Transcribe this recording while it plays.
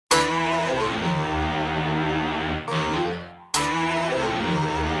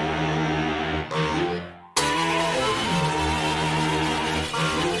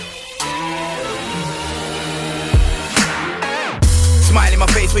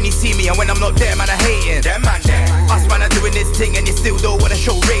when you see me, and when I'm not there, man, I hating. Them man there. Us man are doing this thing, and you still don't wanna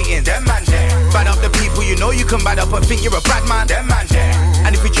show rating. Them man there. Bad up the people, you know you can bad up and think you're a bad man. Them man there.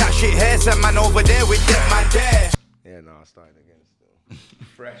 And if we chat shit here, some man over there with them man there. Yeah, no, I started again still.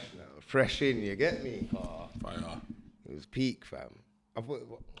 Fresh now. Fresh in, you get me? Fire. It was peak, fam.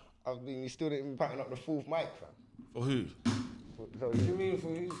 You still didn't even pattern up the fourth mic, fam. For who? What do you mean for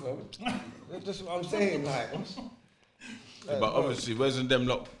who, fam? That's just what I'm saying, like, what's... But obviously, where's them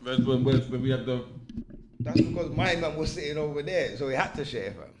lot? When we had the... That's because my man was sitting over there, so he had to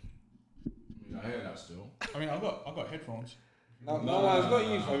share, fam. I hear that still. I mean, I got headphones. No, it's not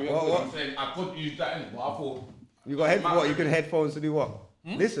you, fam. What? I'm saying I couldn't use that anymore. I thought... You got headphones, what? You can headphones to do what?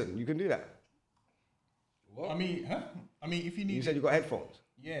 Listen, you can do that. What? I mean, if you need... You said you got headphones?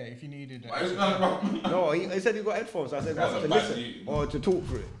 Yeah, if you needed... Why is that wrong? No, he said you got headphones. I said, That's what, a to bad listen view. or to talk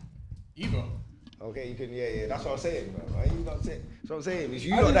through it? Either. Okay, you can, yeah, that's what I'm saying, man. Why you not saying? That's what I'm saying. It's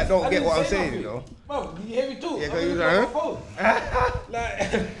you lot that don't get what I'm saying, you know? Bro, you hear me too? Yeah, I'm cause you on like, my phone.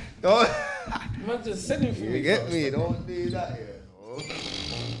 Like, don't, man just sending for you me. get me? Don't do that,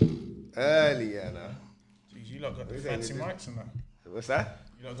 yeah. Early, yeah, nah. Jeez, you lot got the fancy mics and that. What's that?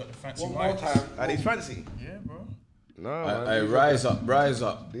 You lot got the fancy One more mics. time. Are these fancy? Yeah, bro. No, man. Hey, these are- rise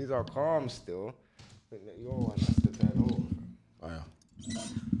up. These are calm still. I think that your one has to turn over. Fire.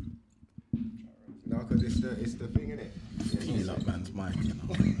 No, because it's the thing, innit? He's up man's mic, you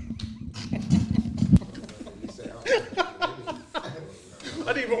know.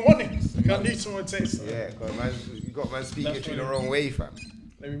 I didn't even want it. I need someone to take some. Yeah, because man, you got man speaking to you the wrong way, fam.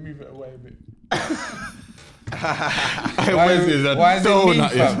 Let me move it away a bit. Why is it me,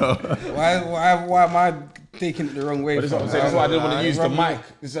 fam? Why am I taking it the wrong way? That's what I'm saying. That's why I didn't want to use the mic.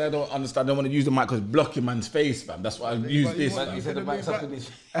 This is why I don't understand. I don't want to use the mic because it's blocking man's face, fam. That's why I use this. You Fam. said the mic's up in this.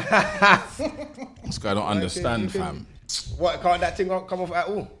 This guy don't understand, fam. What, can't that thing come off at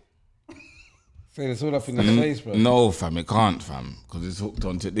all? Saying it's all up in the face, bro. No, fam, it can't, fam, because it's hooked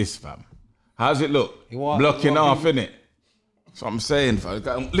onto this, fam. How's it look? Blocking you want off, innit? That's what I'm saying,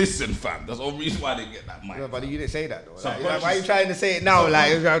 fam. Listen, fam. That's the whole reason why I didn't get that mic. No, but you didn't say that though. Like, Subconscious. why are you trying to say it now?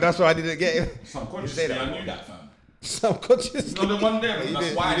 Like that's why I didn't get it. Subconsciously, that. I knew that, fam. Subconscious. No, the one there, You that's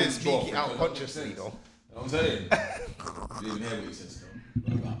didn't, why I you didn't didn't speak it speak out consciously though. You know what I'm saying? You didn't hear what he said still.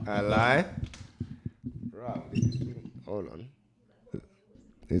 I lie. Right. Hold on.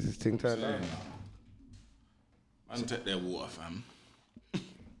 Is this thing turned on? Man, take their water, fam.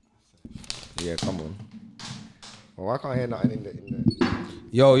 Yeah, come on. Well, I can't hear nothing in the.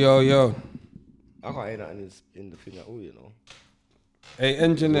 Yo. I can't hear nothing in the thing at all, you know. Hey,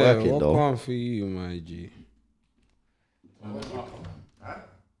 engineer, Working, what though. plan for you, my G?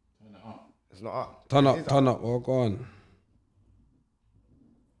 It's not up. Turn It is up, walk on.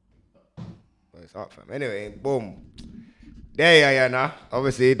 Well, it's up, fam. Anyway, boom. There you are, nah.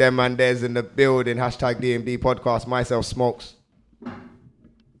 Obviously, them man there's in the building. Hashtag DMD podcast. Myself, Smokes.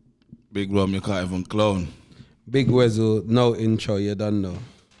 Big Rom, you can't even clone. Big Wezzle, no intro, you don't know.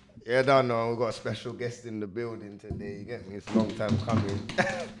 Yeah, I don't know. We've got a special guest in the building today. You get me? It's a long time coming.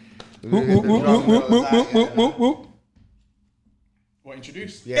 What,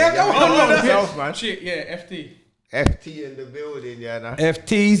 introduce? Yeah, come on, on, yourself, man. Shit, yeah, FT. FT in the building, yeah, nah.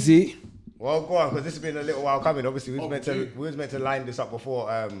 FTZ. Well, go on, because this has been a little while coming. Obviously, we was meant to line this up before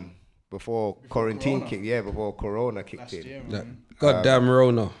quarantine Corona. kicked. Yeah, before Corona kicked Last in, year, Yeah. man. Goddamn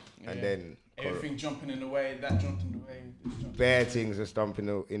Rona. and then Everything jumping in the way, that jumped in the way. This jumped. bare things are stumping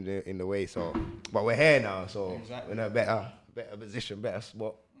in the way. So, but we're here now, so Exactly. we're in a better position, better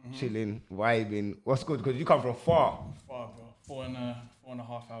spot, chilling, vibing. What's good? Because you come from far. Far, bro.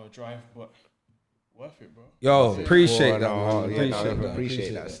 4.5 hour drive, but worth it, bro. Yo, appreciate that, 4.5 man. Yeah, no, Appreciate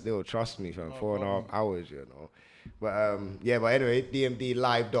appreciate that. that. Still, trust me, fam. 4.5 hours, you know. But yeah, but anyway,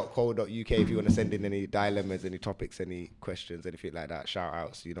 dmdlive.co.uk if you want to send in any dilemmas, any topics, any questions, anything like that, shout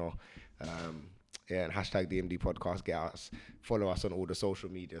outs, you know. Yeah, and hashtag DMD podcast, get us, follow us on all the social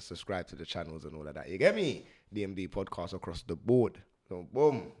media, subscribe to the channels and all of that. You get me? DMD podcast across the board. So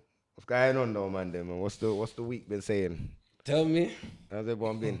boom. What's going on though, man? What's the week been saying? Tell me. How's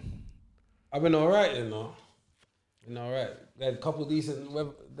everyone been? I've been alright, you know. Been alright. Had a couple decent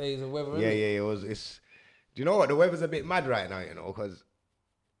days of weather. Yeah, innit? it's. Do you know what? The weather's a bit mad right now, you know, because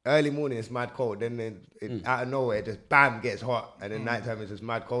early morning it's mad cold, then out of nowhere it just bam gets hot, and then nighttime it's just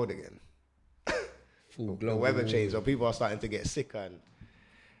mad cold again. Full The global weather change, so people are starting to get sick and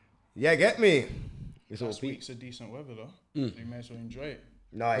yeah, get me. It's all Last peak. week's a decent weather, though. So you may as well enjoy it.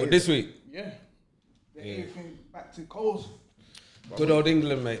 No, Well, it this is. week, Yeah. Get everything back to coals. good old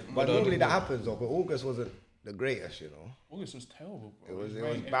England, mate. But Good old normally that England. happens though. But August wasn't the greatest, you know. August was terrible, It bro. was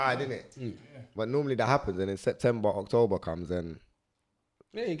rain bad, every innit? night. But normally that happens, and then September, October comes, and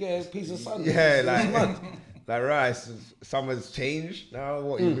Yeah, you get a piece of sun. Yeah, like right, summer's changed now.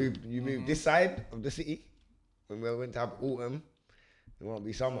 What you move this side of the city when we went to have autumn, it won't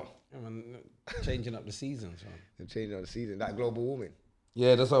be summer. Yeah, man, changing up the seasons, man. They're changing up the season. That global warming.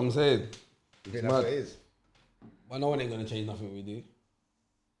 Yeah, that's what I'm saying. You think that's what it is? But no one ain't gonna change nothing we do.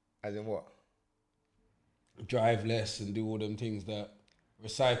 As in what? Drive less and do all them things that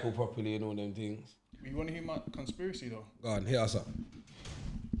recycle properly and all them things. You want to hear my conspiracy though? Go on, hit us up.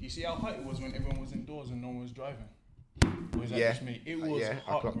 You see how hot it was when everyone was indoors and no one was driving? Or was that Yeah. just me? It was I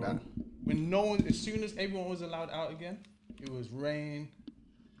hot, clocked bro. that. When no one, as soon as everyone was allowed out again, it was rain,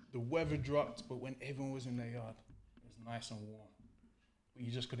 the weather dropped, but when everyone was in their yard, it was nice and warm. But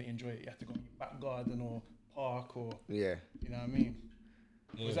you just couldn't enjoy it. You had to go in your back garden or park or, Yeah. you know what I mean?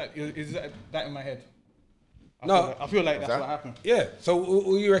 Yeah. Is that in my head? No. I feel like that's that? what happened. Yeah. So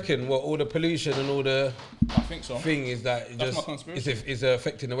what you reckon? What all the pollution and all the I think so. thing is that it That's just my conspiracy. is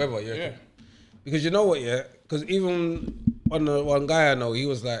affecting the weather? You reckon? Yeah. Because you know what, yeah? Because even one guy I know, he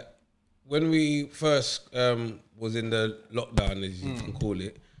was like, when we first was in the lockdown, as you can call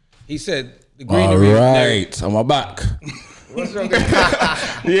it, he said the greenery. Alright, I'm back. What's wrong? Yeah.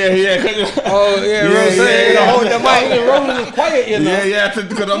 Oh yeah, Hold the mic. Roland is quiet, you know. Yeah,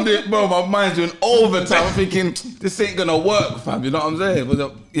 because I'm doing, bro, my mind's doing overtime. I'm thinking, this ain't gonna work, fam. You know what I'm saying?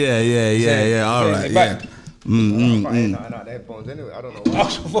 But, yeah. All right, back. yeah. No, the headphones anyway. I don't know why.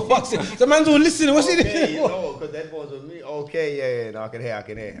 For fuck's sake, the man's all listening. What's he Okay, doing? you know, because the headphones with me. Okay, yeah. No, I can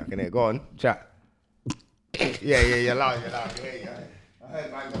hear. Go on, chat. Yeah, loud. I can hear you. I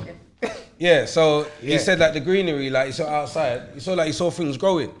heard mine talking. Yeah, so he Yeah. said like the greenery, like you saw outside, you saw things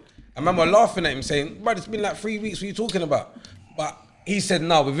growing. I remember laughing at him saying, "But it's been like 3 weeks. What are you talking about?" But he said,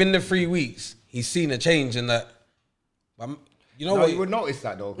 "No, within the 3 weeks, he's seen a change in that." But you know No, what? you would notice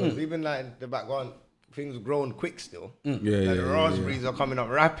that though, because even like in the background, things are growing quick still. Yeah, Like yeah, the raspberries are coming up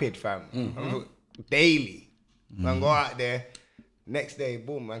rapid, fam. Daily. Man, go out there. Next day,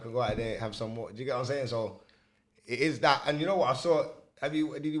 boom, man can go out there have some more. Do you get what I'm saying? So it is that, and you know what I saw. Have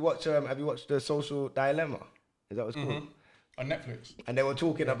you watched The Social Dilemma? Is that what it's called? On Netflix. And they were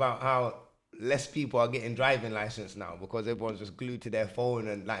talking about how less people are getting driving license now because everyone's just glued to their phone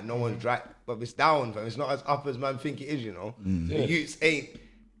and like no one's driving. But it's down, fam. It's not as up as man think it is, you know. The youths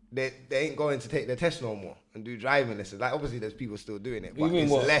they ain't going to take their test no more and do driving lessons. Like obviously there's people still doing it, You but mean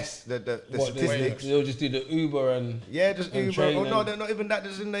it's what? less the What, statistics. they'll just do the Uber and Yeah, just and Uber. train Oh no, and- they're not even that.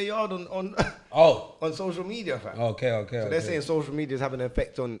 Just in their yard on oh, on social media, fam. okay. So they're saying social media is having an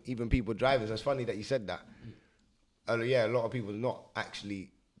effect on even people driving. So it's funny that you said that. Yeah, a lot of people not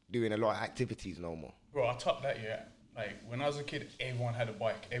actually doing a lot of activities no more. Bro, I topped that, yeah. Like, when I was a kid, everyone had a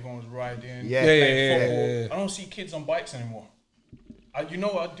bike. Everyone was riding. Yeah. playing football. yeah. I don't see kids on bikes anymore. You know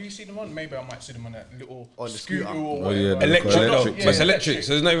what? Do you see them on? Maybe I might see them on that little On the scooter scooter. or Oh, whatever. yeah, electric, Electric, though. yeah. But it's electric,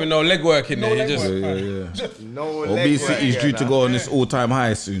 so there's not even no legwork in No there. You legwork. just Yeah. No leg Obesity work, is due yeah, to go on this all-time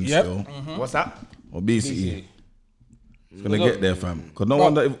high soon. Yep. Still, What's that? obesity. It's gonna Look, get there, fam. Because no no.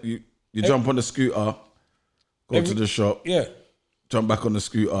 wonder if you jump on the scooter, go to the shop, yeah. jump back on the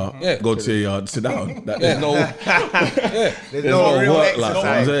scooter, Yeah. go to your yard, sit down. There's no, Yeah. There's there's no real work, like I'm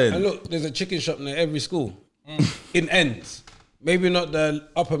exercise. saying. And look, there's a chicken shop near every school. In ends. Maybe not the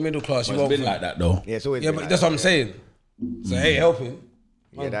upper middle class. You It's won't been find. like that though. Yeah, it's always Yeah, been but like that's that, what I'm saying. So it ain't helping.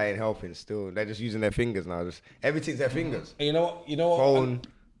 Yeah, that ain't helping still. They're just using their fingers now. Just everything's their fingers. And you know what? Phone,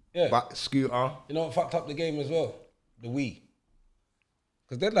 Yeah. scooter. You know what fucked up the game as well? The Wii.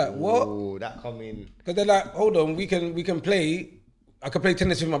 Because they're like, what? Oh, that come in. Because they're like, hold on, we can play. I can play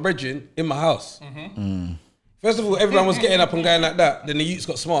tennis with my brethren in my house. First of all, everyone was getting up and going like that. Then the youths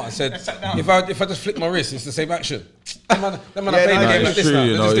got smart and said, if I just flick my wrist, it's the same action. Them man are Yeah, playing no, the game it's like this true, now. you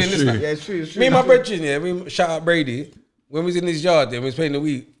They're know, just it's doing this true. now. Yeah, it's true. It's true. Me and my brethren, yeah, we shout out Brady. When we was in his yard, and we was playing the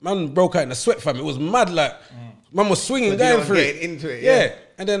Wii, man broke out in a sweat, fam. It was mad, like man was swinging, But going you're for it. getting into it, yeah. yeah.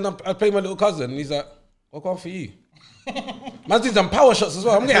 And then I played my little cousin, and he's like, "What on for you?" Man did some power shots as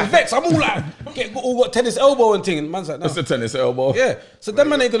well. I'm getting vexed. I'm all like, all got tennis elbow and thing. And man's like, no. That's a tennis elbow. Yeah. So that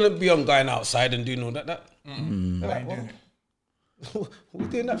man ain't gonna be on going outside and doing all that. They're like, what are we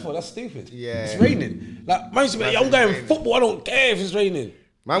doing that for? That's stupid. Yeah. It's raining. Like, man used to be like, I'm going football. I don't care if it's raining.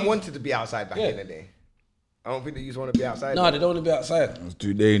 Man wanted to be outside back Yeah. in the day. I don't think they used to want to be outside. No, they don't want to be outside. It's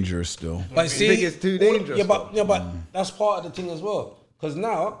too dangerous still. But see, think it's too dangerous, Yeah, but that's part of the thing as well. Because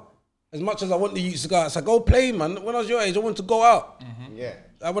now, as much as I want the youths to go outside, go play, man. When I was your age, I wanted to go out. Yeah.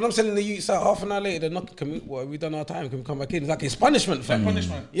 When I'm sending the youths out, half an hour later, they're knocking. Have we done our time? Can we come back in? It's like it's punishment, fam.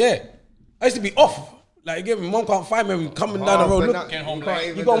 punishment. Yeah, I used to be off. Like, again, mom can't find me. I'm coming down the road. But Look, now, Getting home you can't late.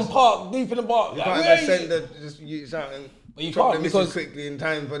 even you go and just- park deep in the park. You Like, can't where even are send you? the just use out and But you drop can't the message because- quickly in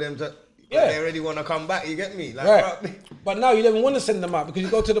time for them to. Yeah. They already want to come back. You get me? Like, Right. bro, But now you don't even want to send them out because you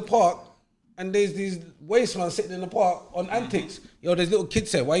go to the park and there's these waste man sitting in the park on antics. Yo, there's little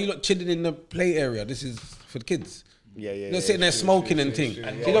kids here. Why you not chilling in the play area? This is for the kids. Yeah. They're sitting there smoking and things.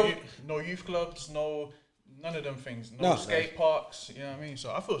 And You don't- no youth clubs, none of them things. No. No skate parks. You know what I mean?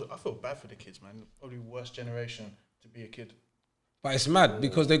 So I feel bad for the kids, man. Probably worst generation to be a kid. But it's mad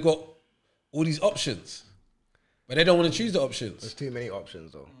because they got all these options, but they don't want to choose the options. There's too many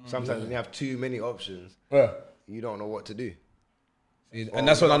options, though. Sometimes when you have too many options, you don't know what to do. And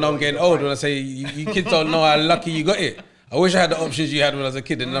that's when I know I'm getting old, when I say you kids don't know how lucky you got it. I wish I had the options you had when I was a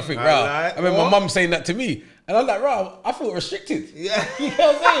kid, and I think, I remember my mum saying that to me, and I'm like, I feel restricted. Yeah. You know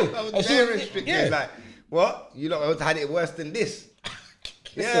what I'm saying? I was And she very restricted. yeah. Like, what? You lot had it worse than this.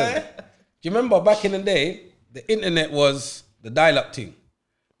 Yeah. Do you remember back in the day, the internet was the dial-up thing?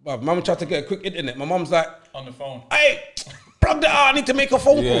 But mum tried to get a quick internet. My mum's like, On the phone. hey, plug that out, I need to make a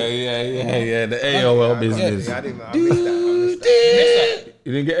phone call. Yeah. The AOL business. I missed that.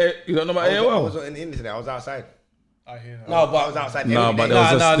 You didn't get it? You don't know about I AOL? was on the internet. I was outside. I hear that. No, I but was outside. No, every but day.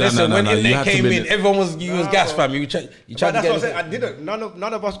 there was Nah, a- listen, no, when you internet had to came be in, the- everyone was gas fam. You tried But to that's what get I'm saying. I didn't.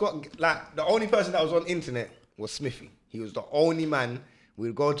 None of us got, like, the only person that was on internet was Smithy. He was the only man.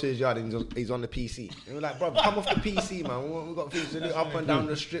 We'd go to his yard and he's on the PC. And we're like, bro, come off the PC, man. We got things to do up and down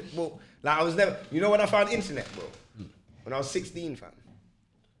the strip, bro. Like, I was never, you know when I found internet, bro? When I was 16, fam.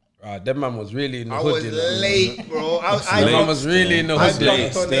 That man was really in the I hood. was you know. late, bro. That man was really in the I hood.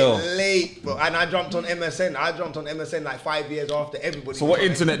 jumped on still. it late, bro. And I jumped on MSN. I jumped on MSN like 5 years after everybody. So what was on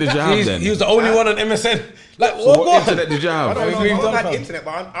it. internet did you have then? He was the only one on MSN. Like, So what internet did you I have? don't know. We've I done, had fam. internet,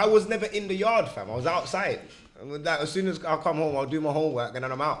 but I was never in the yard, fam. I was outside. And like, as soon as I come home, I'll do my homework and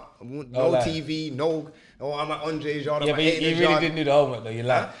then I'm out. No lie. TV, no. Oh, I'm at Andre's yard. Yeah, I'm but at you Aiden's really yard. didn't do the homework though. You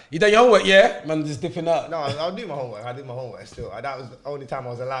like, you done your homework, yeah? Man, just dipping out. No, I'll do my homework. I did my homework still. That was the only time I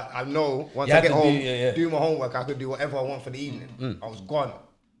was allowed. I know once You I had get to home, do- do my homework, I could do whatever I want for the evening. I was gone.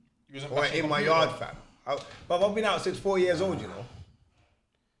 You was a Or in my yard, fam. But I've been out since 4 years old, you know.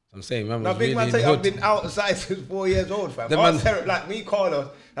 I'm saying, man, Now, was big really man, in say the I've hood. been outside since 4 years old, fam. The I was man- terrible. Like me, Carlos.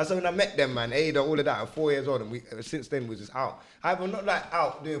 That's when I met them, man. Ada, all of that. At 4 years old, and we since then we was just out. I'm not like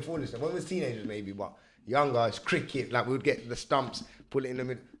out doing foolish stuff. When we was teenagers, maybe, but younger, it's cricket. Like we would get the stumps, pull it in the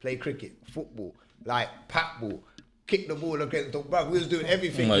middle, play cricket, football, like pat ball, kick the ball against the. Bro, we was doing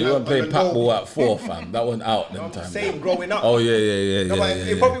everything. No, you know, weren't playing on the pat low. ball at 4, fam. That wasn't out them time. Same growing up. Oh yeah. No, but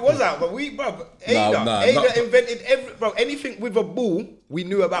it probably was out, but we, bro, Ada invented anything with a ball we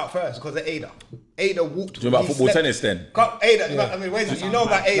knew about first because of Ada. Ada walked. Do you know about he football slept- tennis then? Ada, I mean, wait, you know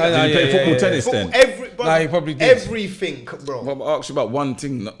about Ada. No, Did you play yeah, football yeah. tennis then? Nah, he probably did. Everything, bro. Well, I asked you about one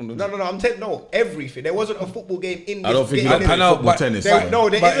thing. No, I'm telling no, everything. There wasn't a football game in this. I don't think you game. had I know, football but- tennis. There, fam. no,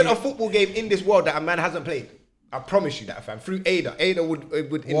 there But isn't he- a football game in this world that a man hasn't played. I promise you that, fam. Through Ada would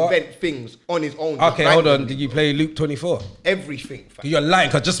What? invent things on his own. Okay, Just hold on. randomly. Did you play Luke 24? Everything, fam. You're lying,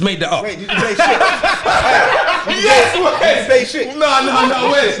 'cause I just made that up. Wait, did you play shit? Yes, did you play shit?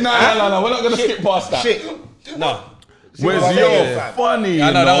 No, wait. No. We're not gonna skip past that. Shit. No. Where's what I'm your saying, fam? funny?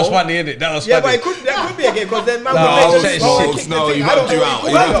 I know, that was you know? funny, innit? That was Yeah, funny. but that could be a game because then man No, would I was make saying them shit. kick the No, thing. you I have don't to know. out.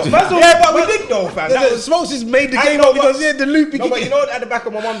 Well, You have to. Yeah, but we did though, fam. That The was Smokes just made the I game know, up because but- yeah, the loop. No, but you know at the back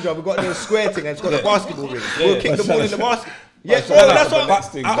of my mum's job, we got the square thing and it's got a basketball ring. We'll kick the ball in the basket. Yeah, bro, that's what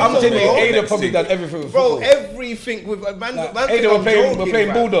I'm telling you, bro. Ada probably done everything with Bro, football. everything with man. Like, man Ada, think I'm we're joking, playing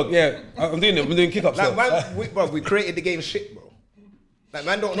fam. Bulldog. Yeah, I'm doing it. I'm doing kick ups. Like man, we created the game shit, bro. Like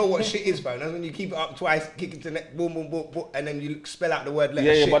man don't know what shit is, fam. That's when you keep it up twice, kick it to net, boom, boom, boom, boom, and then you spell out the word letter.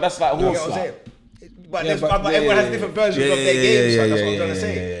 Yeah, shit. but that's like You get horse what I'm slap. saying? But, Yeah, but- everyone has different versions of their games, so that's what I'm trying to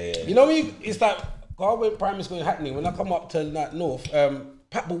say. You know me? It's like I went primary school in Hackney. When I come up to like North,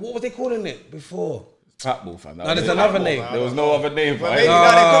 Patball. What was they calling it before? Pat ball, fam. No, there's another name. There was no other name for Well, it. maybe now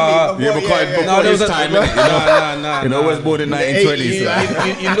Yeah, they could be. because before No, there was his a- time, no, innit, you know. no, You know, was born in 1920s.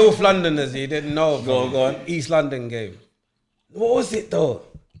 so- You North Londoners, you didn't know. Go on. East London game. What was it though?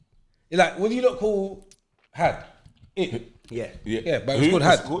 It's like, what do you look call had? It. Yeah. Yeah, but it was Who? called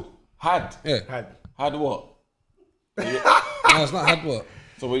Had. It's called Had. Yeah. Had what? No, it's not had what?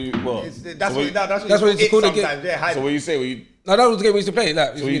 So what you what? That's what That's what it's called again. sometimes. Yeah, hide. So what you say? What you? No, that was the game we used to play.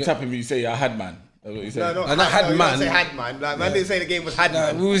 Like, So you tapping me? You say I had man. That's what you say. No, not had you man. don't say had man. Like, man didn't say the game was had Nah,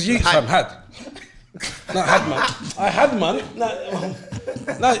 man. we was youth fam, had. Not had man. I had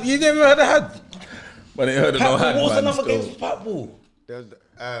man. Nah, you never heard of had. But they heard of no Patball, had what was man. another game Still. for Patball? There was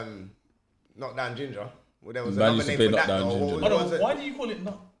Knockdown Ginger. Well, there was Man another used to name play for that. Knockdown though. Ginger. What Hold was on, it? why do you call it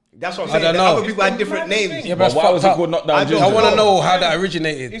not? That's what I'm I saying. don't The know. other people had different It's the names. Yeah, But that's why was it fucked called up. Knockdown Ginger? I want to know how that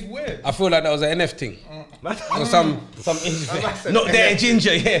originated. It's weird. I feel like that was an NF thing. Or some That's an not there NF.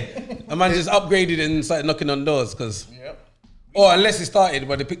 ginger, yeah. A man just upgraded and started knocking on doors because Yep. Or unless it started,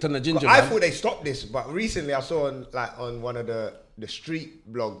 but they picked on the ginger I man. thought they stopped this, but recently I saw on one of the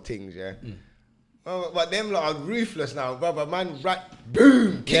street blog things, yeah. But them lot are ruthless now, brother. Man,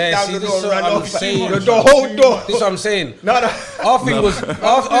 boom, kick down the door, this is ran what I'm off. saying. The whole door. This is what I'm saying. No. Our thing was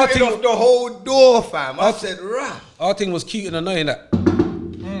our thing. off the whole door, fam. I said, rah. Our thing was cute and annoying.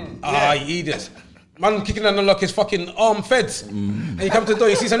 That you idiots. Man kicking and unlock his fucking arm feds, and you come to the door,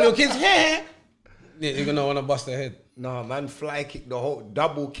 you see some little kids. Yeah, you're gonna wanna bust their head. No, man, fly kick the whole,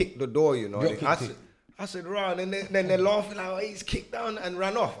 double kick the door, you know. I said, run, and then they're laughing like, oh, he's kicked down and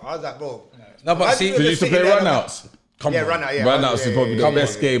ran off. I was like, bro. No, but see, They used to play runouts. come Yeah, on. run out, yeah. Runouts is probably the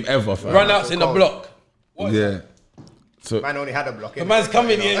best game ever, fam. Runouts in the block. Yeah. So Man only had a block. The man's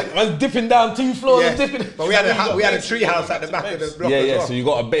coming here, man's dipping down 2 floors and dipping. But we had a tree house at the back of the block. yeah, as yeah. well. So you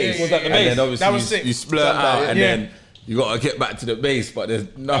got a base, Was that the and base? then That was obviously sick. you splurt out, and Yeah. then you got to get back to the base. But there's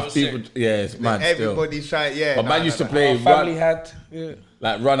enough was people. sick. Yeah, it's mad still. Everybody's trying, yeah. But man used to play Family had. Yeah.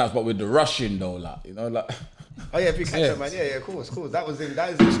 like runouts, but with the rushing though, like you know, like. Oh yeah, if you catch Yeah. them, man. Yeah, of course. That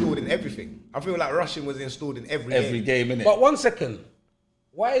is installed in everything. I feel like rushing was installed in every game. game, innit? But 1 second,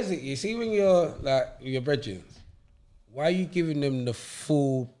 why is it? You see, when you're like with your brethren, why are you giving them the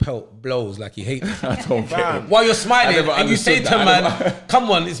full pelt blows like you hate them? I don't get it. While you're I smiling never and you say understood to that. man, "Come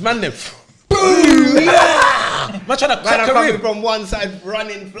on, it's man them." Boom! Yeah! Man trying to Man, crack I'm a coming rib. from one side,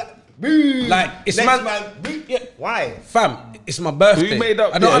 running flat. Boom. Like, it's Next man- boom. Yeah. Why? Fam, it's my birthday. Who made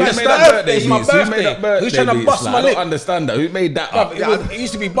up? I don't yeah, who understand. made that birthday It's my beats? Who birthday. made that birthday Who's trying to beats? bust Like, my I lip? don't understand that. Who made that Bruv, up? it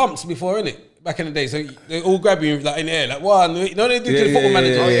used to be bumps before, innit? Back in the day, so they all grab you like in the air, like one. You know they do to the Yeah, football yeah,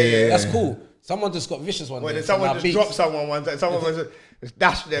 manager. yeah. That's cool. Someone just got vicious one Well, day. then someone Now just beats. dropped someone one time. Someone was just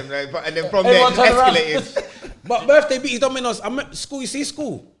dashed them, right? And then from there it Everyone just turned around. escalated. But birthday beats don't mean us. I met school. You see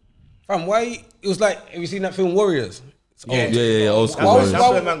school, fam. Why it was like? Have you seen that film Warriors? It's Yeah, old. yeah, old school. Why was- That's why-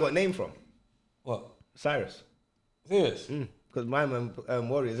 where man got name from. What? Cyrus. Serious? Because my man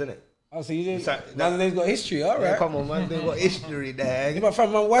Warriors, isn't it? Oh, so you didn't. Sorry, Man's name's got history. All Yeah, right. come on, man. They got history there. Yeah, but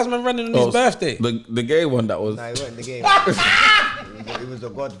fam, man, why is man running on Oh, his birthday? The gay one that was. Nah, he wasn't the game. He was a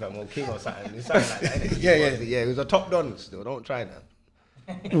god fam or king or something. It sounded like that, innit? Yeah. He was a top don still. Don't try that.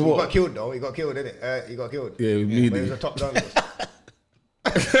 He got killed though. He got killed, innit? He got killed. Yeah, But he immediately. was a top don.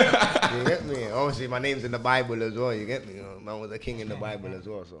 You get me? Obviously, my name's in the Bible as well. You get me? You know, man was a king in the Bible as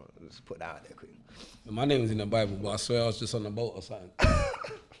well. So let's put that out there quick. My name was in the Bible, but I swear I was just on a boat or something.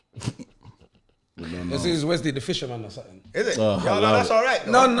 This is Wesley the fisherman or something. Is it? Oh, no, hello. that's all right.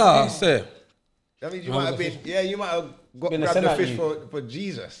 though. No, sir. That means you Man might was have a been. Yeah, you might have Been a grabbed the sinner, fish you. for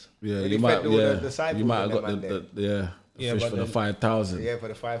Jesus. Yeah, When you he might. fed all the Yeah, disciples you might have and got them the man Yeah, fish but for the then- 5,000. Yeah, for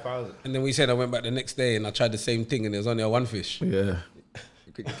the 5,000. And then we said I went back the next day and I tried the same thing and there was only a one fish. Yeah.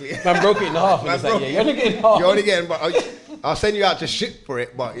 Man broke it in half. And Man it's like, broke yeah, it. you're only getting half. You're only getting, but I'll send you out to ship for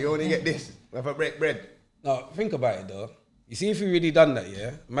it, but you only get this. If I break bread. No, think about it though. You see, if you really done that,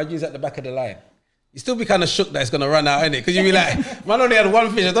 yeah, imagine he's at the back of the line. You still be kind of shook that it's gonna run out, innit? Because you be like, man only had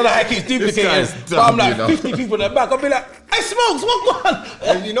one fish. I don't know how he keeps duplicating. guy's But I'm dumb, like you know. 50 people in the back. I'll be like, hey, Smokes, what going on?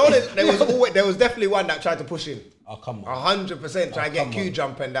 And you know, there was definitely one that tried to push in. Oh, come on. 100% try to get come Q on.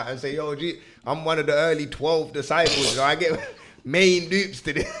 jump and that and say, yo, G, I'm one of the early 12 disciples. You know, I get main dupes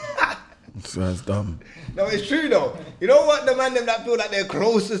to this. That's dumb. No, it's true though. You know what? The man them that feel like they're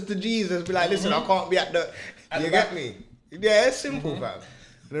closest to Jesus be like, listen, I can't be at the. You get me? Yeah, it's simple, fam.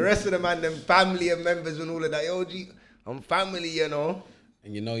 And the rest of the man, them family and members and all of that. Yo, G, I'm family, you know.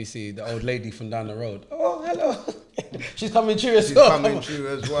 And you see the old lady from down the road. Oh, hello. She's coming true as She's well. coming true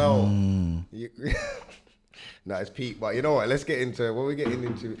as well. No, it's peak. But you know what? Let's get into what we're getting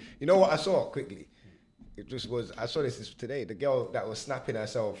into. You know what I saw quickly? It just was. I saw this today. The girl that was snapping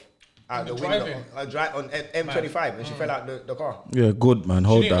herself out the window on M25 and she fell out the car. Yeah, good man.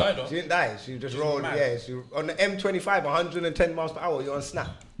 Hold didn't die, that. though. She didn't die. She just rolled. mad. Yeah, she on the M25, 110 miles per hour. You're on snap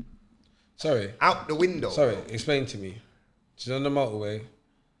Sorry. out the window. Sorry, explain to me. She's on the motorway.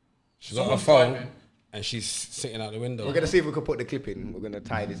 She's on her Someone's phone. driving. And she's sitting out the window. We're gonna see if we can put the clip in. We're gonna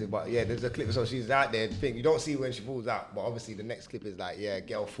tie this in, but yeah, there's a clip. So she's out there. Thing you don't see when she falls out, but obviously the next clip is like, yeah,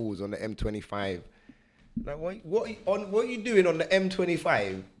 girl falls on the M25. Like what are you doing on the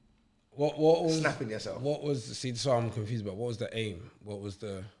M25? What was Snapping yourself. What was see? So I'm confused about what was the aim? What was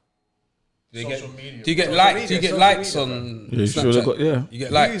the? Do you Social get, media. Do you get Social likes? media, Do you get social likes media, on Yeah, you should Snapchat? have got- yeah. You get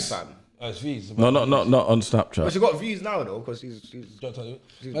Views, likes. fam. Oh, it's views. No, not on But Snapchat. she got views now though, because she's Dropped out the-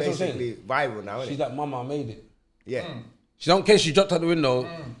 she's That's what I'm basically saying. viral now. She's Isn't like, Mama, I made it. yeah. She don't care. She dropped out the window.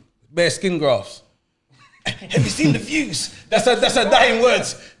 Bare skin grafts. Have you seen the views? That's her dying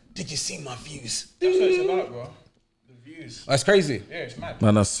words. Did you see my views? That's what it's about, bro. The views. That's crazy. Yeah, it's mad.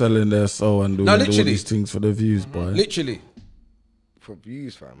 Man are selling their soul and doing No, all literally. these things for the views, boy. Literally. For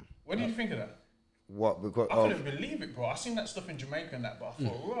views, fam. What do you think of that? What? Because I couldn't believe it, bro. I seen that stuff in Jamaica and that, but I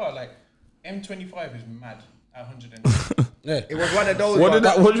thought, raw, like M25 is mad at 110. Yeah. it was one of those. What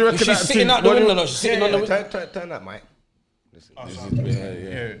ones- do you reckon She's that sitting thing? out the window. No, she's sitting on the window. Turn that mic.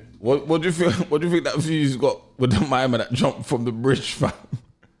 Yeah. What do you feel? What do you think that view's got with the Miami that jumped from the bridge, fam?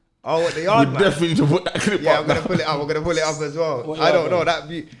 Oh, what the We yard man? definitely need to put that clip Yeah, up. I'm gonna now. pull it up. I'm gonna pull it up as well. What I yard don't know man? that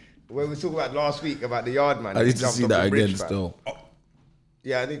view. When we talked about last week about the yard man. I he need to jumped see off that the bridge, again fam. still.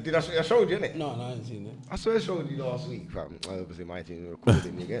 Yeah, I showed you, innit? No, I ain't seen it. I swear I showed you last week, fam. Obviously, my team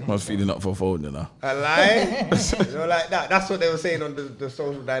recording you again. I was feeling up for phone, you know. A lie? You know, like that. That's what they were saying on the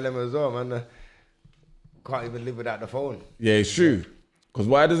social dilemma as well, man. Can't even live without the phone. Yeah, it's true. Because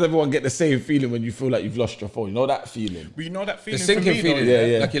why does everyone get the same feeling when you feel like you've lost your phone? You know that feeling? But you know that The feeling sinking for me, feeling. though,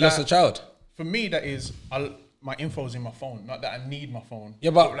 yeah. Like you lost a child. For me, that is, my info's in my phone. Not that I need my phone.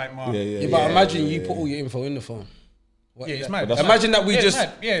 Yeah, but- like my, Yeah, but imagine you put all your info in the phone. What- Yeah, it's mad. Imagine that we Yeah, it's just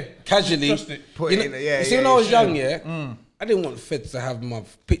mad. Yeah. casually Trust it. Put you it know, in, yeah, you see, yeah, when I was yeah. young, I didn't want feds to have my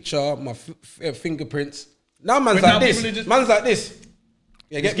picture, my fingerprints. Now man's But now like this. people are just- Man's like this.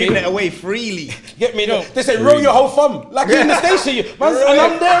 Yeah, get Giving me. it away freely. Get me. They say roll your whole thumb like in the station. And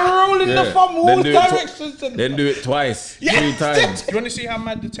I'm there rolling the thumb all Then do it directions. Then do it twice, 3 times. You want to see how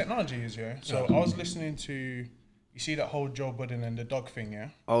mad the technology is, yeah? So I was listening to, you see that whole Joe Budden and the dog thing, yeah?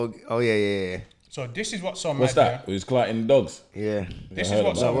 Oh yeah. So this is what's so What's mad, that? Who's clarting dogs? Yeah. This I is heard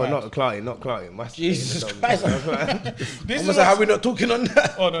what's about so No, mad. not Clarty. Must Jesus Christ. This is Almost like, how what's, we not talking on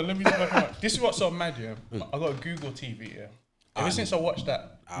that? hold on, let me just back up. This is what's so mad, yeah? I got a Google TV, yeah? Ever since I watched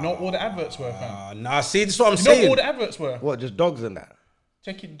that, you know what all the adverts were, fam? Nah, see, this is what I'm You know what saying. all the adverts were? What? Just dogs and that.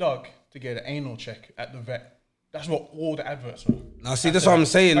 Take your dog to get an anal check at the vet. That's what all the adverts were. Now, see, that's what I'm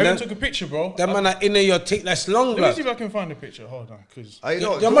saying. I even That took a picture, bro. man are in your tick. That's long, Let me blood. see if I can find a picture. Hold on, because You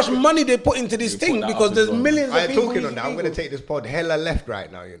know, How much money they put into this thing that because up there's as well. millions I of ain't people. talking on that. I'm gonna take this pod hella left right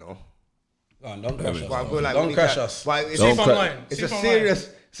now. You know. Go on, don't crash But I us. feel like we Don't need crash to- us. but it's, Don't it's, cra- online. it's See a if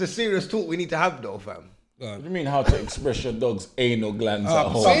online. serious talk we need to have though, fam. Go What on. do you mean how to express your dog's anal glands Ah,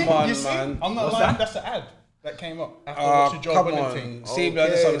 at home? come on, you see, man. I'm not What's lying. that? That's the ad that came up after I watched the Joe come Budden on. thing. See, blood,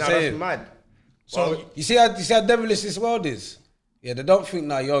 that's what I'm now saying. That's mad. So You see how devilish this world is? Yeah, they don't think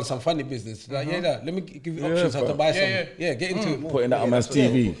now you're on some funny business. Like, let me give you options how to buy some. yeah. Yeah, get into it more. Putting that on man's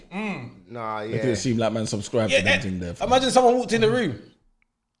TV. Nah, Make yeah. it seem like man subscribed to that thing there. fam. Imagine someone walked in the room.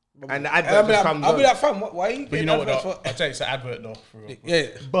 And the I'll advert be just like, comes I'll be on. like, fam, why are you but you getting know what? adverts Though, for? I'll tell you, it's an advert though. For real. Yeah.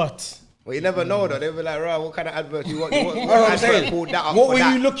 But Well, you never know though. They'll be like, right, what kind of advert you want? What That's what I'm advert saying. pulled that up What for were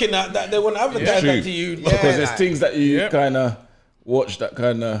that? you looking at that they want to advertise True. that to you? Yeah. Because there's like- things that you Yep. kind of watch that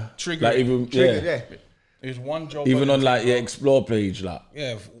kind of Trigger like it. even Triggered, yeah, yeah. there's one Joe even Budden on thing, like your bro. explore page, like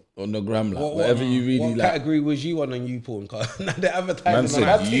Yeah. on the gram, like What- whatever you really what like. category was you on YouPorn? Cause now they're advertising Man on said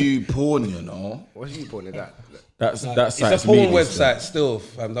that thing. you porn, you know. What's you putting that? That's that It's a site's porn media website still,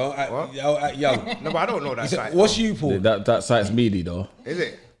 fam. Don't act, What? y'all act young. No, but I don't know that site. What's still. YouPorn? That site's meaty though. Is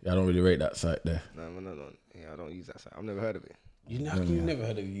it? Yeah, I don't really rate that site there. No. Yeah, I don't use that site. I've never heard of it. You never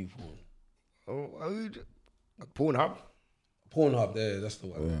heard of YouPorn? Oh, Pornhub? Pornhub, there, that's the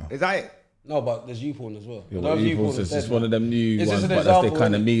one. Is that it? No, but there's YouPorn as well. Yeah, No, but YouPorn says it's one of them new It's just ones, an but that's they example,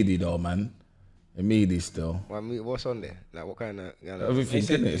 kind of innit? meaty though, man. They're meaty still. Well, I mean, what's on there? Like, what kind of? Everything, They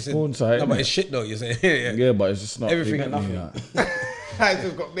said- innit? they It's said- porn site. No, but innit? it's shit though. You say, yeah. Yeah, but it's just not Everything big and at me, nothing. like. It's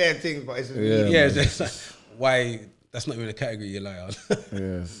just got bare things, but it's just Yeah. Yeah, it's just like, why? That's not even a category you lie on.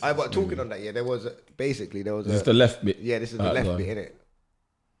 Yes. But talking on that, yeah, there was basically there was Just the left bit. Yeah, this is the Alright, left go on. bit, innit?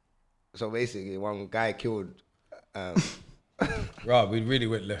 So basically, one guy killed. Right, we really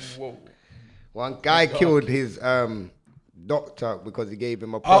went left. One guy killed his doctor because he gave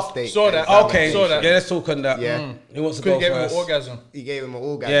him a Oh, prostate. saw that. Okay, Saw that. yeah, let's talk on that. Yeah. He wants to Couldn't go get him an first. orgasm. He gave him an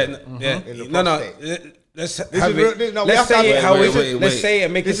orgasm. Yeah, In the no. prostate. Let's is have real- it. no, we Let's have to say have- it how wait, it wait, Let's wait. say it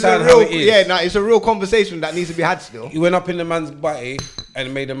and make This it is a sound real, how it is. yeah, it's a real conversation that needs to be had still. He went up in the man's body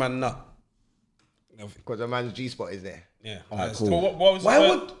and made the man nut. Because a man's G spot is there. Yeah. Alright, that's cool. But what was Why the-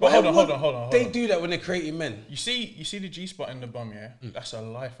 would? but Why hold on, would hold on. they do that when they're creating men? You see the G spot in the bum, yeah? That's a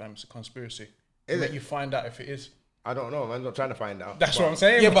lie, fam. It's a conspiracy. Is Let it? you find out if it is. I don't know, man. I'm not trying to find out. That's what I'm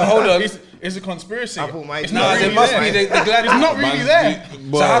saying. Yeah, but hold on. It's a conspiracy. I thought my- It's Nah, not there really must there. be the glad. It's not really there.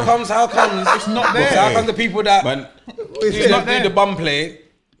 So how comes It's not there. So how come the people that Man, do not there. the bum play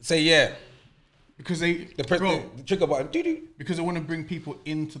say yeah Because they, the trigger button doo-doo. because they want to bring people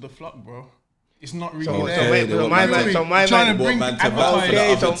into the flock, bro. It's not really So, there. so wait, they so want my to man, bring- so my trying man, to bring man to advertising. vote.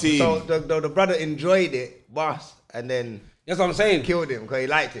 okay, the so, other team. the brother enjoyed it, boss, and then That's what I'm saying. killed him because he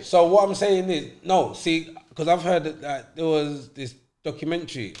liked it. So what I'm saying is no. See, because I've heard that there was this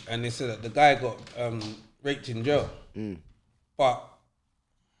documentary and they said that the guy got raped in jail, but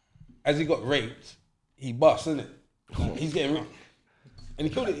as he got raped, he bust, isn't it? Like, he's getting raped. And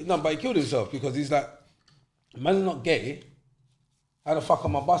he killed it. No, but he killed himself because he's like, man's not gay. How the fuck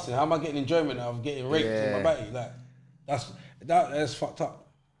am I busting? How am I getting enjoyment out of getting raped in my body? Like, that's fucked up.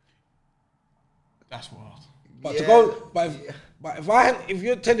 That's wild. But to go, if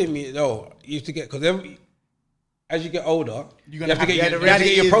you're telling me, no, you have to get, because as you get older, you have to get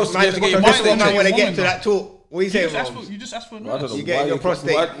your prostate. You have to get your prostate. Man, when they get to that talk, what are you saying? You just asked for a nurse. You get your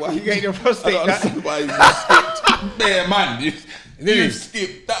prostate. You get your prostate. I don't understand why you skipped. There, man. You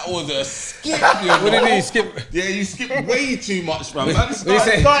skipped. That was a skip. What did he skip? Yeah, you skipped way too much, man.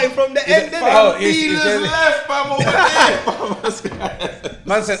 Starting from the end, Dealers left, fam, over there.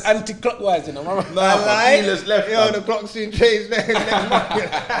 Man said anti-clockwise, you know. Dealers left. Yo, the clock soon changed.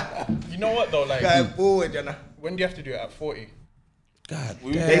 You know what though? Like, Going forward, you know. when do you have to do it? At 40? God,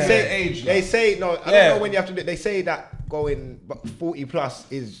 They say no. I don't know when you have to do it. They say that going 40 plus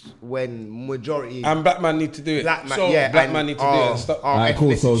is when majority and black man need to do it. black man, So, black man need to do it and stop. Alright,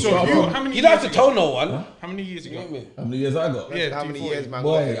 cool. So How many You don't have years to ago? tell no one. How many years ago? how many years I got? Yeah, how many 40. years, man?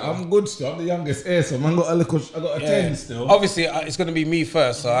 Boy, I'm good still. I'm the youngest heir, so man got a little. I got a 10 still. Obviously, it's going to be me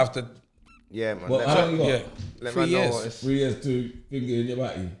first, so I have to. Yeah, man. Well, how long you got? Yeah, Let 3 man know years. what it's- 3 years to finger in your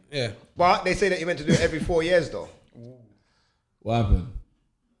body. Yeah. But they say that you're meant to do it every 4 years, though. What happened?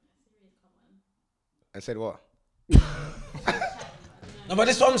 I said what? No, but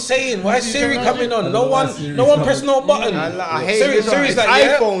that's what I'm saying. Why is Siri coming on? No why one Siri's press no button. I hate Siri, this. Siri's It's like,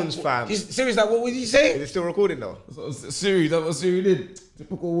 yeah. iPhones, fam. Siri's like, what would you Is say? it still recording though? So, Siri, that's what Siri did.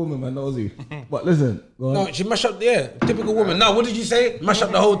 Typical woman, man, nosy. But listen, go on. No, she mash up. Yeah, typical woman. Now, what did you say? Mash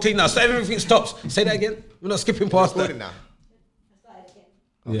up the whole thing. Now, so everything stops. Say that again. We're not skipping past Recording that.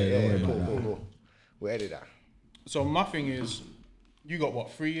 now. Yeah, don't worry Cool, about cool, that. cool. We'll edit that. So my thing is, you got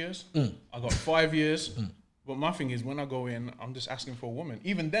what, 3 years? I got 5 years. But my thing is, when I go in, I'm just asking for a woman.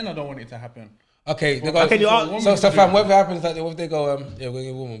 Even then, I don't want it to happen. Okay, they Well, go, you ask- so fam, whatever happens, like, if they go, yeah, we're gonna get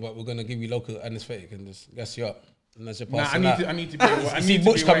a woman, but we're gonna give you local anesthetic and just gas you up, and that's your Nah, pass. I need to be. I see need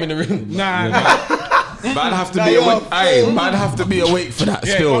Butch to be come in the awake. room. Nah, Man have to be awake. Hey, man have to be awake for that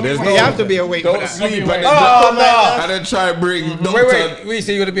still. come There's on, no. You have to be awake for Don't that. sleep Come and on, then and then try and bring Doctor Wait,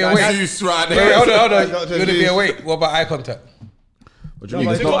 so you're gonna be awake? Zeus right Wait, there. hold on. Dr. You're gonna be Zeus. awake. What about eye contact? What do you mean?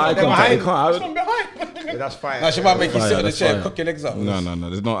 There's No, no but eye they're contact. You behind. can't. behind. Yeah, that's fine. No, she might make you fire, sit on the that's chair, fire. cook your legs up. No.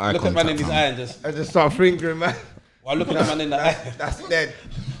 There's no eye Look at contact. man in his eye and just. I just start fingering, man. Well, look at the man in the eye. That's dead.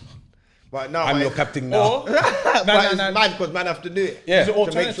 But no, I'm but your captain now. Or but it's no. mad because man have to do it. Yeah. There's an To make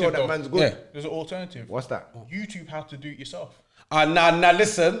alternative. sure that though. man's good. Yeah. There's an alternative. What's that? YouTube how to do it yourself. Now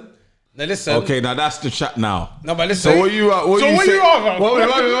listen. Okay, now that's the chat now. No, but listen. So what you are? What So you what say? you are, man? One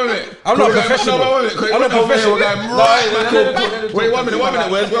minute. I'm not professional. I'm not professional. Wait, 1 minute. Where's 1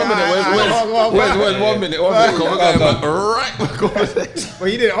 minute? Where's 1 minute? 1 minute. We're going back right back over there. Well,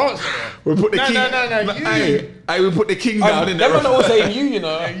 you didn't answer. We put the king. No, you. Hey, we put the king down in Them there. man all saying you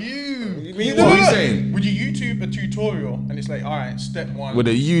know. You. What are you saying? Would you YouTube a tutorial and it's like, all right, step one, With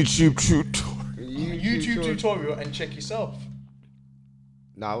a YouTube tutorial. YouTube tutorial and check yourself.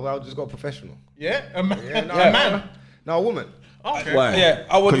 No, well, I'll just go professional. Yeah, a man. Yeah, no, A man. No, a woman. Okay. Why? Yeah,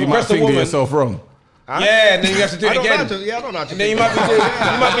 I would Because you might request a finger woman. yourself wrong. Yeah, and then you have to do I it don't know how again. to. Yeah, I don't know how to. And then you figure might it be out.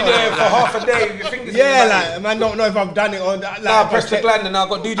 doing, you might be there for half a day with your fingers. Yeah, in your mouth. like man, don't know if I've done it or like. Nah, press the gland and I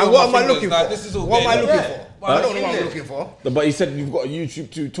got do. And what am I looking for? This is all What am I dead. looking Yeah. for? Well, I don't know in what I'm there. looking for. But he said you've got a YouTube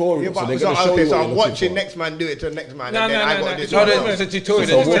tutorial, Yeah, so but they're so, going to show okay, you so what I'm you're watching looking for. next man do it to the next man, No, and then I got to do It's it. No, a no, woman. it's a tutorial.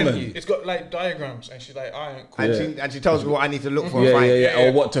 It's a It's woman. techie. It's got like diagrams, and she's like, all right, cool. And she tells me what I need to look for. Yeah, fine. yeah.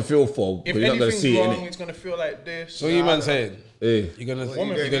 Or what to feel for. If But you're not going to anything's see it, wrong, innit? it's gonna feel like this. So you man saying Yeah. you're you gonna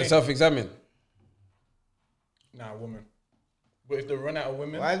doing? self-examine? Nah, woman. But if they run out of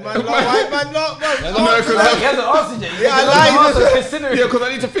women, Why is man not? Why is man not? No, 'cause He hasn't answered yet. Yeah, I lied. Consider Yeah, because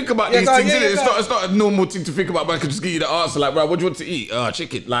I need to think about these go on, things. yeah, innit? yeah, It's not a normal thing to think about, but I can just give you the answer. Like, bro, what do you want to eat?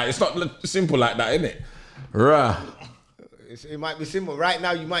 Chicken. Like, it's not simple like that, innit? Rah. It might be simple. Right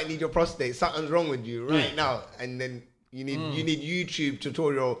now, you might need your prostate. Something's wrong with you right now, and then you need YouTube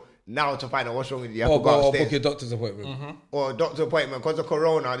tutorial now to find out what's wrong with you. You have Or to go go or book upstairs your doctor's appointment. or a doctor appointment because of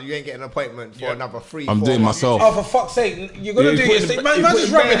Corona. You ain't getting an appointment for another 3. I'm 4 doing months. myself. Oh, for fuck's sake, you're gonna do it. Man,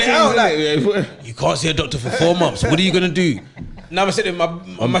 just rubbing it out like you can't see a doctor for 4 months. What are you gonna do? Now I'm sitting in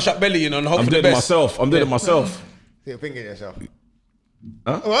my mash up belly, you know, and hope I'm for the doing it best. myself. I'm doing it myself. See, finger yourself.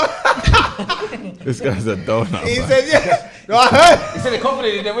 This guy's a donut. He man. said yes. No, I heard. He said it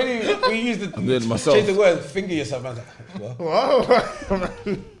confidently. Then when we use the doing it myself. change the word, finger yourself. Man. Whoa.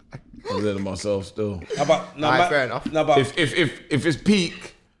 I'm doing it myself still. Alright, fair enough. No, but If it's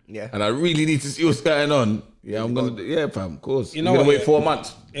peak, Yeah. and I really need to see what's going on, yeah, I'm gonna. Yeah, fam, of course. You know You're gonna what, wait 4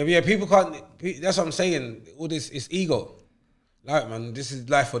 months. yeah, people can't. That's what I'm saying. All this is ego. Like, man, this is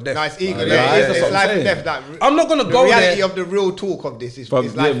life or death. No, it's eager. yeah, It's that's what I'm life or saying. death. That I'm not gonna the go reality there. of the real talk of this is But,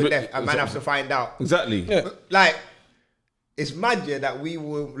 it's life yeah, or death, and man has to find out. Exactly. Yeah. Like, it's mad, yeah, that we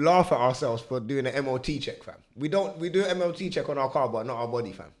will laugh at ourselves for doing an MOT check, fam. We do an MOT check on our car, but not our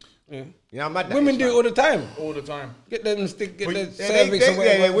body, fam. Yeah. You know how mad that Women is, do it fam? all the time. All the time. Get them stick, get the Yeah, cervix or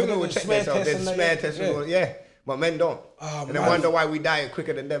whatever. women will check smear themselves, test then and smear that, test, yeah. and all, yeah. But men don't. Oh, And then man. wonder why we die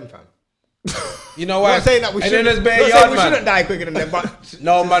quicker than them, fam. You know I'm why? not saying that we And then shouldn't. there's bare Not saying yard we man. shouldn't die quicker than them, but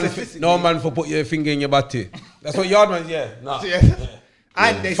No man, statistically- no man for put your finger in your body. That's what yard man. Yeah, nah. Yeah.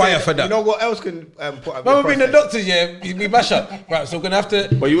 And they Fire say, for that. You know what else can put up? Remember being the doctors, yeah, we mash up. Right, so we're gonna have to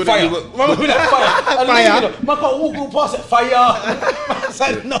But you wouldn't- fire. you would- Remember being like fire. And Fire. leave it. Man can't walk past it. Fire. It's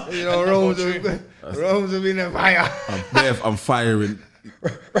like, no. You know, Rome's have been a fire. I'm firing.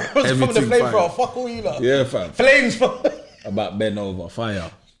 From the Everything flamethrower. fire. Fuck all you lot. Yeah, fam. Flames. About bend over, fire.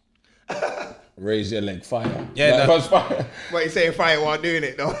 Raise your leg, fire. Yeah, Like, no. cause fire. But you saying fire while doing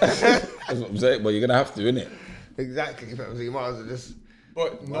it, though. That's what I'm saying. But you're gonna have to, innit? Exactly. So you might as well just.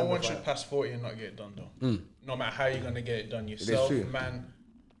 But no one should pass 40 and not get it done, though. No matter how you're going to get it done yourself, true. man.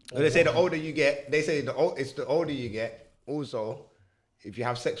 They say the older you get, it's the older you get. Also, if you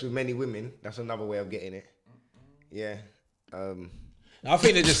have sex with many women, that's another way of getting it. Yeah. I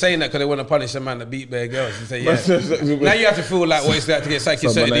think they're just saying that because they want to punish a man that beat bare girls and say, yeah. Now you have to feel like what it's like to get psychic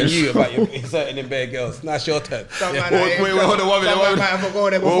Someone certain than else. you about your inserting in bare girls. Now it's your turn. Some Yeah. man Wait, hold on, 1 minute. Some man might have to go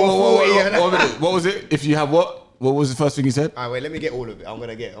there before Whoa, 40. yeah. 1 minute. What was it? If you have what? What was the first thing you said? Alright, wait, let me get all of it. I'm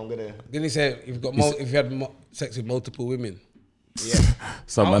gonna. Didn't he say if you had sex with multiple women? Yeah.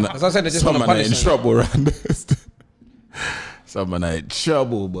 Someone, As I said, they just want to someone ain't punish in them. trouble around this. Someone ain't in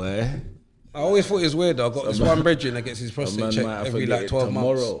trouble, boy. I always thought it was weird though. I got this one brethren that gets his A prostate man checked might have every forget like it 12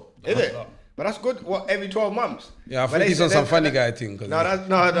 months. tomorrow. Is it? But that's good. What, every 12 months? Yeah, I But think they he's on say some that- funny guy thing. No,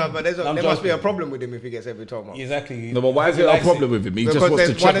 but there I'm must be a joking. problem with him if he gets every 12 months. Exactly. No, but why is it a problem with him? He just wants to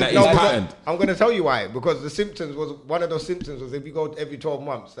there's check one of- that no, he's because- patterned. I'm going to tell you why. Because the symptoms was one of those symptoms was if you go every 12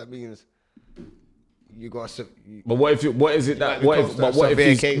 months, that means you got. But what if? What is it that? might What become if? But what if severe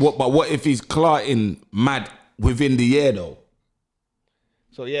he's? case. But what if he's clotting mad within the year though?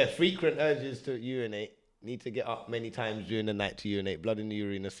 So yeah, frequent urges to urinate. Need to get up many times during the night to urinate. Blood in the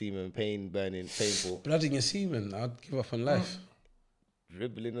urine, or semen, pain, burning, painful. Blood in your semen. I'd give up on life.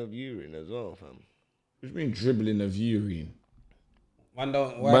 Dribbling of urine as well, fam. What do you mean dribbling of urine? Man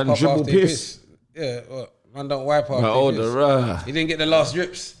don't wipe Man up dribble after he piss. Yeah, what? Man don't wipe after Oh, he piss. the He didn't get the last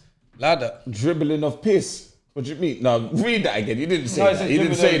drips. Ladder. dribbling of piss. What do you mean? No, read that again. You didn't say No, it that. says He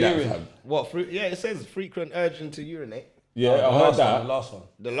didn't dribbling say of that, urine. fam. What? Yeah, it says frequent urging to urinate. Yeah, The I heard last that. one, the last one.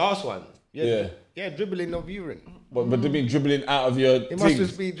 The last one. Yeah. Yeah, dribbling of urine. But do you mean dribbling out of your It must things?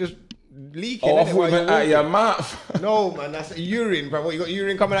 just be just leaking. Oh, I innit, thought while you meant you're out your walking. mouth. No, man, that's urine, bro. What, you got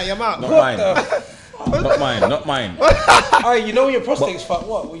urine coming out your mouth? Not mine. Not mine. Not mine. Alright, you know when your prostate's fucked,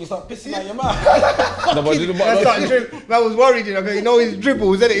 what? When you start pissing out your mouth. No, but That's not drib- Man was worried, you know, because you know his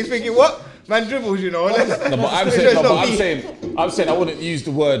dribbles, isn't it? He's thinking, what? Man dribbles, you know. No, but I'm It's saying, not no, but me. I'm saying I wouldn't use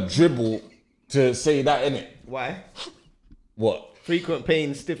the word dribble to say that, innit? Why? What? Frequent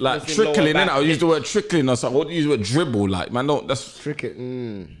pain, stiffness. Like in lower trickling, back. innit? I'll use the word trickling or something. I wouldn't use the word dribble, like, man, no, that's, Trick.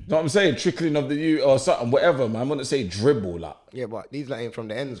 know what I'm saying? Trickling of the U or something, whatever, man. I wouldn't say dribble, like. Yeah, but these like ain't from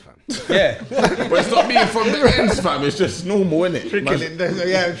the ends, fam. Yeah. But it's not being from the ends, fam. It's just normal, innit? Trickling,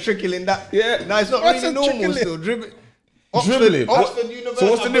 yeah, trickling that. Yeah. No, it's not What's really a normal trickling? still. Dribbling. Dribbling. Oxford What- University.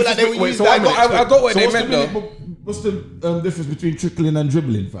 so what's the I feel like difference? they would Wait, use so that. I got what they what's meant the, though. What's the difference between trickling and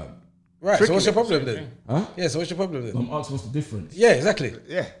dribbling, fam? Right, so what's your problem then? Huh? Yeah, so what's your problem then? I'm asking what's the difference. Yeah, exactly.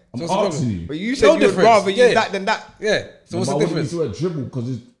 Yeah. I'm what's the problem? asking you. But you No said you would difference. rather use Yeah. that than that. Yeah. So what's But the I wouldn't use difference? the word dribble because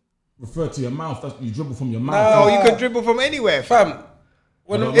it's referred to your mouth. That's, you dribble from your No, mouth. you could dribble from anywhere, fam. Fam,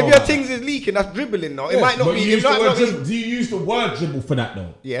 when don't If know, your man. things is leaking, that's dribbling, though. It Yeah, might not But be. you It use the might word not be. dribble. Do you use the word dribble for that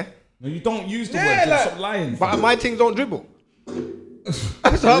though? Yeah. No, you don't use the Yeah, word dribble. like- Stop lying. But fam. my things don't dribble. So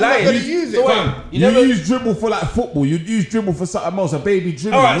I'm not Lying. going to use it. So wait, fam. You never- use dribble for like football. You'd use dribble for something else. A baby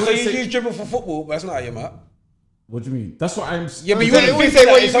dribble. All right, You so wouldn't you say- use dribble for football, but it's not out your mouth. What do you mean? That's what I'm. Yeah, but you Don't wouldn't say think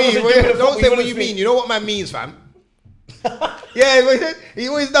what that you if someone mean. said dribble Don't for football, say you what wouldn't you think- mean. You know what man means, fam. Yeah, he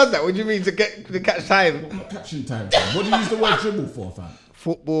always does that. What do you mean to catch time? I'm not catching time. Fam. What do you use the word dribble for, fam?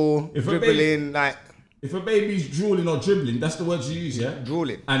 Football, If a dribbling, like If a baby's drooling or dribbling, that's the words you use, yeah?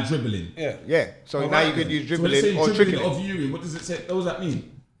 drooling. And dribbling. Yeah. Yeah. So now Alright you could then. use So when they dribbling say or dribbling trickling. of urine, what does it say? What does that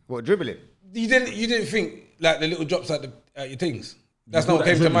mean? What dribbling? You didn't think like the little drops at your things. That's You not call what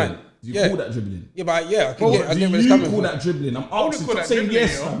that came to dribbling? mind. Do you Yeah. call that dribbling? Yeah, but yeah, I can Well, get. I do get where it's you coming call from. that dribbling? I'm wouldn't asking. call Stop that saying dribbling,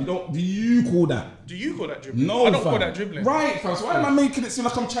 yes, you know? fam. You don't. Do you call that? Do you call that dribbling? No, I don't fam. call that dribbling. Right, fam. So why am I making it seem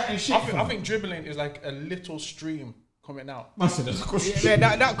like I'm chatting shit? I think dribbling is like a little stream comment out. I said that's question.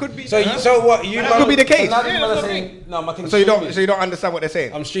 Yeah, that could be. So what? You That could be the case. So now Yeah, people are that's saying, no, my thing's So you streaming. don't understand what they're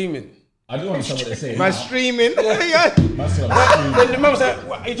saying. I'm streaming. I do understand what they're saying. Man, now. streaming. Yeah. Man said, Then the man was like,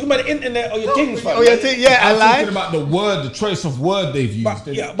 what, are you talking about the internet or your things, fam? Oh, yeah, yeah, I I'm talking lied. about the word, the choice of word they've used. But,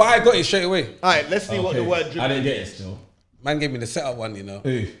 yeah, but I got it straight away. All right, let's see what the word I dribbling didn't get it is. still. Man gave me the setup one, you know.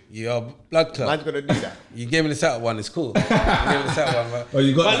 Who? Your blood clot. Man's gonna do that. You gave me the setup one. It's cool. You gave me the setup one, man. Oh,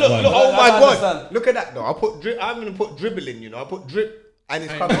 you got But that look, one. look, oh I my don't god, understand. look at that though. I'm gonna put dribbling. You know, I put drip, and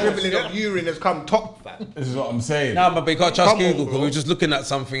it's come dribbling of urine has come top, fam. This is what I'm saying. Nah, but you can't trust Come on, Google because bro. we were just looking at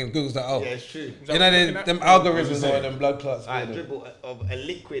something and Google's like, oh. Yeah, it's true. You know, them algorithms or them blood clots. I dribble of a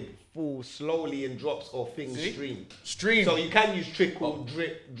liquid fall slowly in drops or things stream. Stream. So you can use trickle,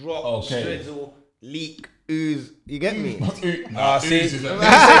 drip, drop, Okay. drizzle, leak, ooze. You get me? Ah, see? Ooze is a-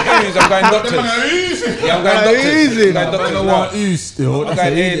 Ooze, I'm going doctors. Yeah, I'm going doctors. Easy. I'm going I doctors don't now. want ooze still. I'm That's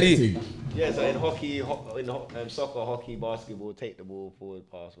going an A&E. idiot thing. Yeah, so in hockey, soccer, hockey, basketball, take the ball forward,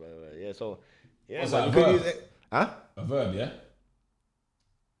 pass, whatever. Yeah, so yeah, What's so that, you a could verb? use it. Huh? A verb, yeah?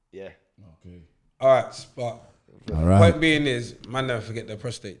 Yeah. Okay. All right, but All point being is, man, never forget their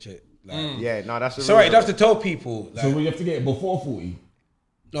prostate check. Like, Yeah, no, that's the Sorry, rule. you have to tell people. Like, So we have to get it before 40.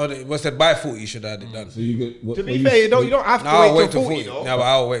 no, what's that? By 40, you should have had it done. So you get. What, To be fair, you don't have to No, I'll wait wait till till 40 40. though. No, but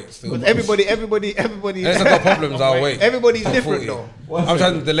I'll wait still. But everybody. Unless I got problems, I'll wait. Everybody's till different 40. though. I'm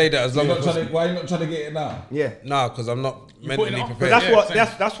trying to delay that as long You're as not trying possible. to, why are you not trying to get it now? Yeah. Nah, because I'm not putting mentally it off. But prepared. that's Yeah, what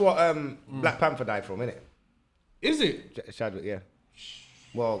same. that's what Black Panther died from, innit? Is it? Chadwick, yeah.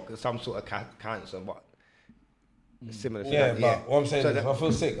 Well, some sort of cancer, but similar. To Yeah, that, but what I'm saying So is, that- if I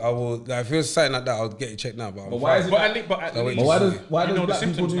feel sick, I will. Like, if I feel something like that, I'll get it checked now. But, I'm But why is fine. it? But at least, So But why does You black know the people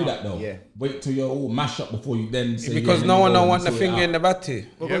symptoms do now. that though? Yeah. Wait till you're all mashed up before you then say. because yeah, no let one me go don't and want the sort it finger out. in the batty.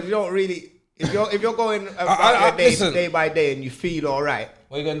 Because you don't really, if you're going about your day, listen. day by day and you feel all right,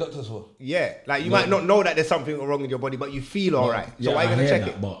 What are you going doctors for? yeah, like you might not know that there's something wrong with your body, but you feel all right. So Yeah, why are you I gonna hear check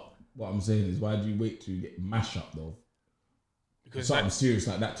that, it? But what I'm saying is, why do you wait till you get mashed up though? Because Something serious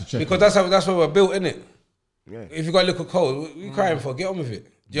like that to check. Because it. that's what we're built, innit? Yeah. If you got a little cold, what you crying for? Get on with it. Do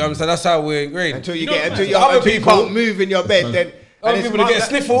you know what I'm saying? That's how we're ingrained. Until you You know, get, until man, you other until you people- can't move in your bed, then Other it's people to not get a that-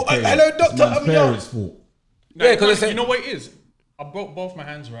 sniffle. Okay. Hello, doctor. It's my I'm young. parents' fault. Yeah, 'cause they say- you know what it is. I broke both my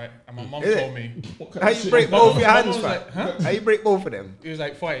hands, right, and my mum Is it? told me What kind How of you shit break is both that? your My hands, mum was fam? like, huh? How you break both of them? it was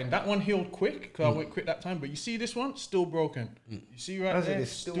like fighting. That one healed quick because I went quick that time, but you see this one still broken. You see right How's it? there,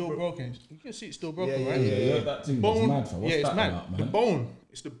 It's still, still broken. You can see it's still broken, Yeah, right? yeah, Yeah, that thing was Bone, mad. Fam. What's yeah, it's that mad. about, The man? bone,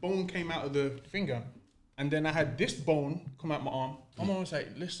 it's the bone came out of the finger, and then I had this bone come out my arm. My mom was like,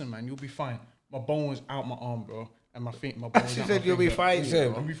 "Listen, man, you'll be fine." My bone was out my arm, bro, and my feet, my bone. was She out said my you'll be finger. fine. said- you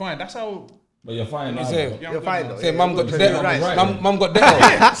know. You'll be fine. That's how. But you're fine now. said- bro. Yeah, I'm You're good fine now. though. Say, mum got the You're Dettol. right. Mum got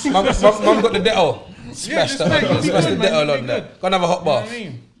Dettol. Mum got the Dettol. Yeah, Smash just like, you'll be the good, man, Dettol you'll on be there. good. Go and have a hot You know what bath. I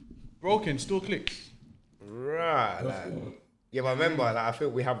mean? Broken, still clicks. Right. Like, yeah, but remember, like, I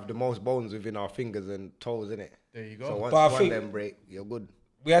think we have the most bones within our fingers and toes, innit? There you go. So once But I one think- of them break, you're good.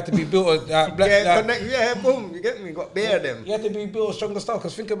 We had to be built. Black, Yeah, like, connect, yeah, boom, you get me? Got bare them. you had to be built stronger stuff.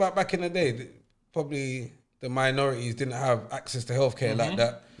 Because think about back in the day, probably the minorities didn't have access to healthcare like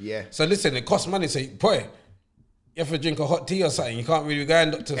that. Yeah. So listen, it costs money. So boy, you have to drink a hot tea or something. You can't really go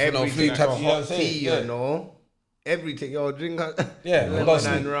and doctor for no flu Everything, tab. got You know what I'm hot saying? tea, Yeah. you know. Everything, yo, drink Yeah, lemon go and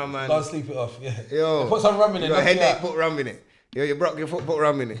sleep. rum and Go and sleep it off. Yeah. yo. Put some rum in you it. got knock you headache, out. put rum in it. Yo, you broke your foot, put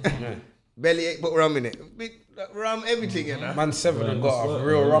rum in it. Belly ache, put rum in it. Big rum, everything, you know. Man, 7 and got what's a that?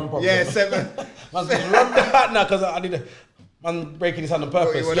 real rum problem. Yeah, 7. Man, rum now because I need a man breaking his hand on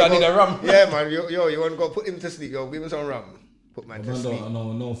purpose. wanna Yeah, I need go- a rum. Yeah, man. Yo, you want to go put him to sleep? Yo, give him some rum. Put man to Man, sleep.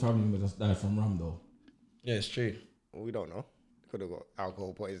 no family member just died from rum though. Yeah, it's true. We don't know. Could have got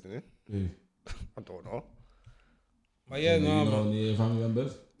alcohol poisoning. Yeah. I don't know. But yeah, You no, know man. any family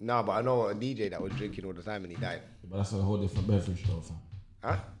members? Nah, but I know a DJ that was drinking all the time and he died. But that's a whole different beverage though, fam.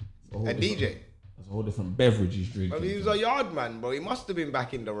 Huh? A whole A different- DJ. That's a whole different beverage he's drinking. Well, he was fam. a yard man, bro. He must have been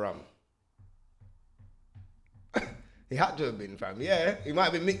back in the rum. He had to have been, fam. Yeah, he might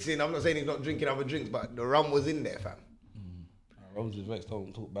have been mixing. I'm not saying he's not drinking other drinks, but the rum was in there, fam. Rum's with Vex,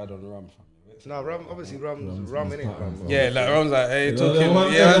 don't talk bad on the rum, fam. No, rum. Obviously, rum's rum in it, fam. Yeah, like rum's like, hey, know, talking. the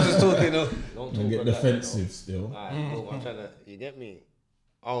one- Yeah, I'm just talking. Don't Don't talk get like that, defensive still. though. Alright, cool. I'm trying to. You get me?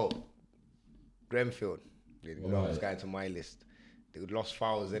 Oh, Grenfield. You know, it's going to my list. They lost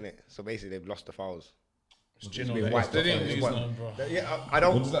fouls in it, so basically they've lost the fouls. It's gin been on wiped They off didn't on lose this one. none, bro. Yeah, I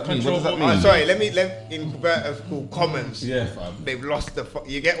don't. What does that mean? What does that mean? Sorry, let me invert cool comments. Yeah, fam. They've lost the.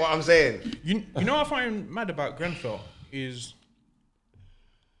 You get what I'm saying? You know what I find mad about Grenfell is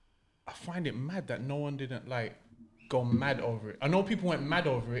I find it mad that no one didn't like go mad over it. I know people went mad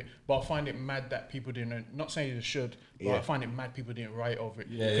over it, but I find it mad that people didn't. Not saying they should, but I find it mad people didn't write over it.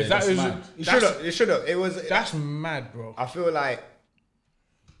 Yeah, because that's that is mad. It should have. It was. That's mad, bro. I feel like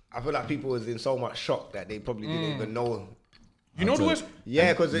people was in so much shock that they probably didn't even know. You know the worst.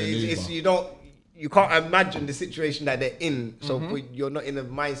 Yeah, because it's you can't imagine the situation that they're in. So you're not in a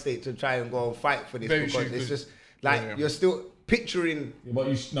mind state to try and go and fight for this Very because true, it's good. just like you're still picturing But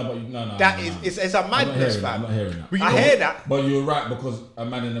no. that it's a madness, I'm fam. not hearing that. I hear that. But you're right because a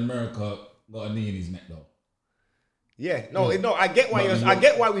man in America got a knee in his neck though. Yeah, no, I get why I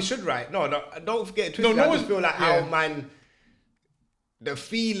get why we should write. No, don't forget it twisted. I just feel like how man. The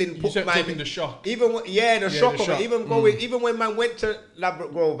feeling put man in the shock. Even the shock the of shock. it. Even going, even when man went to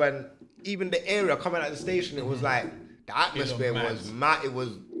Ladbroke Grove and even the area coming out of the station, it was like the atmosphere was mad. It was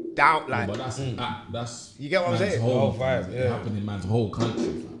down like. But that's You get what I'm man's saying? Whole vibe, It happened in man's whole country,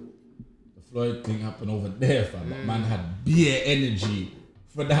 fam. The Floyd thing happened over there, fam. But man had beer energy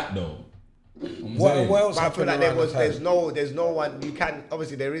for that though. What else But I feel happened like around that time? there's no one you can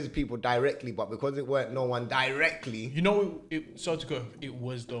obviously there is people directly, but because it weren't no one directly. You know, it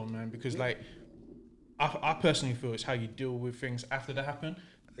was though, man, because like, I personally feel it's how you deal with things after they happen.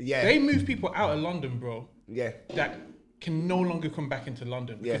 Yeah. They move people out of London, bro. Yeah. That can no longer come back into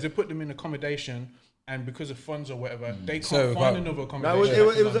London because Yeah. they put them in accommodation, and because of funds or whatever, they can't So, find but- another No,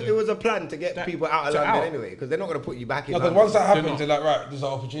 accommodation. it was a plan to get people out of to London out. anyway, because they're not going to put you back in No, because London. once that happens, not. they're like, right, there's an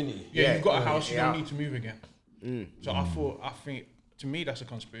opportunity. Yeah, you've got a house, you yeah. don't need to move again. So I think, to me, that's a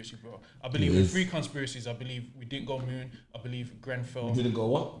conspiracy, bro. I believe It in is. 3 conspiracies. I believe we didn't go moon. I believe Grenfell. We didn't go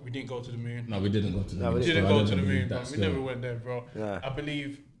what? We didn't go to the moon. No, we didn't go to the moon. We didn't So I go don't to the believe moon, that but we still. never went there, bro. Yeah. I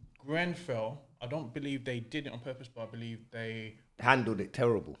believe Grenfell, I don't believe they did it on purpose, but I believe they... Handled it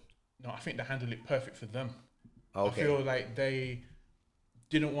terrible. No, I think they handled it perfect for them. Okay. I feel like they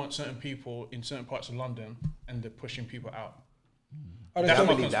didn't want certain people in certain parts of London, and they're pushing people out. Oh, That's I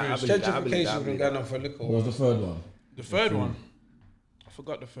my believe that. I conspiracy. believe that. I believe that. I Gentrification's been believe going that. on for a little What was while. the third one? The third one, I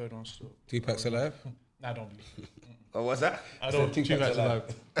forgot the third one still. Tupac's alive. Nah, I don't believe. Oh, what's that? I don't. Tupac's Tupac's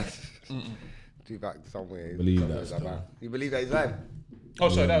alive. alive. Tupac somewhere. Believe that somewhere still. about. You believe that he's lying? Oh,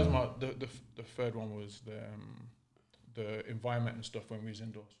 sorry, that was the third one was the environment and stuff when we was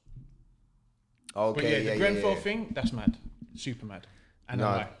indoors. Okay. But yeah, the Grenfell yeah. thing, that's mad, super mad, and No.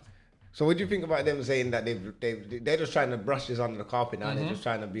 I lie. So what do you think about them saying that they're just trying to brush this under the carpet now? They're just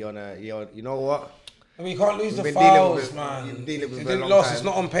trying to be on a you know what? I mean, you can't lose the We've been dealing with files, it- man. you've been dealing with If it you for a didn't long lost, time. it's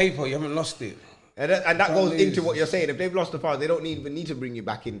not on paper. You haven't lost it. And that Can't goes lose. into what you're saying. If they've lost the files, they don't even need to bring you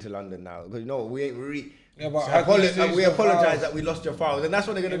back into London now. Because we ain't Yeah, but how do you lose we the apologize files? that we lost your files, and that's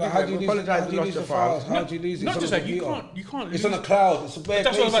what they're Yeah, gonna but how do. do you We lose, apologize how we do you lost lose your the files? files. How do you lose it? Not It's just on that the you computer. can't. It's lose on a cloud. It's a bare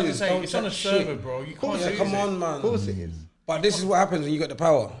That's what I was about to places. say. Don't It's on a touch server, shit. bro. You Of course can't it Yeah, lose come it. on, man. Of course it is. But this is what happens when you got the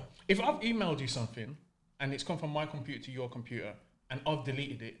power. If I've emailed you something and it's come from my computer to your computer and I've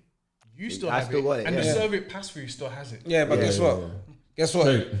deleted it, you still I have still it, got it, and the yeah. server it passed through still has it. Yeah, but guess what? Guess what?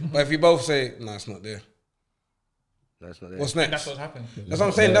 Straight. But if you both say, no, it's not there. That's not it. What's And that's next? what's happened. That's what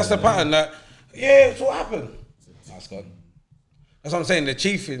I'm saying. That's the pattern. That it's what happened. That's gone. That's what I'm saying. They're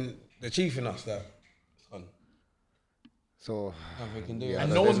chiefing us. That it's gone. So Nothing we can do. Yeah, And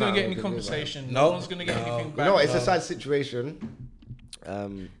no, no there's one's gonna nothing get we any can do about it. compensation. No. No one's gonna get anything you back. know, it's a sad situation.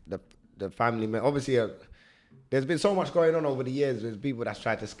 The family, obviously, there's been so much going on over the years. There's people that's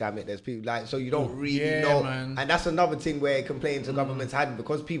tried to scam it. There's people like so you don't really Yeah, know, man. and that's another thing where complaints to governments had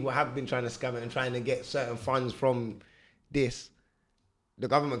because people have been trying to scam it and trying to get certain funds from this. The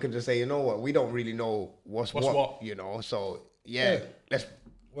government can just say, you know what, we don't really know what's what, you know. So yeah, let's.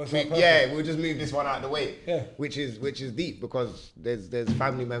 Works out perfect. Yeah, we'll just move this one out of the way. Yeah. Which is deep because there's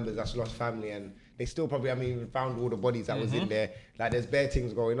family members that's lost family and they still probably haven't even found all the bodies that was in there. Like there's bare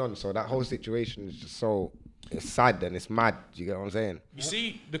things going on. So that whole situation is just so it's sad and it's mad. Do you get what I'm saying? You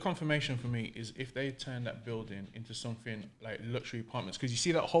see, the confirmation for me is if they turn that building into something like luxury apartments, because you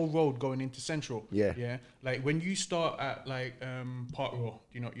see that whole road going into Central. Yeah. Yeah. Like when you start at like Park Row,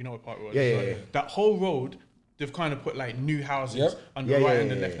 you know what Park Row is. Yeah, yeah, right? yeah. That whole road, they've kind of put like new houses Yep. on the Yeah, right yeah,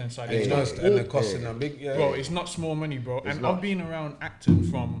 and the yeah, left hand side. yeah, It's yeah. not- And they're costing them big. Yeah. Bro, it's not small money, bro. And not. I've been around Acton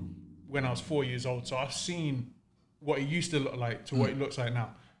from when I was 4 years old, so I've seen what it used to look like to what it looks like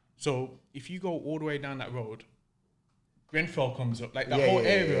now. So if you go all the way down that road, Grenfell comes up, like that whole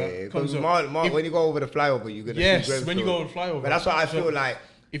area comes up. If- When you go over the flyover, you're gonna Yes, see Grenfell. when you go over the flyover. But that's what I So feel like.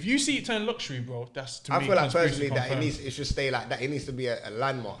 If you see it turn luxury, bro, that's to me. I feel like conspiracy personally that confirmed. it should stay like that. It needs to be a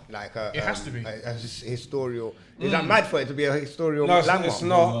landmark, like a. It has to be. a historical. Is that mad for it to be a historical No, landmark? it's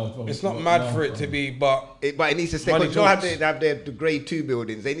not. It's not mad for it to be, but But it needs to stay. Money Because you don't have talks. to have the grade 2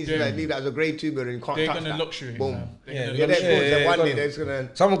 buildings. They need to Yeah. leave that as a grade 2 building. You can't They're touch gonna that. luxury. Boom. Man. They're Yeah, gonna Yeah, luxury. they're yeah, one day yeah. they're just gonna.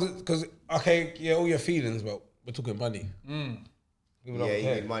 someone because okay, yeah, all your feelings, but we're talking money. People don't Yeah, you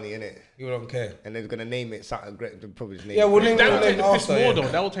care. need money, innit? People don't care. And they're gonna name it something great. They'll probably just name Yeah, it. we'll name That will it take the piss after. more, Yeah. though.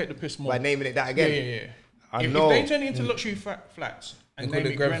 That will take the piss more. By naming it that Yeah, again. yeah, yeah. I If know. they turn it into luxury flats and And call name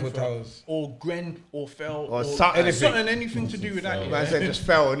it it Grenfell Grenfell Towers. or Gren or Fell Or something. anything to do with that. Man said just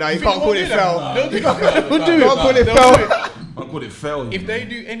fell. No, you think can't they call won't it do that? fell. They'll do You can't that. call it They'll fell. do it. I call it fail. If they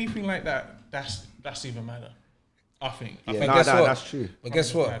do anything like that, that's even madder. I think. Yeah, But nah, guess what? that's true. But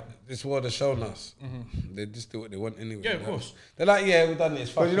guess what? This world has shown us. They just do what they want anyway. Yeah, of course. They're like, yeah, we've done this.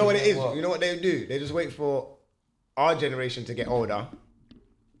 Because you know what it is? You know what they do? They just wait for our generation to get older,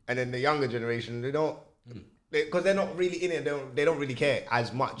 and then the younger generation, they don't, because they're not really in it. They don't really care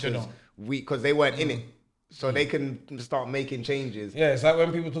as much as don't. we, because they weren't in it, so they can start making changes. Yeah, it's like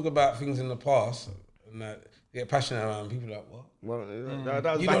when people talk about things in the past and that they get passionate around. People are like, what? Well, that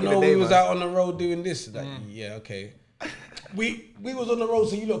was You back don't in know the day, we was man. out on the road doing this. Like, yeah, okay. We was on the road,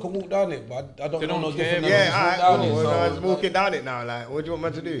 so you lot can walk down it, but I don't They know don't no care, different. than Yeah, just alright, walk down cool. it, Well, so, I was walking down it now. Like, what do you want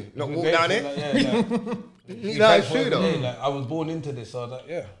man to do? Not walk grateful, down it? like, yeah, No, it's true every though. day, like, I was born into this, so that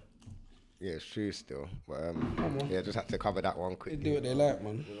yeah, Yeah, it's true still. But yeah, just had to cover that one they quickly. do what they like,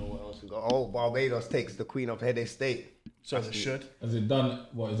 man. You know what else we got? Oh, Barbados takes the Queen of Head Estate. So they should. Has it done?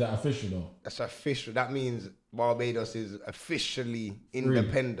 What is that official though? That's official. That means Barbados is officially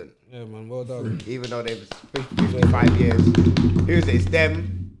independent. Yeah, man, well done. Even though they've 55 years. Who's it? It's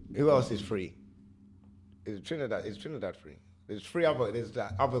them. Who else is free? Is Trinidad? Is Trinidad free? There's three other. There's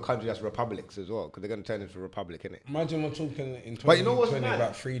that other country that's republics as well, because they're gonna turn into a republic, innit? Imagine we're talking in But you know what's 2020 mad?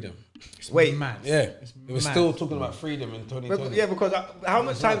 about freedom. Wait, Mad. Yeah, It's we were mad. still talking about freedom in 2020. yeah, because how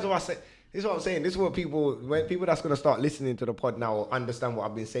much times have I said? This is what I'm saying. This is what when people that's gonna start listening to the pod now will understand what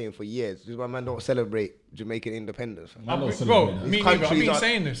I've been saying for years. This is why man don't celebrate Jamaican independence. I don't Bro, celebrate that. me neither. I've been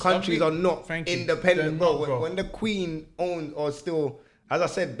saying this. Countries are not Thank you. independent, They're bro. not, bro. When the Queen owns or still, as I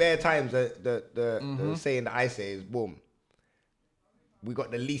said, bare times, the saying that I say is boom. We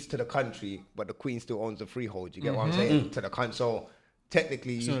got the lease to the country, but the Queen still owns the freehold. You get what I'm saying? To the country. So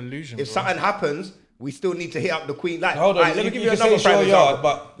technically, It's an illusion, if bro. something happens, we still need to hit up the Queen. Like, Hold on, alright, let me you give you can say another it's your prime yard, example.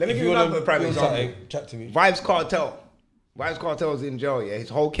 but Let me if give you you wanna another prime build example. something, chat to me. Vibes Cartel. Vibes Cartel's in jail, yeah. His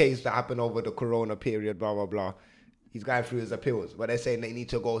whole case that happened over the corona period, blah, blah, blah. He's going through his appeals. But they're saying they need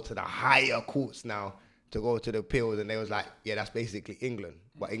to go to the higher courts now to go to the appeals. And they was like, yeah, that's basically England.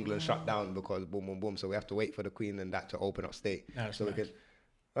 But England shut down because boom, boom, boom. So we have to wait for the Queen and that to open up state. That's so we mad.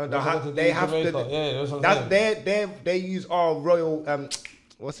 can... That's what they they do have in to... Jamaica. Yeah, that's what I'm They use our royal...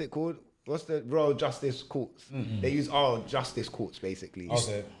 what's it called? What's the royal justice courts? They use our justice courts, basically.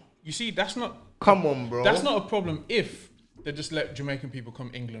 Okay. You see, that's not Come on, bro. that's not a problem if they just let Jamaican people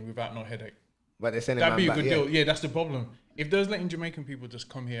come England without no headache. But they're sending That'd man be a back, good yeah. deal. Yeah, that's the problem. If there's letting Jamaican people just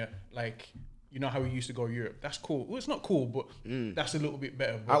come here, like, you know how we used to go Europe, that's cool. Well, it's not cool, but that's a little bit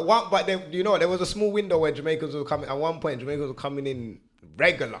better. But There was a small window where Jamaicans were coming. At one point, Jamaicans were coming in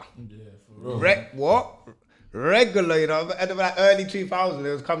regular. Yeah, for real. What? Regular, you know. At the like early 2000s, they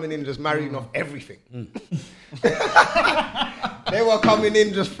was coming in just marrying off everything. They were coming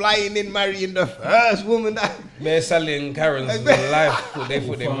in just flying in, marrying the first woman that They're selling Karens in life. They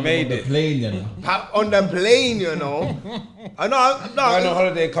thought they made the it. plane, you know. on the plane, you know. I know. Going on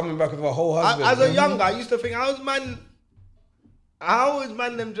holiday, coming back with a whole husband. As a young guy, I used to think, how is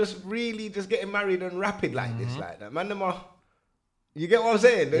man them just really just getting married and rapid like this, like that? Man them are, you get what I'm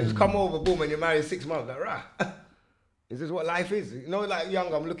saying? They just come over, boom, and you're married 6 months, like, rah. Is this what life is? You know, like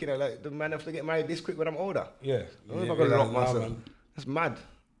young, I'm looking at like the man have to get married this quick when I'm older. Yeah. I don't know if I can lock myself. That's mad.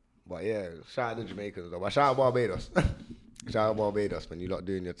 But yeah, shout out to Jamaicans though. But shout out Barbados. Shout out Barbados, man. You lot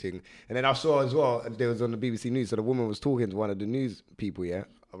doing your thing. And then I saw as well, there was on the BBC News, so the woman was talking to one of the news people, yeah.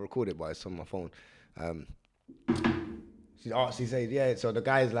 I recorded it, but it's on my phone. She said, yeah, so the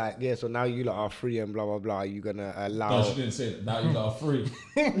guy's like, yeah, so now you lot are free and blah, blah, blah. Are you going to allow... No, she didn't say that. Now you got free.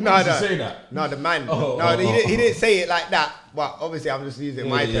 No, Did she say that? No, the man. Oh, he didn't say it like that. But obviously, I'm just using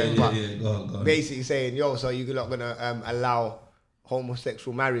my terms. But Go on. basically saying, yo, so you're not going to allow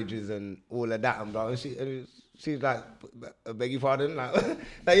homosexual marriages and all of that. And blah. And she's like, I beg your pardon? Like,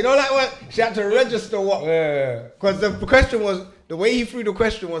 like, you know, like what? She had to register what... Yeah. Because the question was... The way he threw the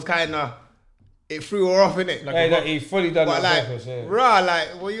question was kind of... It threw her off, innit? Hey, that he fully done But that like, on purpose, yeah. rah,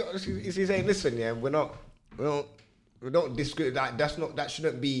 like, well, she's saying, listen, yeah, we don't discriminate. Like, that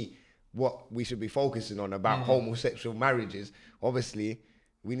shouldn't be what we should be focusing on about homosexual marriages. Obviously,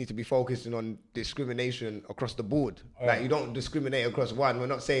 we need to be focusing on discrimination across the board. Like, you don't discriminate across one. We're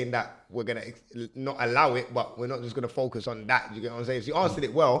not saying that we're gonna not allow it, but we're not just gonna focus on that. You get what I'm saying? She answered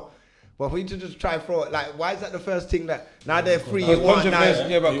it well. But for you to just try and throw it, like, why is that the first thing that now they're free? But You want now?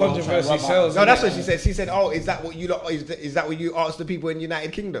 controversy, yeah, but controversy sells. No, that's innit? what she said. She said, "Oh, is that what you lot? Is that what you asked the people in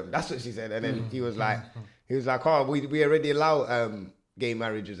United Kingdom?" That's what she said. And then he was like, "Oh, we already allow gay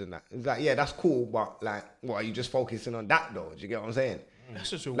marriages and that." It's like, yeah, that's cool, but like, what are you just focusing on that though? Do you get what I'm saying?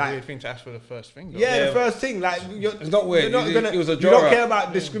 That's just a Like- weird thing to ask for the first thing. Though. Yeah, the first thing, like, It's not weird. You're not It was a you draw don't up. care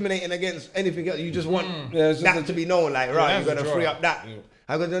about discriminating against anything else. You just want Yeah, it's just that a- to be known. Like, right, that's you're a gonna draw free up. up that.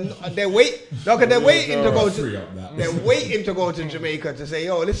 They're waiting to go Free to. up that. They're waiting to go to Jamaica to say,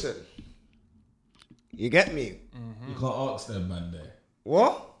 "Yo, listen, you get me? You can't ask them, man. There,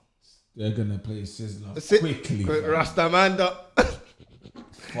 What? they're gonna play Sizzler Sit- quickly, fam. Rastamanda,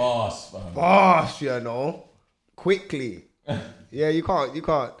 fast, fam. fast, you know, quickly. Yeah, you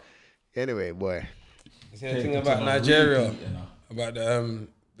can't. Anyway, boy. See the Take thing it about to the Nigeria, repeat, you know. about the,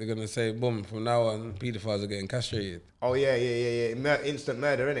 they're gonna say, boom, from now on, paedophiles are getting castrated. Oh yeah. Instant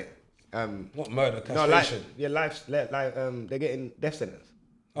murder, innit? Not murder, No, like castration. they're getting death sentence.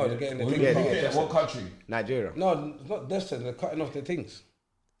 Oh, they're getting the What, thing. Yeah, you they can't get get what country? Nigeria. No, it's not death sentence. They're cutting off their things.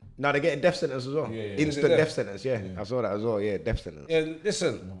 No, they're getting death sentence as well. Yeah. Instant Is it death sentence. Yeah, I saw that as well. Yeah, death sentence. Yeah,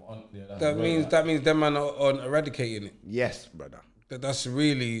 listen. Yeah, that's That way means them man are on eradicating it. Yes, brother. That's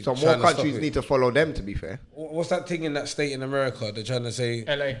really. So more trying to stop countries it. need to follow them. To be fair. What's that thing in that state in America? They're trying to say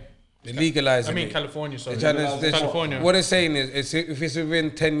LA. they're legalizing. I mean it. California. Sorry. They're trying to, California. What they're saying is, if it's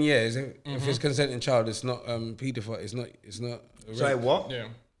within 10 years, if it's consenting child, it's not paedophile. It's not. Sorry, what? Yeah.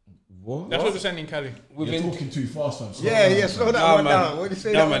 What? That's what they're saying in Cali. You're talking too fast, man. Yeah, slow that Nah, one man. down. What did you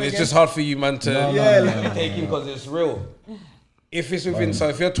say? Nah, that man, one it's again? just hard for you, man, to Yeah, take in because it's real. If it's within, so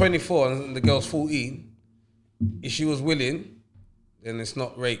if you're 24 and the girl's 14, if she was willing, then it's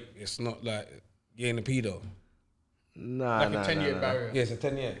not rape. It's not like you ain't a pedo. Nah, Like nah, a 10-year nah. barrier. Yeah, it's a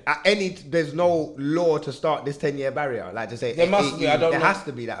 10-year. There's no law to start this 10-year barrier. Like to say, There must be, I don't there know. has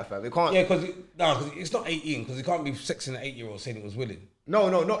to be that, fam. It can't. Yeah, because it's not 18, because it can't be sexing an 8-year-old saying it was willing. No,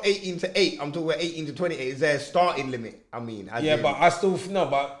 not 18 to 8. I'm talking about 18 to 28. Is there a starting limit? I mean, as Yeah, in- but I still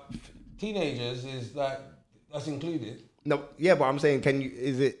but teenagers is like that's included. no, yeah, but I'm saying,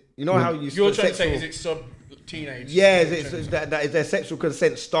 is it? You know how you You're trying to say, sexual- is it sub-teenage? Yeah, is there sexual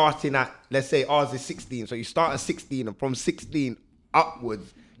consent starting at, let's say ours is 16, so you start at 16 and from 16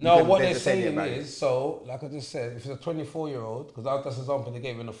 upwards. No, what they're there's a 10-year saying barrier. is, so like I just said, if it's a 24-year-old, because that's the example they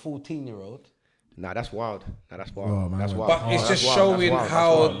gave, and a 14-year-old. Nah, that's wild. Nah, that's wild. Oh, man, that's well- wild. But it's That's just wild, showing that's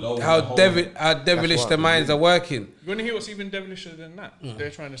wild, how that's wild. how devilish wild. the minds are working. You want to hear what's even devilisher than that?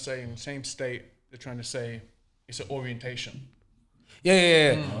 They're trying to say in the same state, they're trying to say it's an orientation.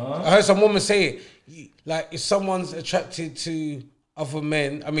 Yeah. I heard some woman say it. Like, if someone's attracted to other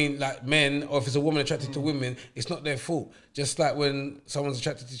men, I mean, like men, or if it's a woman attracted to women, it's not their fault. Just like when someone's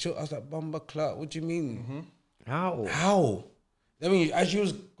attracted to children, I was like, Bumba Clark, what do you mean? How? How? I mean, as you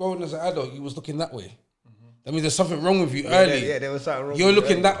was growing as an adult, you was looking that way. That means there's something wrong with you early. Yeah, there was something wrong. You're with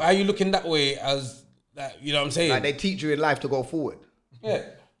looking early. that. Are you looking that way as that? You know what I'm saying? Like they teach you in life to go forward. yeah.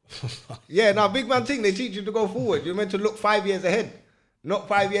 Yeah, now big man thing, they teach you to go forward. You're meant to look 5 years ahead, not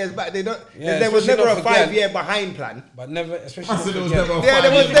 5 years back. They don't. Yeah, there was especially never a not for girls. 5-year behind plan. But never, especially. I said there was not for never a Yeah,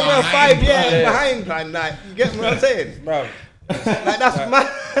 there was 5 years never a behind 5 year plan. behind plan. Like, you get what I'm saying? bro. Like that's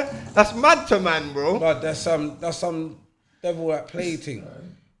mad. That's mad to man, bro. But that's some devil at play thing,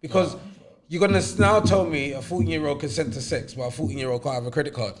 because you're gonna now tell me a 14-year-old consent to sex, but a 14-year-old can't have a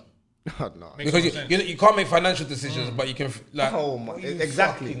credit card Oh, no. because you can't make financial decisions, but you can like. Oh my- what are you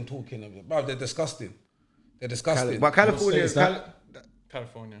exactly. fucking talking about, bro? They're disgusting. They're disgusting. But California is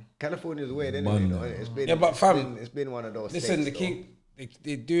California. California's weird, anyway. Though. It's been, Yeah, but fam, it's been one of those. Listen, states,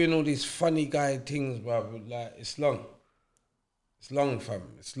 they're doing all these funny guy things, bro. Like it's long. It's long, fam.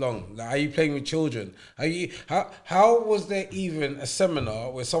 It's long. Like, are you playing with children? How was there even a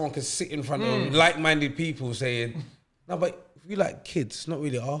seminar where someone could sit in front of like-minded people saying, "No, but if you like kids, it's not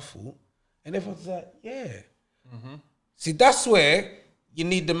really our fault," and everyone's like, "Yeah." See, that's where you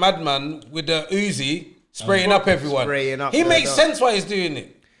need the madman with the Uzi spraying up everyone. Spraying up, he yeah, makes no. sense why he's doing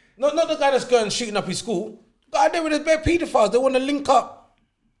it. Not the guy that's going shooting up his school. God, there with his bare paedophiles. They want to link up.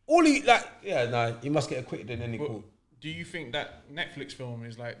 All he he must get acquitted in any court. Do you think that Netflix film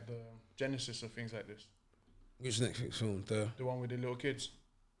is like the genesis of things like this? Which Netflix film? The one with the little kids.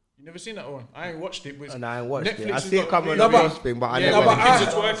 You never seen that one? I ain't watched it. But And I ain't watched it. I has see it got come on really the big- spin, but I yeah, never. but I-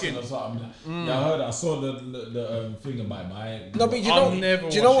 kids are Or twerking. something. Yeah, I heard. I saw the thing about it. I No, but you I'll know, never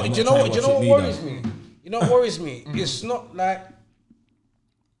do you know watch what? it. Do you know I'm what? not Do you know trying what to worries watch it me? You know what worries me? It's not like,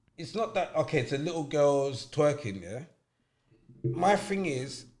 it's not that okay. It's a little girl's twerking. Yeah. My thing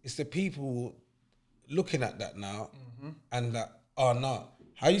is, it's the people looking at that now and that are not.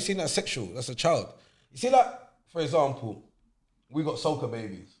 How you seen that sexual? That's a child. You see that, for example, we got soca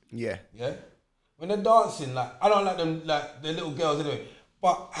babies. Yeah. Yeah? When they're dancing, like, I don't like them, like, they're little girls anyway.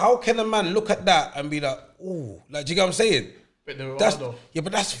 But how can a man look at that and be like, ooh, like, do you get what I'm saying? But there That's, are though. yeah,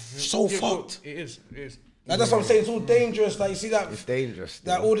 but that's so fucked. It is. Like, that's what I'm saying. It's all dangerous. Like, you see that? It's dangerous.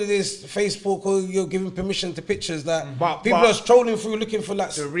 Like, all of this Facebook, or you're giving permission to pictures that But people are strolling through looking for,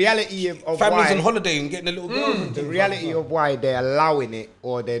 like, the reality of families why, on holiday and getting the little girls. And the things reality like that. of why they're allowing it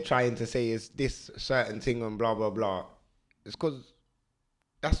or they're trying to say is this certain thing and blah blah blah. It's because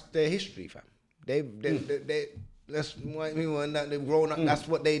that's their history, fam. They that's what they've grown up. That's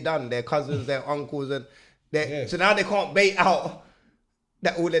what they done. Their cousins, their uncles, and so now they can't bait out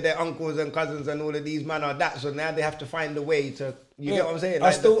that all of their uncles and cousins and all of these man are that. So now they have to find a way to. You get what I'm saying?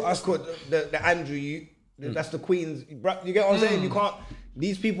 Like the Andrew, that's the Queen's. You get what I'm saying? You can't.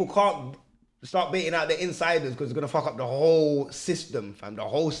 These people can't start baiting out the insiders because it's gonna fuck up the whole system, fam. The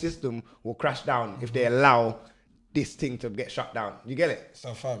whole system will crash down if they allow this thing to get shut down. You get it?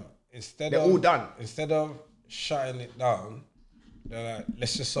 So, fam, They're all done. Instead of shutting it down, they're like,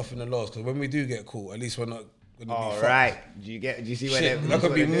 let's just soften the laws, because when we do get caught, at least we're not going to be All fucked. right. Do you see where Shit, that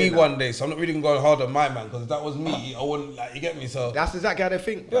could be me one day, so I'm not really going to go hard on my man, because if that was me, I wouldn't, like, you get me? So That's exactly how they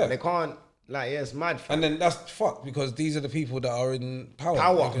think. Yeah. They can't, like, it's mad, fam. and then that's fucked, because these are the people that are in power.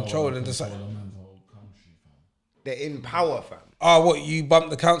 and control and decide. They're in power, fam. What, you bumped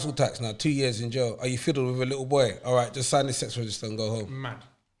the council tax now, 2 years in jail. Are you fiddled with a little boy? All right, just sign the sex register and go home. Mad.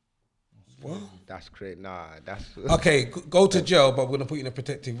 What? That's great. Nah, that's... Okay, go to jail, but we're gonna put you in a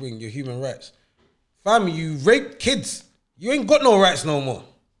protective wing. Your human rights, fam. You raped kids. You ain't got no rights no more.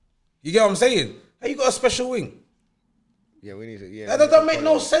 You get what I'm saying? How you got a special wing? Yeah, we need to... Yeah, That we need doesn't to make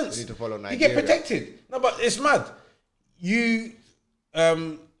follow- no sense. We need to follow You Nigeria. get protected. No, but it's mad. You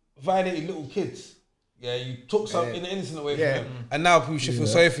violated little kids. Yeah, you took something innocent away from them, and now people should feel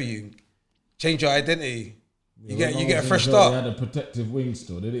sorry for you. Change your identity. You get a fresh They start. had a protective wing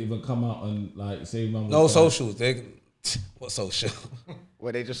still. They didn't even come out and like say man. No socials. What social?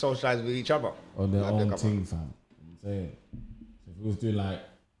 Where they just socialize with each other. On their Like, they own come team, fam. I'm saying. So if we was doing like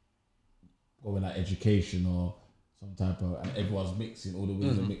going like education or some type of, and everyone's mixing, all the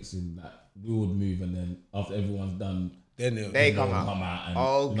wings are mixing, like we would move, and then after everyone's done, Then They come they'll out. and, you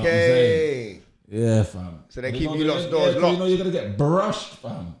know what I'm Okay. saying? Yeah, fam. So they But keep know you lot's they're- doors 'cause locked. You know you're gonna get brushed,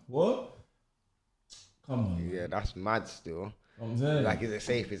 fam. What? Come on. Yeah, man. that's mad still. I'm saying. Like, is it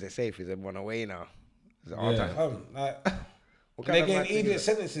safe? Is it safe? Is everyone away now? Is it all Yeah. time? Like, What they're kind of mad getting thing idiot is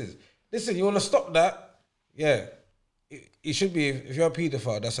that? sentences. Listen, you want to stop that? Yeah. It should be, if you're a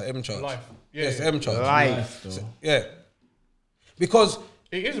paedophile, that's an M charge. Life. Yeah, Yes, yeah. M charge. Life. though. Yeah. Because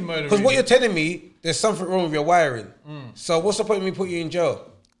It is a murder. what you're telling me, there's something wrong with your wiring. So what's the point of me putting you in jail?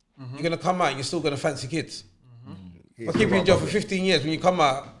 You're going to come out and you're still going to fancy kids. I'll keep you in jail for 15 years. When you come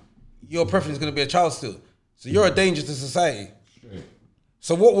out, your preference is going to be a child still. So you're a danger to society.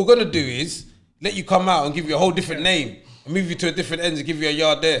 So what we're going to do is let you come out and give you a whole different name and move you to a different end and give you a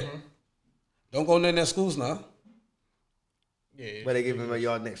yard there. Don't go in their schools now. Yeah. Where they give him a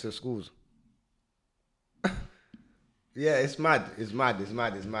yard next to the schools. Yeah, it's mad. It's mad.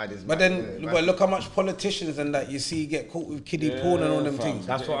 But then, but look how much politicians and that you see get caught with kiddie porn and all them things.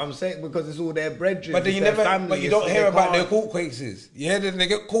 That's what I'm saying, because it's all their brethren. But then you it's their never, family, but you it's- don't hear they about their can't- court cases. You hear that they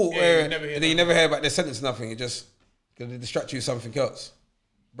get caught, Yeah, you never hear and then you never hear about their sentence. Nothing. It just gonna distract you with something else.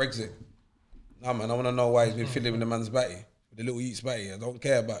 Brexit. Nah, man. I want to know why he's been fiddling with the man's batty, with the little Yeats batty. I don't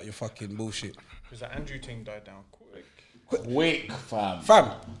care about your fucking bullshit, Because that Andrew thing died down quick. Quick, fam.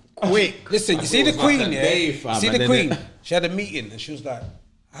 fam. Quick. Listen, you see the it was like Queen, a yeah? day, You fam, see and the then Queen? it- She had a meeting and she was like,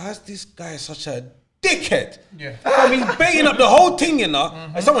 how's this guy such a dickhead? Yeah. I mean, baiting up the whole thing, you know?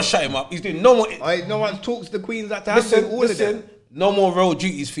 And someone shut him up. He's doing no more. No one talks to the queens that to have all of them. No more road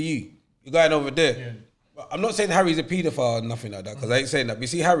duties for you. You're going over there. Yeah. But I'm not saying Harry's a paedophile or nothing like that, because I ain't saying that. But you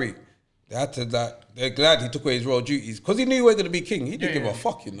see, Harry, they had to they're glad he took away his royal duties, because he knew he wasn't going to be king. He didn't give a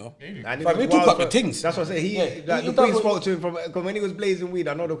fuck, you know. And Fam, he was took wild up the for- things. That's what I say. Yeah, Like, he the queen done spoke to him because when he was blazing weed,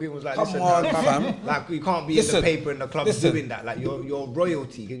 I know the queen was like, Come listen, on, nah, fam. like you can't be Listen, in the paper in the club listen. doing that. Like you're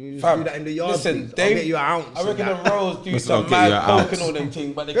royalty. Can you just Fam, do that in the yard? listen, please? I'll get you an ounce. I reckon of the that. royals do Let's some not get you mad an coke ounce. and all them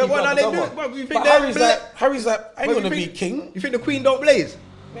things, but they Yeah, keep why it not up they the do top it? But you one. think But they're Harry's black? like, I ain't But you going to be think- king. You think the queen don't blaze?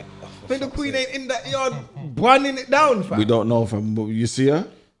 Think the queen ain't in that yard burning it down, fam? We don't know, fam. But you see her?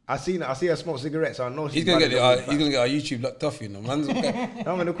 I see her smoke cigarettes, so I know she's He's gonna burning get the he's weed, gonna get our YouTube locked off, you know. Man's fam.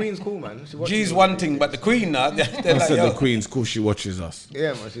 No, man, the queen's cool, man. She watches G's all one the thing, videos. but the Queen now, they're I like, said yo, the Queen's cool. She watches us.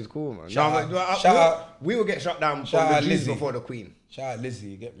 Yeah, man, she's cool, man. Shout No, out- but shout out- we will get shut down shout from out the Jews Lizzie. before the queen. shout out Lizzie,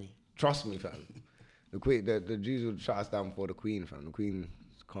 you get me? Trust me, fam. The queen, the Jews would shut us down before the queen, fam. The queen's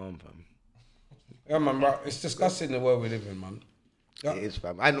calm, fam. Yeah, man, bro. It's disgusting the world we live in, man. Yeah. It is,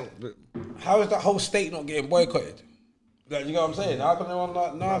 fam. I know. But How is that whole state not getting boycotted? Like, you know what I'm saying? How come they're on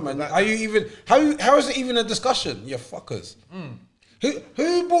that? Nah, man. How is it even a discussion? You fuckers.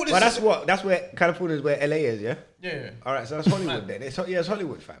 Who bought this? Well, that's where California is, where LA is, yeah. Yeah. All right, so that's Hollywood then. It's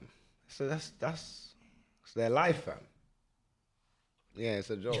Hollywood, fam. So that's it's their life, fam. Yeah, it's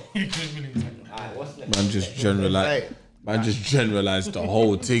a joke. Alright, what's next? Man just generalize. Hey. Man just generalized the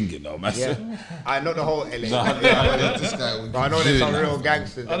whole thing, you know, man. Yeah, I know the whole LA. This guy But I know there's some real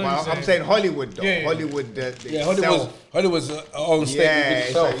gangsters. But I'm saying Hollywood though. Yeah. Hollywood, Hollywood's a own state within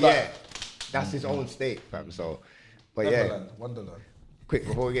itself. That's his own state, fam. So, but Wonderland. Quick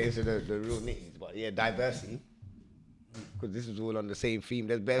before we get into the real nitties, but yeah, diversity. Because this is all on the same theme.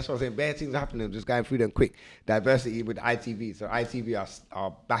 That's what I'm saying. Bare things happening. Just going through them quick. Diversity with ITV. So ITV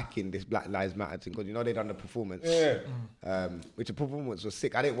are backing this Black Lives Matter thing because you know they done the performance. Yeah. Which the performance was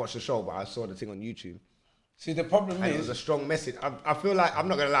sick. I didn't watch the show, but I saw the thing on YouTube. See, the problem And it was a strong message. I feel like, I'm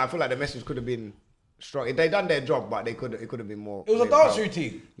not gonna lie, I feel like the message could have been strong. They done their job, but it could have been more. It was a dance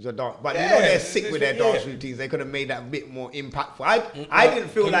routine. It was a dance, but you know they're sick with their dance routines. They could have made that a bit more impactful. I didn't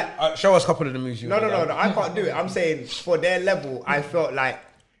feel like. Show us a couple of the moves. No. I can't do it. I'm saying for their level, I felt like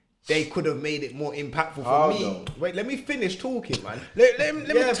they could have made it more impactful for me. Wait, let me finish talking, man. Let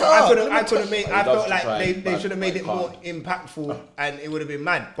me talk. I felt like they should have made it more impactful, and it would have been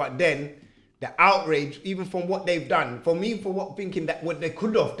mad. But then the outrage, even from what they've done, for me, thinking that what they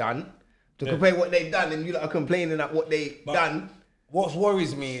could have done. To compare what they've done, and you lot are complaining at what they've done. What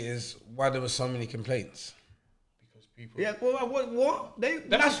worries me is why there were so many complaints. Because people. Yeah, well, what?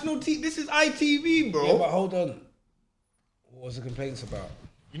 National TV. This is ITV, bro. Yeah, but hold on. What was the complaints about?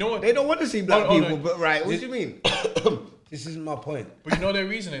 You know what? They don't want to see black people, but right. What do you mean? This isn't my point. But you know their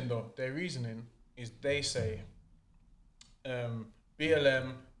reasoning though. Their reasoning is they say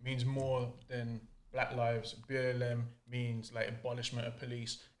BLM means more than Black lives. BLM means like abolishment of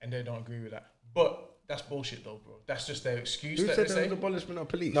police, and they don't agree with that. But that's bullshit though, bro. That's just their excuse. Who that said they there say. was abolishment of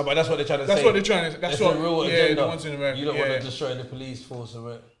police? No, but that's what they're trying to say. That's what they're trying to. That's what the real yeah, agenda. the ones in America. You don't want yeah. to destroy the police force of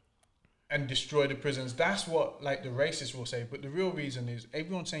it. And destroy the prisons. That's what like the racists will say. But the real reason is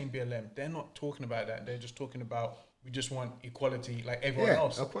everyone's saying BLM. They're not talking about that. They're just talking about we just want equality like everyone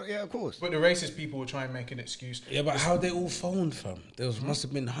else. Of course. But the racist people will try and make an excuse. Yeah, but how they all phoned from? There must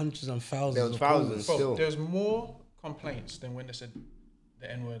have been hundreds and thousands. There was of thousands. calls. Still. There's more complaints than when they said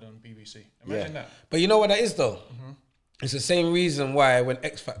the N-word on BBC. Imagine that. But you know what that is though? It's the same reason why when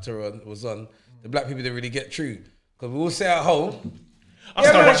X Factor was on, the black people didn't really get through. Because we all sit at home. I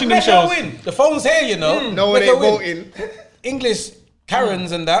started watching them shows. Win. The phone's here, you know. No one ain't voting. English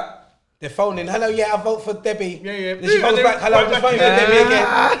Karens and that. They're phoning. Hello, yeah, I vote for Debbie. Yeah. Then she goes back. Hello, I'm just voting for Debbie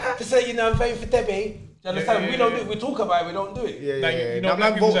again. Just say, you know, I'm voting for Debbie. Do you understand? We don't do it. We talk about it. We don't do it. Yeah. You know, Now,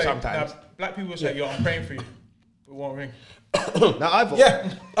 black people vote say, sometimes. black people say, yo, I'm praying for you. It won't ring. Now I vote.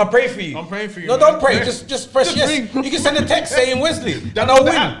 Yeah, I pray for you. I'm praying for you. No, man. don't pray. Yeah. Just press yes. ring. You can send a text saying Wesley, and I'll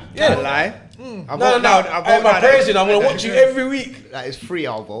win. Can't Yeah. lie. No. I'm a person. I'm gonna watch you every week. That is free.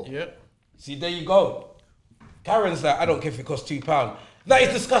 I'll vote. Yeah. See, there you go. Karen's like, I don't care if it costs £2. That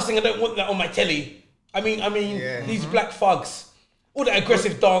is disgusting. I don't want that on my telly. I mean, these black thugs. All that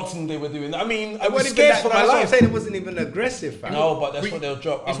aggressive dancing they were doing. I mean, I was scared for my That's what I'm life. saying. It wasn't even aggressive, fam. No, but that's what they'll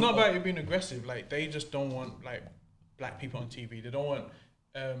drop. It's not about it being aggressive. Like they just don't want like black people on TV. They don't want.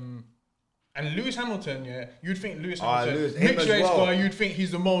 And Lewis Hamilton, yeah, you'd think Lewis Hamilton, him mixed as race well. guy, you'd think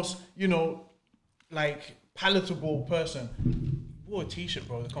he's the most, like palatable person. Wore a t-shirt,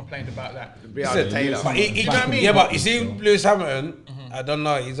 bro. They complained about that. Breonna Taylor. But you know what I mean? Yeah, but you see Lewis Hamilton, I don't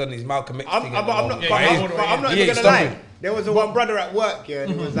know, he's on his Malcolm X thing. I'm not He even ain't gonna lie. stopping. There was one brother at work, yeah,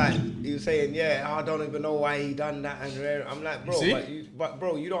 and he was like, he was saying, yeah, I don't even know why he done that. And I'm like, bro, but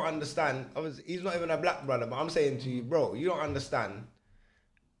bro, you don't understand. He's not even a black brother, but I'm saying to you, bro, you don't understand.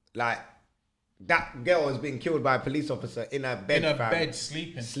 Like, that girl has been killed by a police officer in her bed, fam.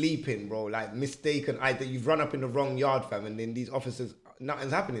 Sleeping, bro. Like, mistaken. Either you've run up in the wrong yard, fam, and then these officers,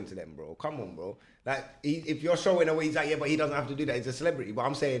 nothing's happening to them, bro. Come on, bro. Like, if you're showing away, he's like, yeah, but he doesn't have to do that. He's a celebrity. But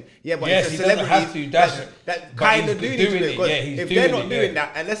I'm saying, yeah, but yes, he's a celebrity. He doesn't have to. That kind of doing it. Because if they're not doing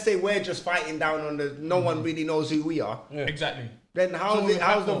that, and let's say we're just fighting down on the, no one really knows who we are. Yeah. Exactly. Then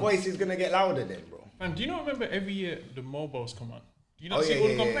how's the voices gonna get louder then, bro? Man, do you not remember every year the Mobos come on? Do you not see all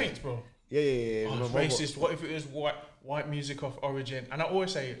the complaints, bro? Yeah. Oh, it's racist. What if it was white music of origin? And I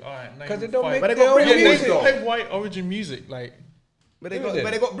always say, all right, because they don't make but they got Brit Awards though. Play white origin music, like. But they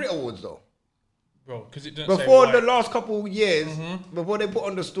got Brit Awards though. Bro, because it didn't before say the white. last couple of years, before they put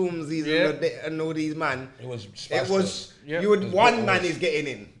on the Stormzy's and all these man, it was one man is getting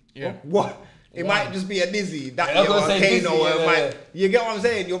in. Yeah. What? It might just be a Dizzy, that I was gonna say Kano, Dizzy, you get what I'm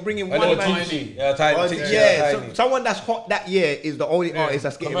saying? You're bringing one little man. Tiny. So someone that's hot that year is the only artist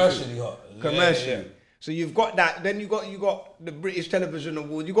that's getting commercially through. hot. Commercially. So you've got that. Then you got the British Television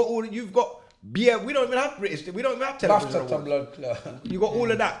Awards. You've got beer. We don't even have British. We don't even have television awards. You got all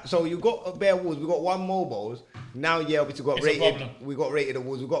of that. So you got bare awards. We got one mobiles. Now, yeah, obviously got rated. We got rated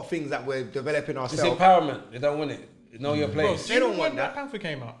awards. We got things that we're developing ourselves. It's empowerment. They don't want it. Know your place. They don't want that. Black Panther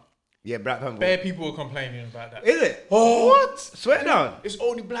came out. Yeah, Black Panther. Bare people were complaining about that. Is it? Oh, what? Swear down. It's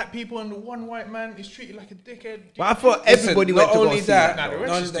only black people and the one white man is treated like a dickhead. But I thought everybody went to go see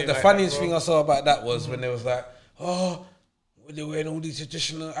that. The funniest thing I saw about that was when they was like, oh, they're wearing all these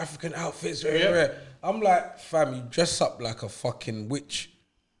traditional African outfits. I'm like, fam, you dress up like a fucking witch.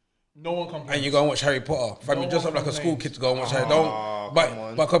 No one complains. And you go and watch Harry Potter. Fam, you dress up like a school kid to go and watch Harry Potter.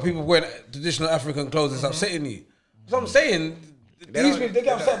 But because people wearing traditional African clothes, it's upsetting you. So I'm saying, these people, they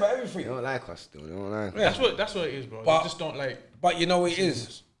get upset about everything. They don't like us still. They don't like us. That's what it is, bro. They just don't like. But you know what it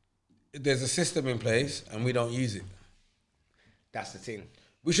is? There's a system in place and we don't use it. That's the thing.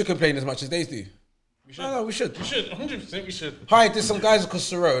 We should complain as much as they do. We should. No, we should. We should. 100% we should. Hi, there's some guys across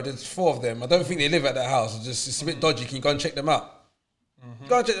the road. There's 4 of them. I don't think they live at that house. It's a bit dodgy. Can you go and check them out?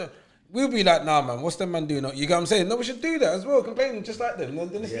 Go and check them. We'll be like, nah, man. What's them man doing? You get what I'm saying? No, we should do that as well. Complain just like them.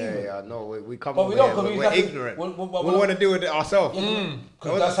 No, we come. But we don't. We're ignorant. We want to deal with it ourselves.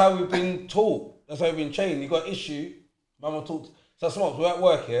 Because that's how we've been taught. That's how we've been trained. You got an issue. Man will talk. So Smokes, we're at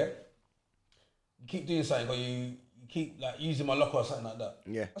work here. You keep doing something, or you keep like using my locker or something like that.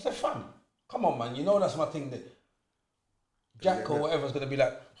 Yeah. I said, fam, come on, man. You know that's my thing. That Jack or whatever's gonna be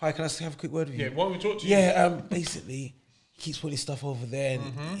like, hi, can I have a quick word with you? Yeah, what we talk to you? Yeah, basically, he keeps putting stuff over there,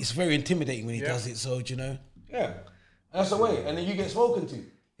 and it's very intimidating when he does it. So, do you know? Yeah, and that's the way. And then you get spoken to.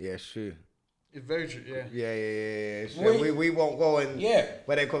 Yeah, it's true. It's very true. Yeah. Yeah. We won't go and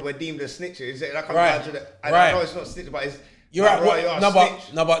but because we're deemed a snitcher. Is it that comes down to the? I know it's not snitch, but it's. You're at work.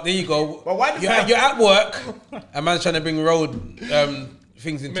 No, but there you go. But why you're at work. A man's trying to bring road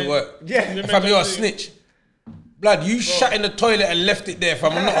things into work. Yeah. Fam, you're a snitch. Blood, you shut in the toilet and left it there,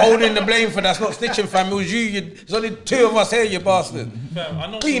 fam. I'm not holding the blame for that. That's not snitching, fam. It was you. There's only 2 of us here, you bastard. Fam, I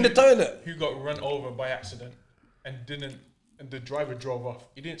know we in the toilet. Who got run over by accident and the driver drove off.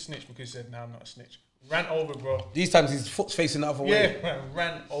 He didn't snitch because he said, "Nah, I'm not a snitch." Ran over, bro. These times his foot's facing the other way. Yeah, man,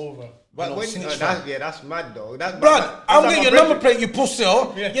 ran over. But when that's mad though. Blood, I'll get your number plate, you pussy.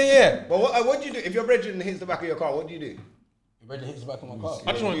 Yeah. But what do you do if your brethren hits the back of your car? What do you do? Your brethren hits the back of my car.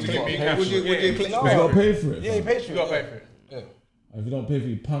 I just wanted to get me cash. Would you click? You got to pay for it. Yeah, you pay for it. You got to pay for it. Yeah. If you don't pay for it,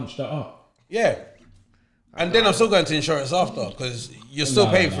 you punch that up. Yeah. And then I'm still going to insurance after because you're still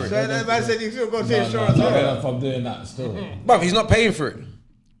paying for it. So that man said you still go to insurance. If I'm doing that still. But he's not paying for it.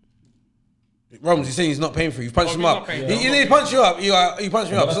 Rums, he's saying he's not paying for it. You've punched him up. He punched you up. You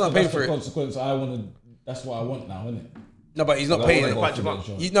punched me up. He's not paying for it. Consequence. That's what I want now, isn't it? No, but he's not paying it.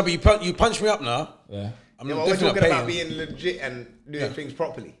 No, but you punch me up now. Yeah. I'm we're talking about being legit and doing things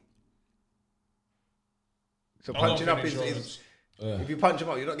properly. So punching up is if you punch him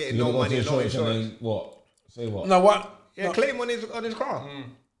up, you're not getting no money, no insurance. What? Say what? No, what? Yeah, claim on his car.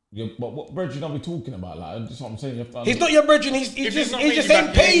 Yeah, but what brethren are we talking about? Like, that's what I'm saying. He's not your brethren. He just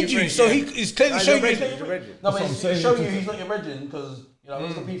ain't paid you, so he's clearly showing you. No, but he's showing you he's not your brethren because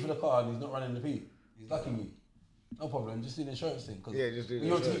there's the P for the car and he's not running the P. He's lucking you. No problem. Just do the insurance thing. Yeah, just do the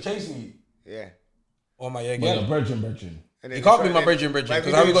insurance. You're chasing you. Yeah. Oh my yeah. But the brethren. He can't be my brethren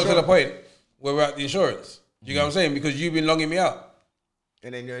because how we got to the point where we're at the insurance? Do you get what I'm saying? Because you've been longing me out.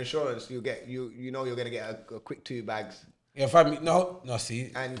 And then your insurance, you're gonna get a quick 2 bags. Yeah, 5 minutes. No,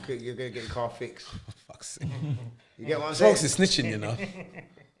 see. And you're gonna get your car fixed. Fuck's sake. You get what I'm saying? Smokes is snitching, you know.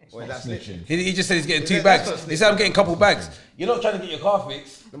 Or is that snitching? He just said he's getting 2 bags. He said I'm getting a couple bags. You're not trying to get your car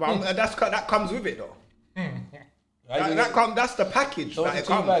fixed. But that comes with it though. That's the package. So what's a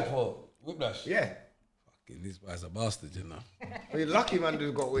 2 bag for? Whiplash? Yeah. Fucking these guys are bastards, you know. You're lucky man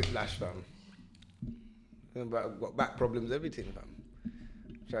who's got whiplash, fam. Got back problems, everything, fam.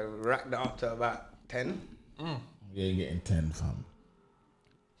 So rack that up to about 10. Yeah, you're getting 10, fam.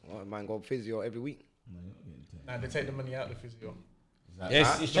 Well, man, go physio every week. No, you're not getting 10. Nah, they take the money out of the physio.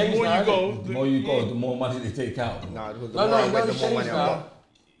 Yes, it's The changed more now. you go, The more you go, the more money they take out. Nah, the No, more I went, it's the more money changed I now. got.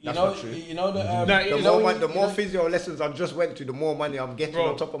 That's not true. You know the The more physio lessons I just went to, the more money I'm getting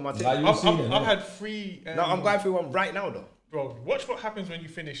on top of my thing. I've had free. No, I'm going through one right now though. Bro, watch what happens when you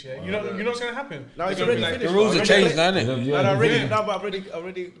finish. Yeah, you know what's gonna happen. No, it's They're gonna already be finished. the rules are changed now, innit? I've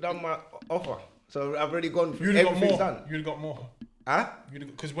already done my offer. So I've already gone through You'd have got everything's more. done. You'd have got more. Huh?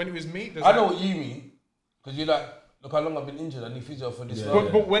 Because when it was me, I know what you mean. Because you're like, look how long I've been injured. I need physio for this.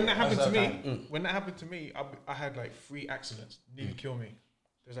 But when that happened to me, I had like 3 accidents, nearly kill me.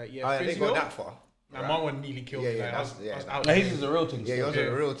 There's like I didn't go that far. Now my one nearly killed me. Yeah, I was out. Now his is a real thing. Yeah, yours is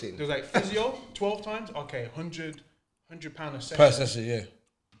a real thing. There's like physio 12 times. Okay, £100 a session. Per session, yeah.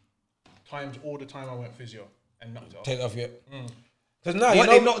 times all the time I went physio and knocked it off. Take it off yet? Because now What,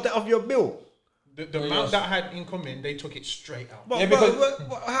 they knocked that off your bill? The amount that I had incoming, they took it straight out. Yeah, because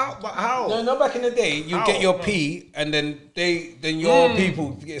how? no, back in the day, you How? get your P, and then your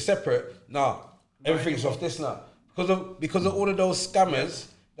people get separate. Nah, everything's off this now because of all of those scammers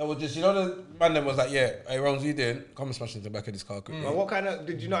that were just, the man that was like, yeah, hey Rons, you doing? Come and smash into the back of this car quick. Well, what kind of,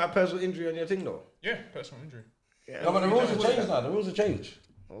 did you not have personal injury on your thing though? Yeah, personal injury. Yeah, No, but the rules have changed now. The rules have changed.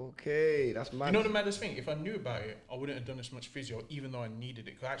 Okay, that's mad. You know the maddest thing? If I knew about it, I wouldn't have done as much physio, even though I needed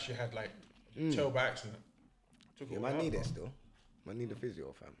it. Cause I actually had like tail by accident. Took it Yeah, all man out, need bro. it still. Man need a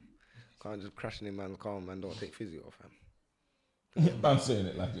physio, fam. Can't just crashing in man's car, man. Don't take physio, fam. I'm saying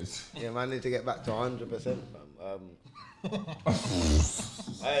it like this. Yeah, man need to get back to 100%, fam.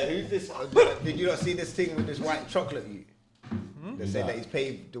 Who's this? Did you not see this thing with this white chocolate you? They said that he's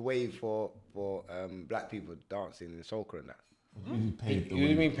paved the way for black people dancing in soca and that. Paved the You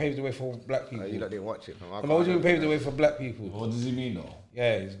way. mean paved the way for black people? You lot didn't watch it, fam. I But what can't do you mean remember paved the way for black people? What does he mean though?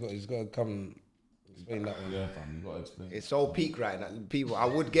 Yeah, he's got to come explain that one. Yeah, fam, you gotta explain. It's so peak right now. People, I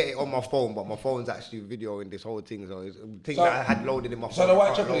would get it on my phone, but my phone's actually videoing this whole thing. So it's things So- that I had loaded in my phone. So the I white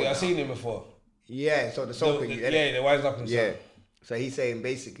can't chocolate, load I've now. seen him before. Yeah, so the soca you, Yeah, the winds up and yeah. stuff. So he's saying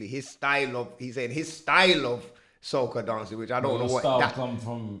basically his style of soca dancing, which I don't know the what style that. come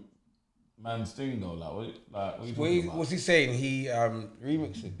from man's thing though. Like what are you What talking about? what's he saying? He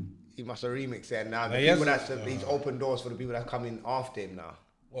remixed it. He must have remixed it. And now the he people hasn't- he's opened doors for the people that come in after him now.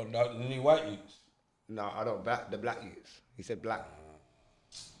 What, the new white youths? No, I don't. The black youths. He said black.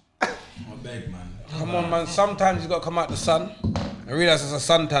 I beg, man. Come on, man. Sometimes you got to come out the sun and realize it's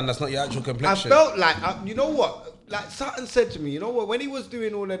a suntan. That's not your actual I complexion. felt like, you know what? Like Sutton said to me, you know what? When he was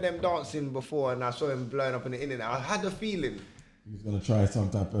doing all of them dancing before, and I saw him blowing up in the internet, I had the feeling He's gonna try some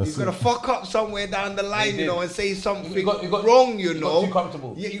type of. he's gonna fuck up somewhere down the line, He you know, did. and say something You got- wrong, you you know. got too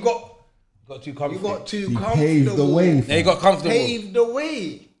comfortable. Yeah, you got Got too you comfortable. got too He comfortable. paved the way. Yeah, he got comfortable. Paved the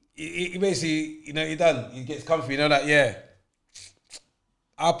way. He basically, he done. He gets comfy. You know that, yeah.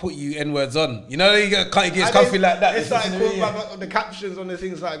 I'll put you N-words on. You know, he gets comfy like that. They started calling Yeah. back the captions on the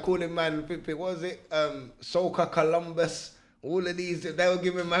things like calling man, what was it? Soca Columbus. All of these, they were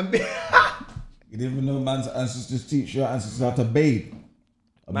giving man. You didn't even know man's ancestors teach your ancestors how to bathe.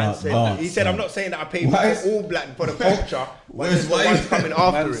 Man About said, dance, he said, I'm man. not saying that I paid Why for is- all black for the culture, but Where's it's the why- ones coming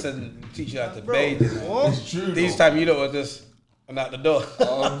after Man it. said, teach you how to Bro, bathe. you know. what? It's true. These though. time you lot were just and out the door.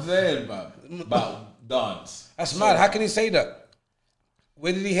 I'm saying, man. About dance. That's mad. How can he say that?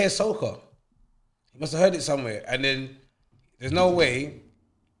 Where did he hear soca? He must have heard it somewhere. And then there's no way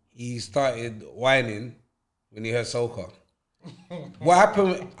he started whining when he heard soca. What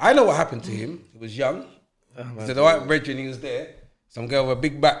happened? I know what happened to him. He was young. So the white brethren, he was there. Some girl with a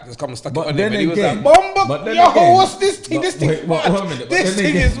big back just come and stuck it But on him. then And he was again- like, Bomba, but then yo, again- what's this thing? but This thing's wait, mad. wait a minute, but This then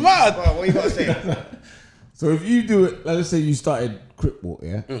thing again- is mad. Bro, what you got to say? So if you do it, let's say you started crip walk,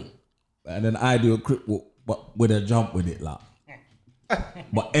 yeah, and then I do a crip walk, but with a jump with it, like.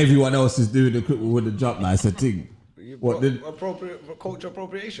 But everyone else is doing the crip walk with the jump, like it's a thing. What did? Culture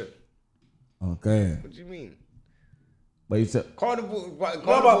appropriation. Okay, What do you mean? but you said. Carnival. but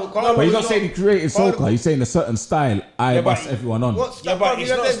But you're not saying he created Carnival- soca. You're saying a certain style. I Yeah, but- bust everyone on. What's Yeah, that? but Bro, it's you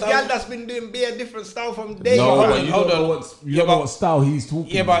know, not there's style- gal that's been doing bare different style from day No, one. but you hold don't know on. what you Yeah, don't know but- what style he's talking.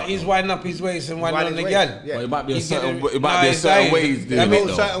 Yeah, but about. he's winding up his waist and winding Wind on the his gal. waist, yeah. But it might be a He's certain. getting- It might be a he's certain dying. way he's doing I it mean,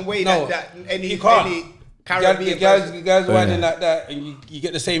 though. certain way No, that any you can't. any The Caribbean guys person- winding like that, and you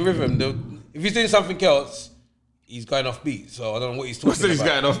get the same rhythm. If he's doing something else, he's going off beat. So I don't know what he's talking So he's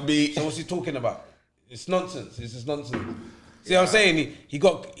about. going off beat. So what's he talking about? It's nonsense. It's just nonsense. See what I'm saying? He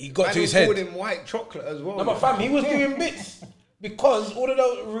got Man, to he his called head. him white chocolate as well. No, but fam, he was doing bits because all of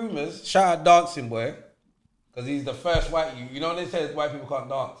those rumors. Shout out Dancing Boy, because he's the first white. You know they say white people can't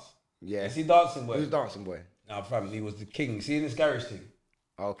dance. Yeah. Is he Dancing Boy? Who's dancing boy? Nah, fam, he was the king. You see in this garage thing.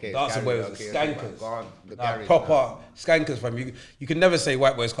 Okay. Dancing boy was okay, a okay, skankers. go on, the Nah, garage proper now. skankers fam. You can never say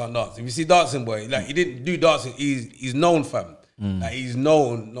white boys can't dance. If you see Dancing Boy, like he didn't do dancing, he's known fam. Like he's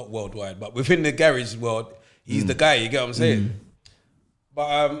known, not worldwide, but within the garage world, he's the guy, you get what I'm saying?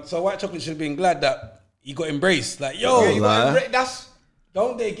 But so White Chocolate should have been glad that he got embraced. Like, yo, Yeah, you Lie. got that's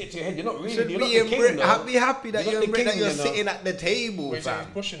don't they get to your head? You're not really, should you're be not the king, though. be happy that You're you're, not the king, that you're you know. sitting at the table, Wait, so he's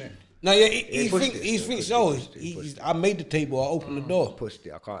fam. pushing it. No, yeah, he he pushed thinks, it, he he thinks, pushed oh, it, he pushed I made the table, I opened the door. Pushed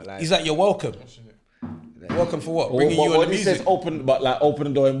it. I can't lie. He's like, you're welcome. Pushing it. Welcome for what? Bringing you on What the he says music. open, but like open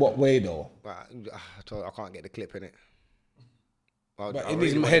the door in what way though? I can't get the clip in it. But in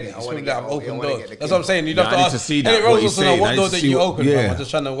his head, he's thinking that I'm open doors. That's what I'm saying. saying. You Yeah, have I to need to ask. see that, Eric what Rose he's wants to know saying. I what need door to did see you what- open. yeah. Fam. I'm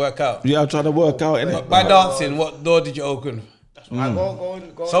just trying to work out. Yeah, I'm trying to work out innit? By dancing, what door did you open? Go on.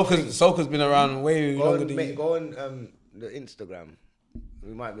 Soca's been around way Go longer on, than mate, you. go on the Instagram.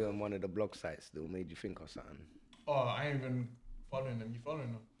 We might be on one of the blog sites that made you think of something. Oh, I ain't even following them. You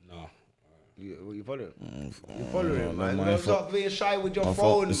following them? No. You following? You following, man? my Don't phone- stop being shy with your My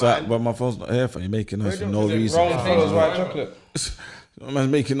phone, It's man. but my phone's not here for you making noise for no Is it reason. brown follows white chocolate?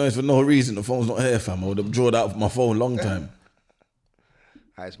 Man's making noise for no reason. The phone's not here, fam. I would have drawn out my phone long time.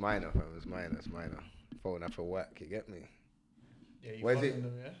 It's minor, fam. It's minor. Phone after work, you get me? Yeah, you Where's following it?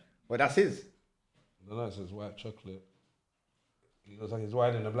 them, yeah? Well, that's his. No, it says white chocolate. He looks like he's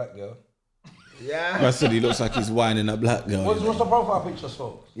whining a black girl. Yeah. I said he looks like he's whining a black girl. What's you know. the profile picture,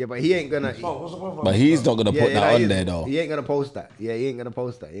 Smoke? Yeah, but he ain't gonna. Smoke, what's the profile But picture? he's not gonna put that on there though. He ain't gonna post that. Yeah, he ain't gonna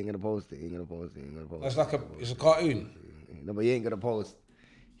post that. He ain't gonna post it. That's like it's a cartoon. No, but he ain't gonna post.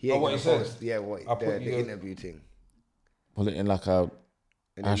 He Oh, ain't what gonna he says? post. Yeah, what I'll put the you- interview thing. Put it in like a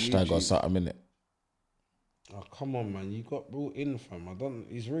And then hashtag or YouTube. something in it. Oh, come on, man. You got brought in, fam.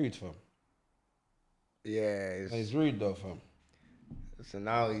 He's rude, fam. Yeah. He's rude, though, fam. So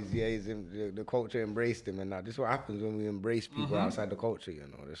now he's in, the culture embraced him, and now this is what happens when we embrace people outside the culture. You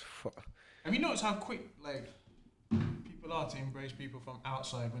know, Have you noticed how quick like people are to embrace people from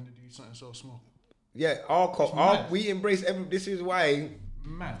outside when they do something so small? yeah. We embrace every. This is why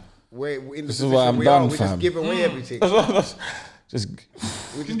Mad. we're in the This is position why I'm we done, are. We fam. just give away everything. Just We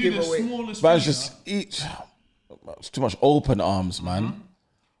You just can do give the away. smallest man's thing, just each. It's too much open arms, man.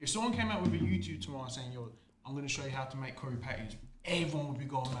 If someone came out with a YouTube tomorrow saying, "Yo, I'm going to show you how to make curry patties," everyone would be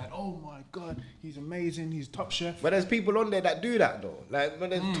going mad. Oh my god, he's amazing. He's top chef. But there's people on there that do that though. Like, but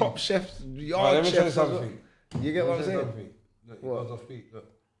there's top chefs, Alright, yard let me show you chefs. as well. something. You get what I'm Let me show you saying? something. Look, he What? goes off beat. Look.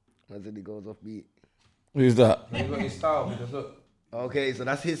 I said he goes off beat. Who's that? He got his style. Because look. Okay, so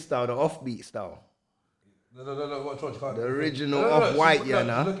that's his style, the offbeat style. Look, watch, you can't. The original Look, off-white, look, yeah, look,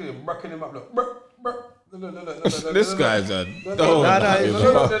 nah. Look at him, racking him up. Look. This guy's a. No,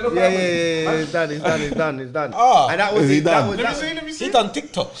 yeah. It's done. And that was Is he it. done? Let me see. He done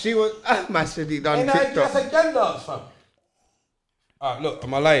TikTok. She was, man said he done That's TikTok. a gun dance, fam. Alright, look,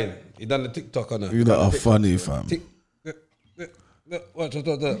 am I lying? He done the TikTok on her. You lot are funny, fam. Look, watch.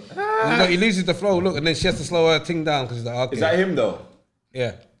 Look, he loses the flow, look, and then she has to slow her thing down because he's like, okay. Is that him though?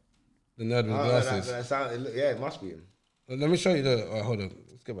 Yeah. The nerd with glasses. Yeah, it must be him. Let me show you. Hold on.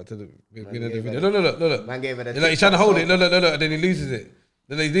 Let's get back to the beginning of the gave video. her Look. Man gave her the Look, he's trying to hold it. TikTok Look, and then he loses it.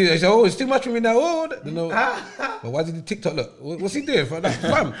 Then he says, "Oh, it's too much for me now." Oh, but why did he TikTok? Look, what's he doing for that,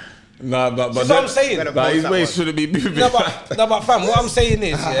 fam? Nah, but That's what I'm saying. Better Nah, post his that waist one. shouldn't be moving. No, but fam, what I'm saying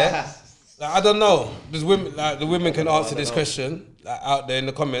is, yeah, like, I don't know. There's women, like the women can answer this question like, out there in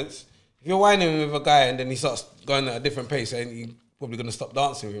the comments. If you're whining with a guy and then he starts going at a different pace, and you're probably gonna stop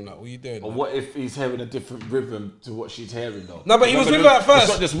dancing with him, like, what are you doing? Or Like? what if he's hearing a different rhythm to what she's hearing though? No, but he was Remember, with her at first.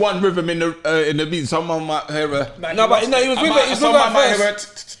 It's not just one rhythm in the beat. Someone might hear a. No, but no, he was with her. He was with her at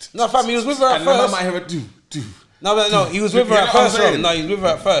first. No, fam, he was with her at And someone first. might hear a do. No, he was with her You at know what I'm first. Bro. saying? No, he was with her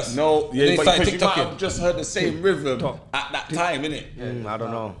at first. No, Then yeah, he but started because you might TikToking. have just heard the same rhythm at that time, innit? I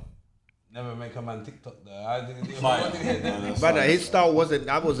don't know. Never make a man TikTok though. I didn't Fine. But his style wasn't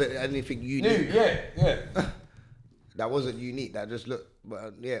anything unique. Yeah. That wasn't unique. That just looked,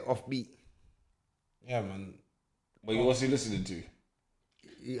 but yeah, offbeat. Yeah, man. But what's he listening to?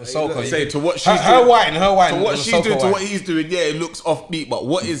 Soca. Say to what she's Her doing. wine. To what was she's Soca doing, to wine. what he's doing, yeah, it looks offbeat. But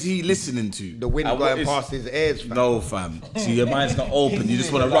what is he listening to? The wind And what going is- past his ears, fam. No, fam. See, your mind's not open. You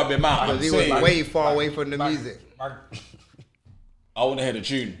just want to rub him out. Because he was way far away from the music. I want to hear the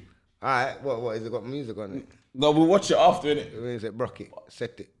tune. Alright, what is it got music on it? No, we'll watch it after, innit? When is it? Brock it.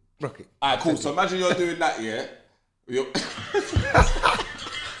 Set it. Brock it. Alright, cool. So imagine you're doing that, yeah?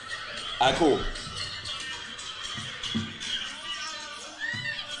 Alright, cool.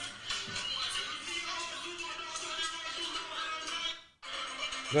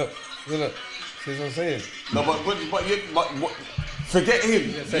 Look. See what I'm saying? No, but forget him.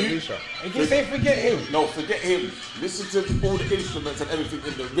 You can say forget him. No, forget him. Listen to all the instruments and everything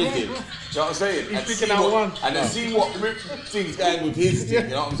in the rhythm. You know what I'm saying? He's And picking see out what- one. And then see what thing's going with his thing. You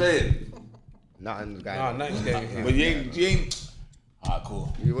know what I'm saying? Nothing's going Nah, on. nice game. But you ain't. Alright,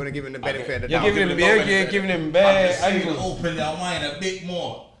 cool. You want to give him the benefit of the You're doubt. giving him bare angles. Open their mind a bit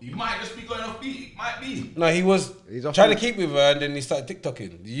more. You might just be going off beat. It might be. No, he was He's off trying to beat. keep with her, and then he started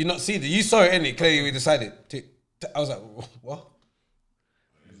TikToking. Did you not see that? You saw it, innit? Clearly, we decided. I was like, what?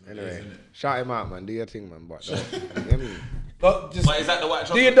 Anyway, shout him out, man. Do your thing, man. But, you get me? But just But is that the white do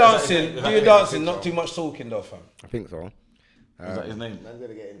chocolate? your dancing. Do your dancing. Not so. too much talking, though, fam. I think so. Is that his name? Man's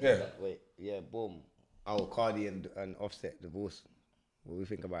gonna get into Yeah. that. Wait, yeah, boom. Oh, Cardi and Offset divorce. What do we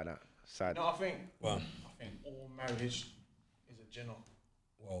think about that? Sad. No, I think Wow. all marriage is a gin.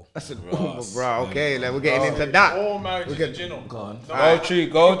 Whoa. That's a bro. Okay, like, we're getting into that. All marriage We is get- a gin. Go on. Go true.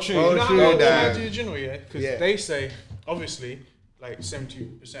 Go true. Go No, true, all Dad. marriage is a gin, yeah. Because Yeah. they say, obviously, like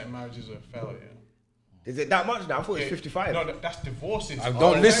 70% of marriages are failure. Is it that much now? I thought it was 55. No, that's divorces.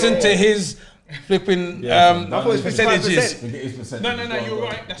 Don't listen to his flipping I thought it was percentages. 55%. No, you're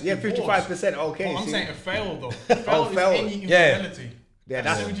right. That's Yeah, divorce. 55%. Okay. But I'm see? saying a fail though. A fail is fail. any Yeah. infidelity. Yeah,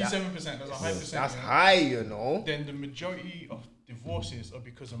 That's that's 77%. That's a high percent. That's yeah. high, you know. Then the majority of divorces are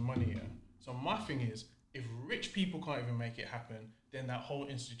because of money. Yeah. So my thing is, if rich people can't even make it happen, then that whole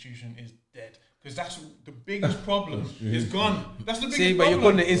institution is dead. Because that's the biggest problem. It's gone. That's the biggest See, but problem.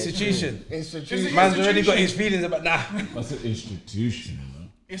 you're calling it institution. Institution. Man's already got his feelings about That's an institution,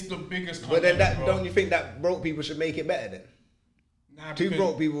 man. It's the biggest. But then conflict, bro. don't you think that broke people should make it better then? Nah, Two because-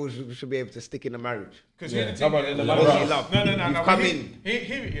 broke people should be able to stick in a marriage. Because Yeah. here the How thing about is- in the What marriage? you love. No. You've come in.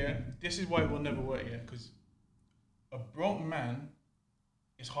 Hear it, yeah. This is why it will never work, yeah. Because a broke man,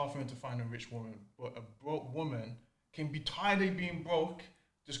 it's hard for him to find a rich woman. But a broke woman can be tired of being broke,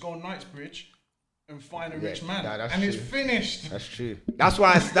 just go on Knightsbridge and find a rich man. that's and it's true. finished. That's true. That's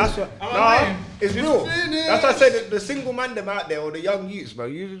why. That's what. I'm No, lying. it's It's real. finished. That's why I said that the single man them out there or the young youths, bro.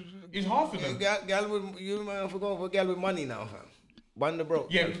 It's hard for them. Gal with you man forgot for gal with money now, fam. One the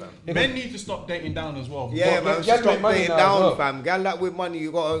broke. Yeah, fam. men need to stop dating down as well. Yeah, But man. gal Stop make money dating now as down, well. fam. Gal that with money,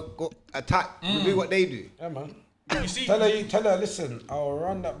 you gotta go attack. Do what they do. Yeah, man. You see, Tell her, listen, I'll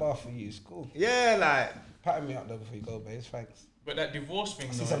run that bar for you. It's cool. Yeah, like. Pattern me up there before you go, babes. Thanks. but that divorce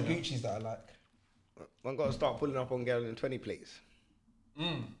thing, See though, some yeah. Gucci's that I like. One gotta start pulling up on girls in 20 plates.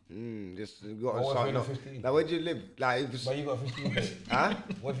 Just you gotta What if start. you're not Not, 15? like where do you live? Like if it's, But you got 15 page. huh?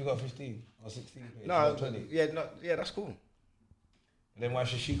 What if you got 15 or 16 page? No, 20. yeah, that's cool. Then why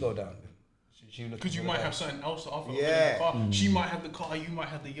should she go down? Because you might have something else to offer. Yeah. The car. She might have the car, you might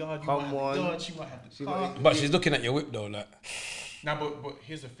have the yard, you Come might have on. the yard, she might have the She car. might- But she's looking at your whip though, like. Nah, but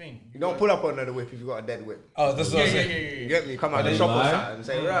here's the thing. You don't pull up on the whip if you got a dead whip. Oh, that's what Yeah, I'm yeah, saying. yeah, yeah. You yeah. get me? Come out the they shop or lie? something and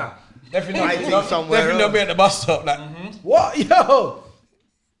say, rah. Definitely, I think somewhere definitely else. be at the bus stop, like, what, yo?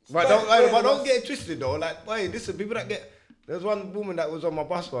 But don't get it twisted though. Like, boy, listen, people that get. There's one woman that was on my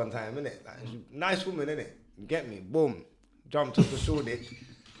bus one time, innit? Like, nice woman, innit? You get me? Boom. Jumped off the Shoreditch.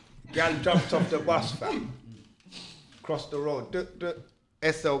 Gal jumped off the bus, fam. Crossed the road. The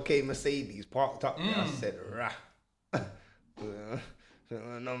SLK Mercedes parked up there. I said, rah.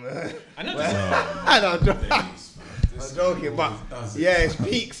 Number. I know. I know. I'm joking, but yeah, it's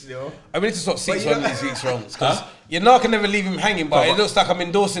peaks, yo. I need to stop seats you on know- these weeks wrong. Because your now can never leave him hanging, but it looks like I'm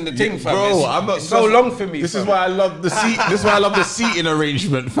endorsing the thing, fam. Bro, It's- I'm not it's so long for me. This is fam. why I love the seat. This is why I love the seating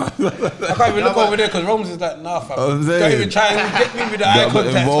arrangement, fam. I can't even look over there because Rome's is like, nah, fam. I'm Don't saying. even try and get me with the eye Get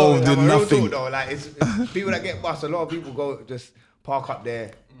contact. involved Yeah, in but real nothing. talk though, like it's people that get bus. A lot of people go just park up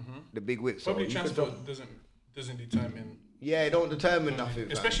there, the big whips. So Public you could transport doesn't determine, yeah, it don't determine nothing.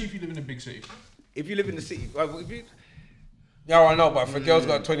 fam. especially if you live in a big city. If you live in the city, well, if you, Yeah, I know, but if a girl's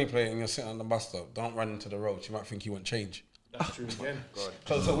got a 20 plate and you're sitting on the bus stop, don't run into the road. She might think you want change. That's true again.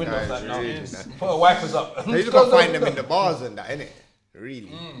 Close the windows like now. really Put her wipers up. you just gotta find them in the bars and that, innit?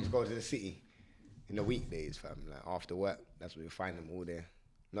 Really, just go to the city in the weekdays, fam. Like after work, that's where you find them all there.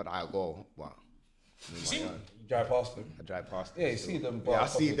 Not that I go, but See, You drive past them. I drive past. Yeah, them you still. see them Yeah, I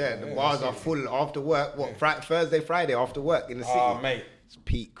bars see popping that. up. The Yeah, bars I are see full after work. What Thursday, Friday after work in the city? Oh, mate. It's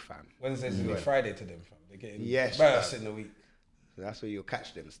peak, fam. Wednesday's a Friday to them, fam. They're getting Yes, burst fam. in the week. So that's where you'll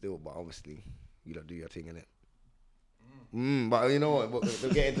catch them still, but obviously you don't do your thing in it. But you know what? Let's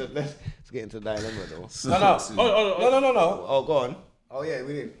get into the dilemma though. No. Oh, go on. Oh yeah,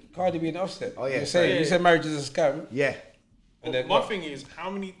 we did. Cardi B and Offset. Oh, yeah, You sorry. said marriage is a scam. Yeah. And But then my what? thing is, how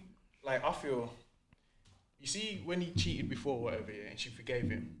many, like, I feel, you see, when he cheated before, whatever, yeah, and she forgave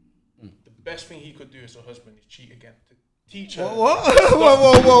him, the best thing he could do as a husband is cheat again. To teach her. What?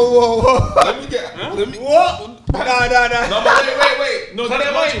 Whoa. Let me get. Let me. What? No. No, but wait. No, There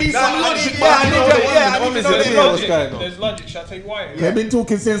there's might be logic. some No, logic. yeah, I need to know There's the logic. There's logic. Shall I tell you why? They've been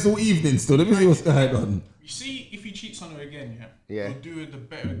talking since all evening still. Let me see what's going on. You see, if he cheats on her again, Yeah. it'll do her the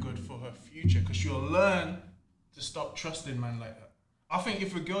better good for her future because she'll learn to stop trusting man like that. I think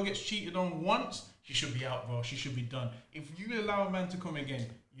if a girl gets cheated on once, she should be out, bro. She should be done. If you allow a man to come again,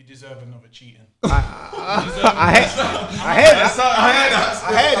 you deserve another cheating. I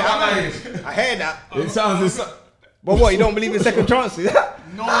heard that. It sounds. But what? You don't believe in second chances?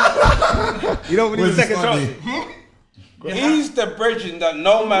 No, You don't believe in Where's second this money? chances? He's the bridging that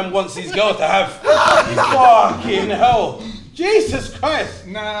no man wants his girl to have. Fucking hell. Jesus Christ.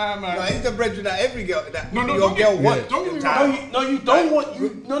 nah, No, man. he's the breadwinner that every girl that No, your don't girl get- wants. don't get me Time. wrong. You don't want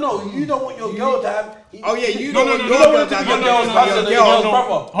you don't want your girl to have. Oh yeah, you No, don't want no, your no, girl no, to have no, your no, girl's no, cousin, no, your no, girl. no,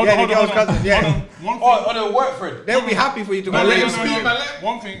 brother. Yeah, the girl's cousin. Yeah, One thing. On a work friend. they'll be happy for you to go. No, let no, him no, speak. no,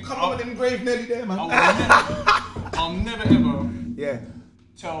 one thing. Come on, them grave nearly there, man. I'll never ever Yeah.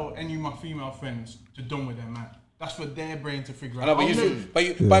 tell any of my female friends to done with their man. That's for their brain to figure I know, out. but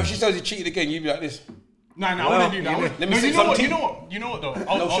if she says you cheated again, you'd be like this. Nah, I wouldn't do that. Let me No, see you know what? some You know what though?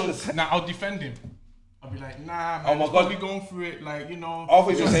 I'll defend him. I'll be like, nah, man. Oh my he's God. probably going through it, like, you know. I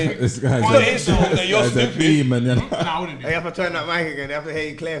thought you were saying This guy's Find a- it so that you're There's a stupid. theme, and Nah, I wouldn't do They that. have to turn that mic again. They have to hear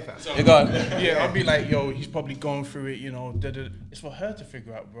you clear, fam. You got Yeah, I'd be like, yo, he's probably going through it, you know. It's for her to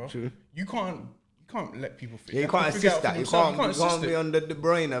figure out, bro. True. You can't let people figure. Yeah, you can't assist that. You can't be on the De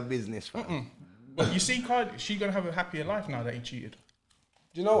Bruyne business, fam. But you see, Cardi, she gonna have a happier life now that he cheated.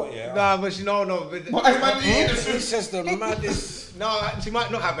 Do you know what? Yeah. Nah, but she no. But It's just the maddest. no, she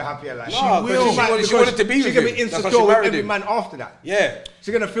might not have a happier life. No, because she wanted to be She with can him. be That's why insecure she with married every him. man after that. Yeah.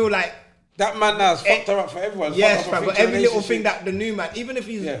 She's gonna feel like That man now has fucked her up for everyone. yes, Fucked up fam. her But future every little relationship. thing that the new man, even if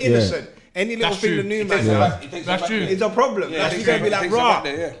he's Yeah. innocent, any little That's thing true. the new He man takes her does, back- he takes That's her back true. there. it's a problem. Yeah, Like, he she's takes gonna be her like, back rah,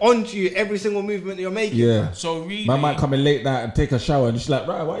 there, onto you every single movement you're making. Yeah. So really, Man might come in late night and take a shower, and she's like,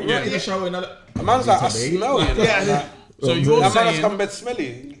 right, why you Yeah. taking a shower? In A man's like, I smell you. Yeah. Like, So you're that man has saying come to bed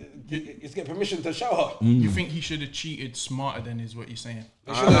smelly. He's get permission to shower. you think he should have cheated smarter than is what you're saying?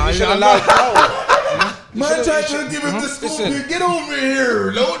 He should have allowed shower. Man, try to give him the Listen. scoop. Get over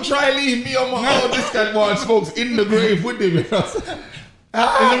here. Don't try leave me on my own. This guy wants folks in the grave with him. You know?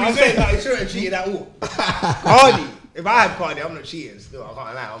 I'm saying that he shouldn't have cheated at all. Cardi, if I had Cardi, I'm not cheating still. I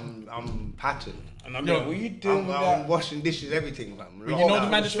can't lie. I'm patterned. And I'm like, what are you doing with I'm that? washing dishes, everything, fam. But you know the Lockdown.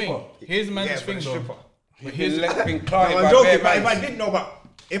 maddest thing. Here's the Yeah, maddest for thing the though. stripper. But His here's leg been No, climbed I'm by joking, bare but if I mans. did know about,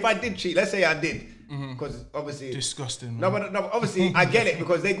 if I did cheat, let's say I did, because obviously disgusting. No, Man. but obviously I get it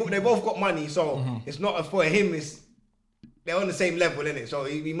because they both got money, so it's not for him. They're on the same level, innit? So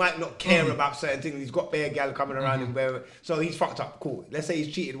he might not care about certain things. He's got bare gal coming around him, wherever, so he's fucked up. Cool. Let's say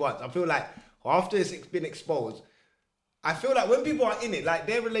he's cheated once. I feel like after it's been exposed, I feel like when people are in it, like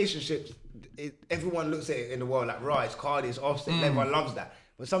their relationships, everyone looks at it in the world like, right, it's Cardi, it's Offset, everyone loves that.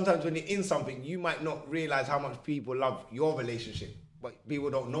 But sometimes when you're in something, you might not realize how much people love your relationship. But people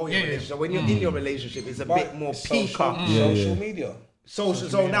don't know your relationship. So when you're in your relationship, it's a bit more peaker. Social media.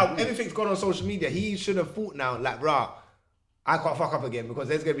 So now everything's gone on social media. He should have thought now, like, rah, I can't fuck up again because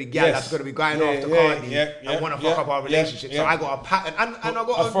there's gonna be gal that's gonna be going after Cardi and wanna fuck up our relationship. So I got a pattern and I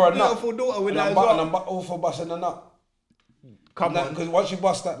got for a a nut. beautiful daughter with And that I'm as well. and I'm all for busting the nut. Come on, Because once you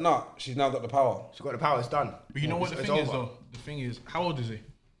bust that nut, she's now got the power. she's got the power. It's done. But you know what the It's thing is over. though? The thing is, how old is he?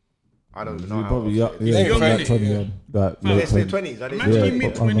 I don't even You know. probably how yeah, You're like really- 20 yeah. odd, like Let's late say 20s. 20s. I didn't Imagine Yeah, you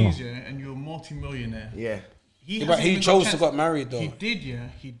mid I don't know. 20s, yeah, and you're a multi-millionaire. Yeah. But hasn't he even chose got to chance- get married though. He did, yeah.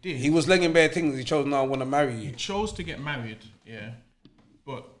 He did. He was slinging bare things. He chose, now I want to marry He you. chose to get married, yeah,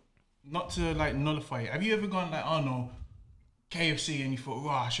 but not to like nullify it. Have you ever gone like, oh no, KFC, and you thought,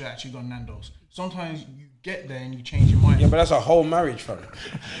 I should actually go Nando's? Sometimes you get there and you change your mind. Yeah, but that's a whole marriage, fam.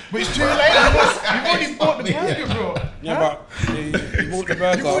 But it's too late. You've already bought the burger, bro. Yeah, Huh? but you bought the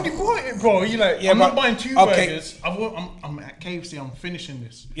burger. You've already bought it, bro. You like, Yeah, I'm not but- buying two okay. burgers. I'm at KFC. I'm finishing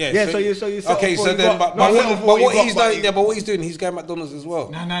this. Yeah, so you settle okay, for so you then, got- but not what, settle for but you what got, he's but doing, you- yeah, but what he's doing, he's going McDonald's as well.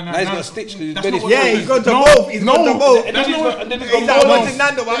 No, Now he's no. got a stitch because he's That's belly not what full. Yeah, it he's gone to No, both. He's gone no. to both. And then he's got, and then he's He's got like, more. what's in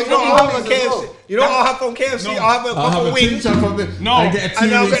Nando? But you He's know got what I'll have more on as well. KFC? You know what I'll have on KFC? No. I'll have a I'll couple have a wings chip from it. No. I get a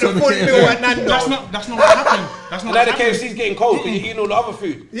and I'll get a from full the meal at Nando's. That's not what happened. That's not Now what the happened. KFC's getting cold because you're eating all the other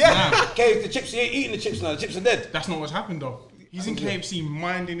food. Yeah. KFC, the chips, he ain't eating the chips now. The chips are dead. That's not what's happened though. He's in KFC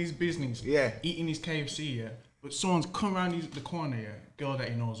minding his business. Yeah. Eating his KFC, yeah. But someone's come around the corner, yeah. Girl that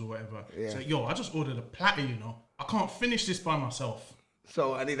he knows or whatever. Yeah. So, yo, I just ordered a platter, you know. I can't finish this by myself.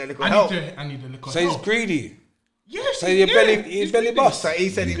 So I need a little I help. need a little So he's help. greedy. Yes. So your belly, his belly bust. So he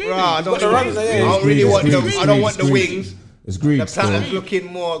said, He's bro, I got the don't, runs, yeah. I don't really It's want greed, the, it's I don't greed, want the it's greed. wings. It's greed. The platter's still. looking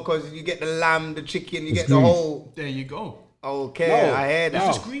more because you get the lamb, the chicken, you It's get the greed. whole. There you go. Okay, No, I hear It's that.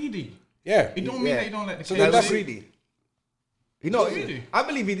 just greedy. Yeah. It don't mean Yeah. that you don't like the So KFC. That's greedy. You know, greedy. I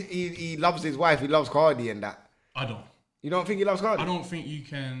believe he loves his wife. He loves Cardi and that. I don't. You don't think he loves Cardi? I don't think you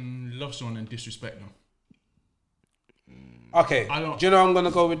can love someone and disrespect them. Okay. I don't- Do you know I'm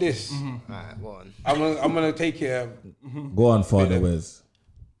gonna go with this? Alright, go on. I'm gonna take it Go on, Father Wes.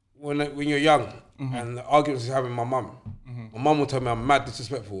 when you're young and the arguments is having my mum. My mum will tell me I'm mad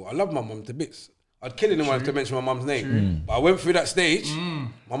disrespectful. I love my mum to bits. I'd kill anyone to mention my mum's name. But I went through that stage.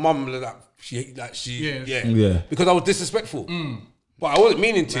 My mum Yeah. Yeah. because I was disrespectful. But I wasn't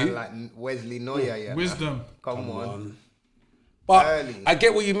meaning to. Man, like Wesley Neuer, yeah. Wisdom. Come on. But Early. I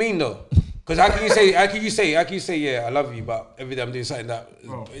get what you mean though. Because how can you say, yeah, I love you, but every day I'm doing something that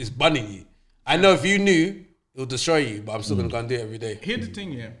is bunning you. I know if you knew, it would destroy you, but I'm still gonna go and do it every day. Here's the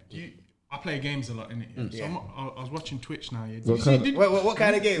thing, yeah. I play games a lot, innit? So I was watching Twitch now. Yeah. What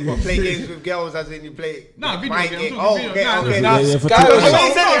kind of games? What, play games with girls as in you play? Nah, video mind games. game. Oh, okay, okay. Yeah, for Guys, Twitch. the way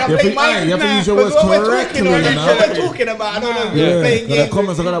you said it, I play mind You have to games. use your words But what correctly, we're you know. what we're talking about, I don't know if you're Yeah, playing the games.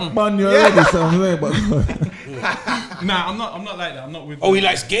 comments are gonna ban you already. So I'm saying, but Nah, I'm not like that. I'm not with. Oh, he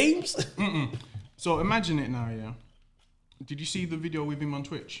likes games. So imagine it now, yeah. Did you see the video with him on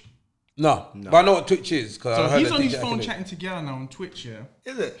Twitch? No, but I know what Twitch is because I So heard he's that on his DJ phone Academic. chatting together now on Twitch, yeah.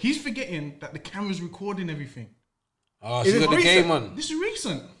 Is it? He's forgetting that the camera's recording everything. Oh, Is she's it got the recent? game on. This is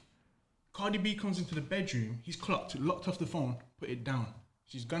recent. Cardi B comes into the bedroom. He's locked off the phone, put it down.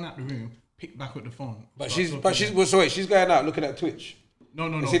 She's gone out the room, picked back up the phone. But starts she's talking. so wait, she's going out looking at Twitch. No.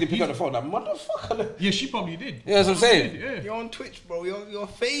 You see, they pick up the phone. Like, motherfucker. Yeah, she probably did. Yeah, that's what I'm saying. Yeah. You're on Twitch, bro. You're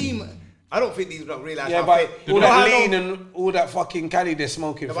fame. I don't think these don't realize Yeah, how but fame. all that lean and all that fucking caddy they're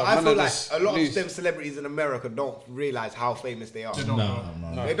smoking. No, fam, but I man, feel are like just a lot loose. of them celebrities in America don't realize how famous they are. They don't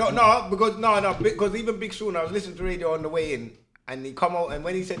know. They don't know because even Big Sean, I was listening to radio on the way in, and he come out, and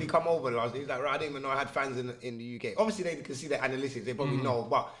when he said he come over last, he's like, right, I didn't even know I had fans in the UK. Obviously, they can see the analytics, they probably know,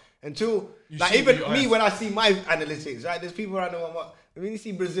 but until like see even your me eyes. when I see my analytics, right, there's people around the world. When you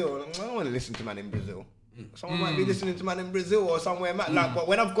see Brazil, I don't want to listen to man in Brazil. Someone might be listening to man in Brazil or somewhere, like. But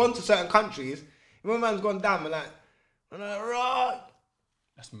when I've gone to certain countries, when man's gone down, I'm like, right.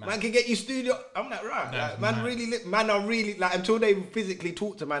 That's mad. Man can get you studio. I'm like, right. That's Like, man mad. really, man are really, like, until they physically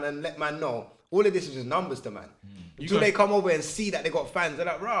talk to man and let man know, all of this is just numbers to man. Until got- they come over and see that they got fans, they're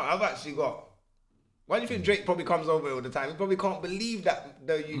like, right, I've actually got. Why do you think Drake probably comes over all the time? He probably can't believe that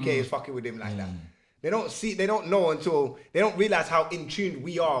the UK is fucking with him like that. They don't know until, they don't realize how in tune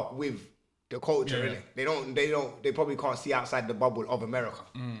we are with the culture, Yeah. innit? They probably can't see outside the bubble of America.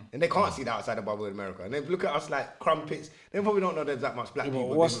 And they can't see the outside the bubble of America. And they look at us like crumpets. They probably don't know there's that much black people.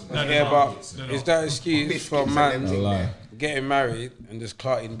 What's They- but is that excuse Biscuits for and man everything. lie. getting married and just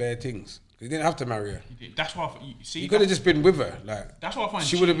clarting bare things? He didn't have to marry her. That's why you see. He could have just been with her. Like That's what I find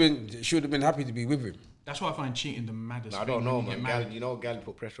she would have been happy to be with him. That's why I find cheating the maddest. I don't thing know, when you get man. married. Gal, you know, Gal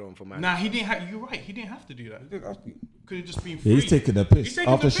put pressure on for man. Nah, he didn't have. You're right. He didn't have to do that. Could have just been free. yeah, he's taking the piss. He's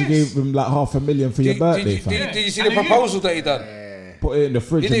taking After the she piss. gave him like $500,000 for your birthday, fam. Did you see And the you- proposal that he done? Put it in the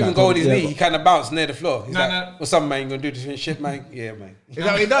fridge. He didn't and even that, go on his yeah, knee. He kind of bounced near the floor. He's Nah, like, nah. "What's some man gonna do this shit, man?" Yeah, man. Is that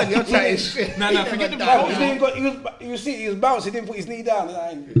what he done? You're chatting shit. Nah, forget the He proposal. didn't go, he was he was bounced. He didn't put his knee down.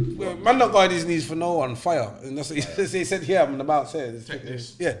 Like, man, not got his knees for no one. Fire. And that's what he said. Here, I'm on the bounce. Here, Take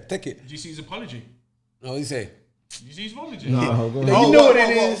this. Yeah, take it. Did you see his apology? No, he say. Did you see his apology? No, go ahead. You know what it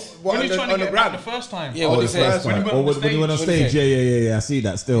is. What, When on he the, trying to on the get back ground? the first time. Yeah, what he The said. first When he time. went on Or the when he went on stage. stage, yeah, I see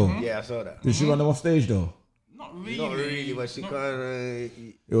that still. Yeah, I saw that. Did she run him off stage though? Not really. Not really, but she Not- kind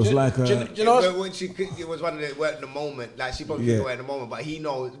It was like Do a. you know what's- when she could, it was one of the weren't the moment. Like she probably Yeah. didn't wear the moment, but he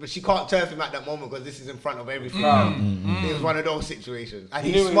knows. But she can't turf him at that moment because this is in front of everything. It was one of those situations, and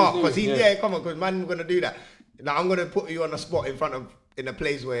He he's knew what smart he was because doing, yeah. yeah. Come on, because man, gonna do that. Now I'm gonna put you on a spot in a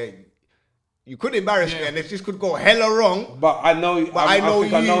place where you could embarrass me, Yeah. and if this could go hella wrong. But I know. But I know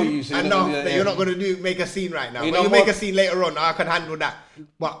think you. I know you. So I you're know not gonna do that yeah. you're not gonna make a scene right now. You When know you make what? a scene later on, I can handle that.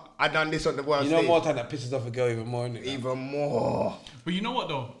 But I done this on the world You know stage. more time that pisses off a girl even more. Innit? Even more. But you know what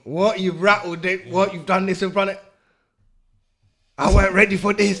though? What you've rattled it? What you've done this in front of? I weren't ready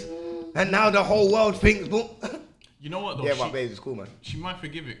for this, and now the whole world thinks. Boom. You know what though? Yeah, she, but babes, it's cool, man. she might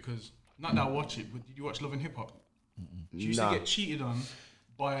forgive it because not that I watch it, but did you watch Love and Hip Hop? She used Nah. to get cheated on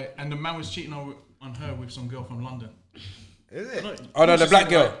by, and the man was cheating on her with some girl from London. Is it? Oh no, You the should black see it,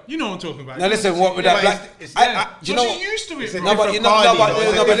 girl. right? You know what I'm talking about. Now listen, what with that but black? it's Do you So know? she used to it, It's a bro. No, but different you know, Cardi, no, but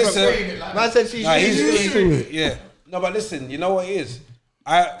though. It's a listen. different- Man said she's Nah, used to he's it. yeah. No, but listen, you know what it is?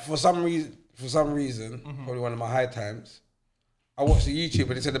 For some reason, probably one of my high times, I watched the YouTube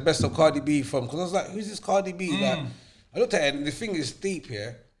and it said the best of Cardi B from, because I was like, who's this Cardi B? Like, I looked at it and the thing is deep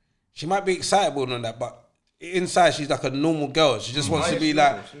here. She might be excitable and that, but inside she's like a normal girl. She just wants to be she's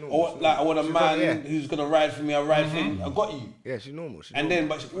like, normal, I want a She's man yeah. who's gonna ride for me. I ride for him. I got you. Yeah, she's normal. She's And normal.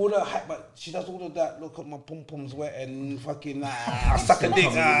 then, but she does all of that. Look at my pom poms wet and fucking suck a dick.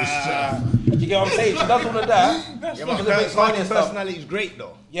 You get what I'm saying? She does all of that. yeah, She but does a bit Cardi's funny and stuff. personality is great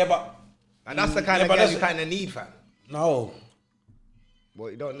though, Yeah, but and that's the kind Yeah, of but girl that's- you kind of need, fam. no, But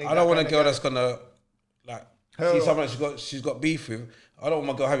you don't need. I don't want a girl that's gonna like Her- see someone she's got beef with. I don't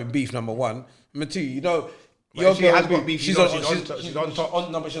want my girl having beef. Number one, number two, you know. But Your if she girl has got beef, you know she's on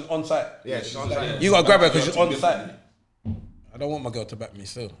top. No, but she's on site. Yeah, she's on site. You gotta grab her because she's on site. I don't want my girl to back me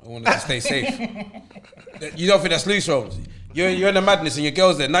still. I want her to stay safe. You don't think that's loose, Rose? You're in the madness and your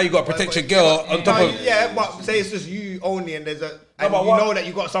girl's there. Now you got to protect your girl on top of. Yeah, but say it's just you only, and there's and but you what- know that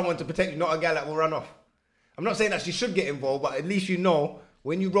you got someone to protect you, not a girl that will run off. I'm not saying that she should get involved, but at least you know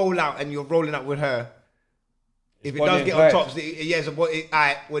when you roll out and you're rolling out with her. If it does get on top, yes,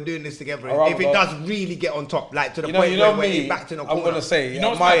 alright, we're doing this together. If it does really get on top, like to the point where we're backed in a corner. I'm gonna say, You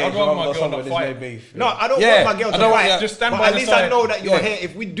know, my I'd age, rather I'm my not girl someone not there's no fight. beef. No, I don't Yeah, want my girl I to don't fight. want- Just stand but by at the least I side. know that you're Yeah. here.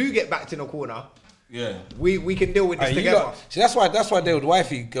 If we do get backed in a corner, Yeah. we can deal with this You together. got, see, that's why they would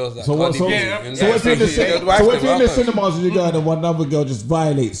wifey girls like So what? Cardi So, B Yeah, and so that. if you're in the They would so wife if them you're in the up. cinemas with your girl and one other girl just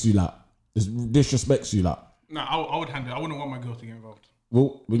violates you, like, just disrespects you, like, No, I would handle it. I wouldn't want my girl to get involved.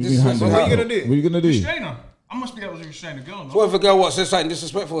 well, what do you This mean? is- handle what it? are you gonna do? What are you gonna do? Restrain her. I must be able to restrain a girl. No? What if a girl says something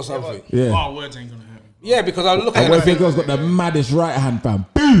disrespectful or something? Yeah. Oh, words ain't gonna hurt me. Yeah, because I look at And it what and if your think, girl's got the maddest right hand, fam?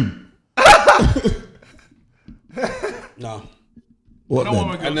 Boom. no. What I don't want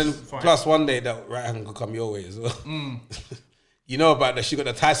my then? girl And then to fight. plus one day that right hand could come your way as well. You know about that? She got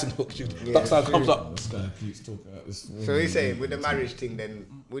the Tyson hook. She ducks out, comes up. This guy keeps talking about this. So he's saying with the marriage thing, then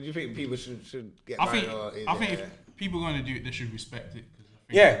would you think people should get I married? think Or is I think it, if people are going to do it, they should respect it. 'Cause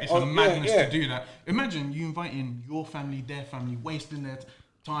I think Yeah, it's oh, a madness yeah. to do that. Imagine you inviting your family, their family, wasting their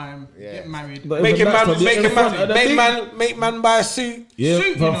time, Yeah. get married. But Make even man, that's not the- make in man, front of the big- make man buy a suit. Yeah,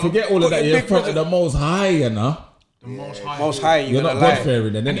 Suit, fam, you know. forget all of that. Put You're your in front big of the most high, you know. The most high. Most high, You're gonna not lie. God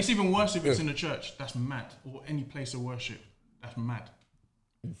fearing, then, And innit? it's even worse if it's in a church. That's mad. Or any place of worship. That's mad.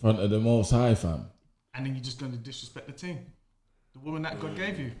 In front of the most high, fam. And then you're just going to disrespect the team. The woman that God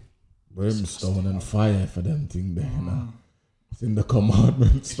gave you. Brimstone and fire for them thing there, you know. It's in the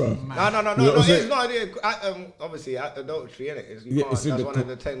commandments, fam. No, You know what I'm saying? it's not. Obviously, adultery, innit? Yeah, it's in That's the one co- of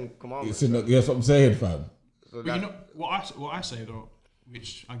the 10 commandments. It's in the, that's what I'm saying, fam. So But that- you know, what I say though,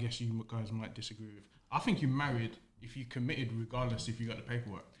 which I guess you guys might disagree with, I think you married if you committed regardless if you got the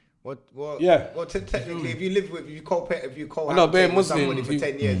paperwork. Yeah. Well, technically, if you live with, if you I know, being with Muslim, somebody for you-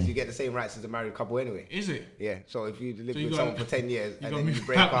 10 years, you get the same rights as a married couple anyway. Is it? Yeah. So if you live So you with gotta- someone for 10 years You and got then me you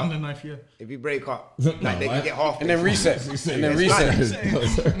break on the up, knife, yeah. if you break up, No, like then you get half. And then reset. And then It's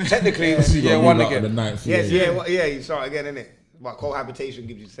reset. Technically, You it's got year moved one out of again. the ninth Yes, year. you start again, innit? But cohabitation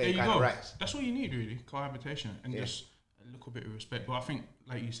gives you the There same you kind go. of rights. That's all you need really, cohabitation and just a little bit of respect. But I think,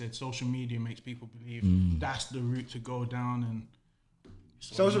 like you said, social media makes people believe that's the route to go down and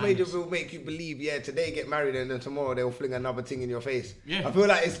it's all Social media madness. will make you believe, today get married and then tomorrow they'll fling another thing in your face. Yeah. I feel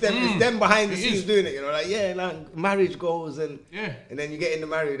like it's them behind the It scenes is. doing it, you know, like, like marriage goals and Yeah. and then you get into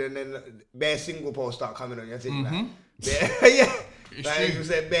married and then bare single posts start coming on your thing. Like, It's like true. you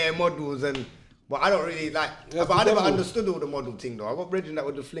said, bare models and but I don't really like, That's but I the never devil. understood all the model thing though. I got brethren that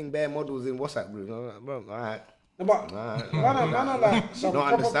would just fling bare models in WhatsApp groups. I'm like, bro, alright. But why not like some Don't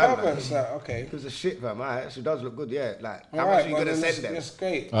proper understand that. perverts? Like, okay. Because the shit, fam. Alright, she does look good, yeah. Like, how All much right, are you well, gonna then send them? That's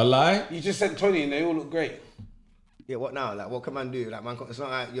great. I lie. You just sent 20 and they all look great. Yeah, what now? Like, what can man do? Like, man, it's not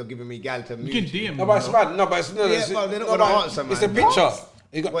like you're giving me gal to move. You can to. DM No, them, but it's you know. mad. No, but it's no. Yeah, it's, but they're not no, gonna but answer, It's a man. picture.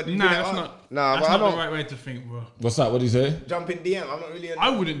 You got. What, you Nah, do that's that? not. Nah, that's but I not the don't right way to think, bro. What's that? What do you say? jump in DM. I'm not really. I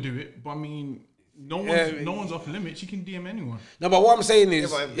wouldn't do it, but I mean, no one's off limits. You can DM anyone. No, but what I'm saying Yeah,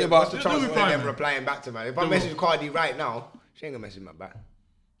 is, but, yeah, what's but the Don't chance of reply, them man. replying back to man? If I Don't message Cardi right now, she ain't gonna message me back.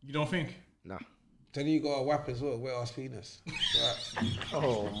 You don't think? Nah. tell you got a whap as well. Wet ass penis. Right.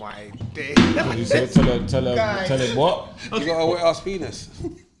 Oh my day. What do you say? Tell Guys. him what? You got a wet ass penis.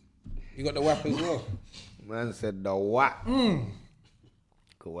 You got the whap as well. Man said the what?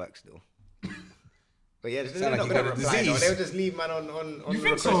 Could work still. But yeah, they're Sound not like you gonna got a reply though. disease. They'll just leave man on You the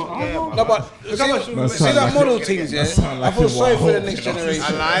think so? request. I Yeah, don't man. No, but Look how much we- see sound that like model it- things, yeah. sound I like feel you sorry for the want next hope. generation.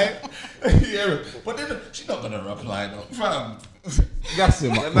 I lie. Yeah, but then she's not gonna reply though, fam. That's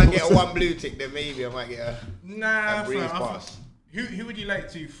him. If I get a one blue tick, then maybe I might get a. Nah, A breeze fam, pass. Who would you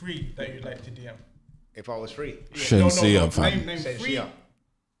like to free that you'd like to DM? If I was free, Shensia, fam. Name Shensia. free.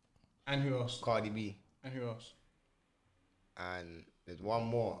 And who else? Cardi B, And who else? and there's one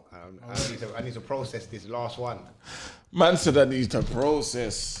more. I need to process this last one. Man said I need to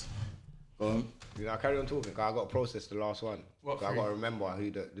process. You know, I carry on talking. 'Cause I got to process the last one. What 'Cause I free? got to remember who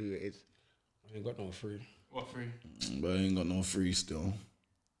it is. I ain't got no free. What free? But I ain't got no free still.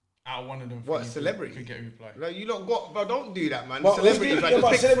 Out of one of them. What, three, you celebrity? Could get a reply. Like, you lot got, but don't do that, man. But Celebrities, let's man. do- yeah, Just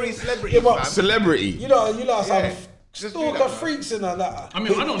but pick celebrity- three celebrities, yeah, but man. Celebrity. You know Yeah. some Just do stalker that, man. freaks and all that. I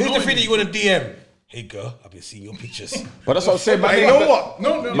mean, I don't Who's know the freak that any. you want to DM? Hey girl, I've been seeing your pictures. But that's what I'm saying. But Man, you know what?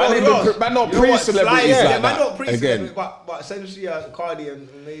 No, Man, You even know what? man, not You know what? pre-celebrities Yeah, like man, that. not pre-celebrity, Again, but essentially Cardi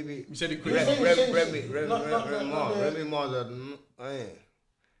and maybe You said it Remy quick. Mars.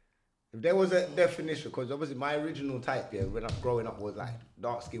 If there was a definition, because obviously my original type, when I'm growing up, was like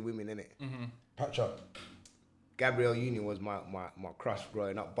dark skinned women, innit? Patch up. Gabrielle Union was my crush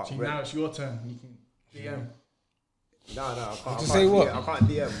growing up, but See, now it's your turn. You can DM. no, I can't. To say what? I can't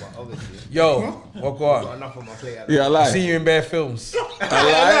DM, but obviously Yo, what go I've got on? enough on my plate. yeah, I like. See you in bare films. I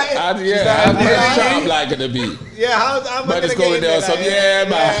like. How I'm like gonna be. Yeah, how am I Man, just gonna go in get there in or something. Yeah,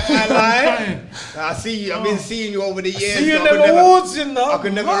 man. I lie. I see you. I've been seeing you over the years. See you so in them awards, you know. I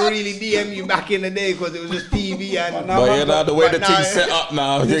could never What? really DM you back in the day because it was just TV and. But you know the way the But now- thing's set up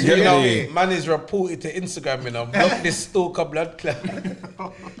now. You You get know, me? Man is reported to Instagram, you know. Block this stalker blood clot.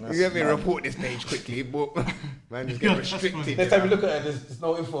 You get me? Report this page quickly, but man, just get restricted. Next time you look at it, there's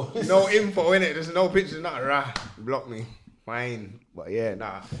no info. No info in it. There's no pictures. Nothing. Rah. Block me. Fine. But yeah,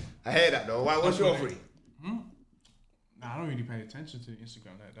 nah. I hear that though. Why? What's your free? Nah, I don't really pay attention to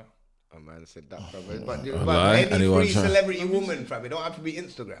Instagram like that. A man said that, fam. But lie. any Anyone free try. celebrity woman, fam, it don't have to be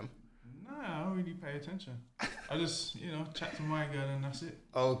Instagram. Nah, I don't really pay attention. I just, chat to my girl and that's it.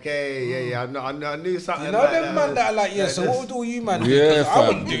 Okay, yeah. I knew something. You know like them man that are like, yeah, so what would all you man do? Yeah, 'Cause I fam.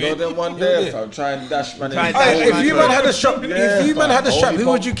 wouldn't do You know it. them one You there, would. fam. Try and dash man. Try and in. dash Hey, if man you to man it. had a shop, if you man had a shop, who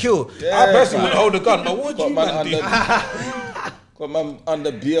would you kill? Yeah, I personally would fam. hold a gun, but what would Got you man man do? under, got man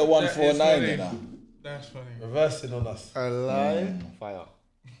under beer 149, you know. That's funny. Reversing on us. A lie. Fire.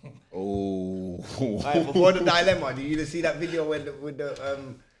 Oh. Right, before the dilemma, did you see that video with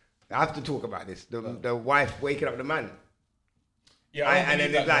the I have to talk about this. The wife waking up the man. Yeah, I don't And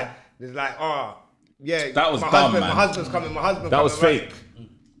then believe that, it's like, oh, yeah. That was my dumb, husband, man. My husband's coming. My husband. That was coming,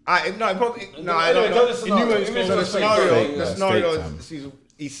 fake. No, it probably no. I Anyway, don't tell know. the scenario. So Give me the the scenario, fake. the That's scenario fake, is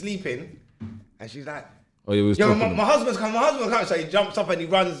he's sleeping, and she's like, Oh, you was "Yo, talking. my husband's coming. My husband's coming." So he jumps up and he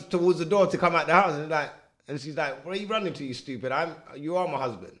runs towards the door to come out the house, and she's like, "Where are you running to, you stupid? You are my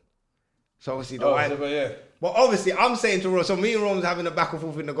husband." So obviously the wife. yeah. But obviously, I'm saying to Rome, so me and Rome's having a back and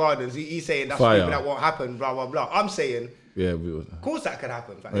forth in the gardens. He's saying that's Fire. stupid, that won't happen, blah, blah, blah. I'm saying, Yeah, we was. of course that could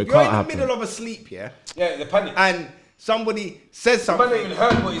happen, fam. It If you're in can't the happen. middle of a sleep, yeah, Yeah, the panic. and somebody says I something. haven't even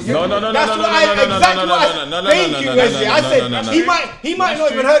heard what he said. No, no, no, no, That's no, no, what I, no, no, no, exactly no, what I no, no, no, thank no, you, no, Wesley. no, I no, said, no, no, no. he might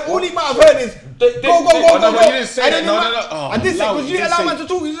not even heard, all he might have heard is, go, go, Oh, go, no, go. no, you didn't say And that. then No, he no, might- no. Oh, I did say, no, because you you didn't allow say man to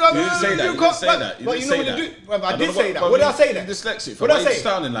talk. You didn't say that. You didn't say that. You But didn't you know say what that. you do. Well, I don't did know say that. What did I say then? You're dyslexic. What did I Why are you say?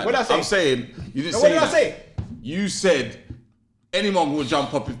 sounding like What did I that? say? I'm saying you didn't Now, say what did I that. say? You said anyone will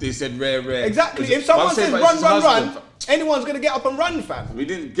jump up if they said rare. Exactly. Because If someone man said says about run, his run, husband, run, anyone's gonna get up and run, fam. We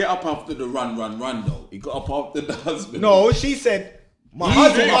didn't get up after the run though. He got up after the husband. No, she said, my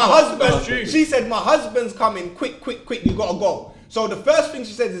That's husband. true. She said, my husband's coming. Quick, you gotta go. So the first thing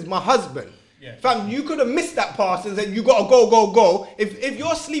she says is my husband. Yeah. Fam, you could have missed that part and said you gotta go. If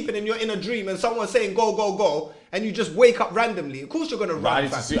you're sleeping and you're in a dream and someone's saying go, and you just wake up randomly, of course you're gonna I run. need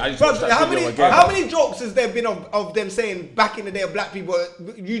to Fam. see- I just Fam, watched that how video many again. how many jokes has there been of them saying back in the day of black people,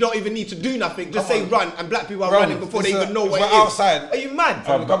 you don't even need to do nothing, just say run, and black people are running before they even know what we're it is. outside. Are you mad?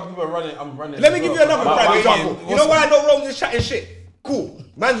 And a couple people are running. I'm running. Let me give you another But prime waiting, example. You know why I know Rome's is chatting shit? Cool.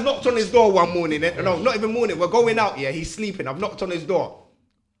 Man's knocked on his door one morning. No, not even morning. We're going out here. He's sleeping. I've knocked on his door.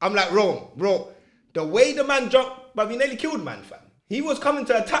 I'm like, Rome, bro, the way the man jumped, but he nearly killed man, fam. He was coming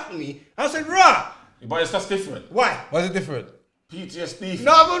to attack me. I said, rah. But that's different. Why? Why is it different? PTSD.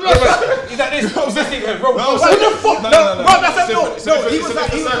 No, I'm not. Is that this? Bro, What the fuck? No, No, no, no, bro, no. that's It's no. different. No, It's he was different.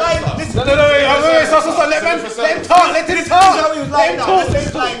 like, he was It's lying. different. Listen, No, let him talk. Let him This is talk. how he was lying down. talk. Let's say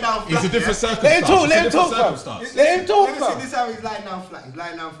he's lying down It's a flat, different yeah? circumstance. Let him talk. It's a Let him different talk, fam. circumstance. Let him talk, Let me see, fam. this is how he's lying down flat. He's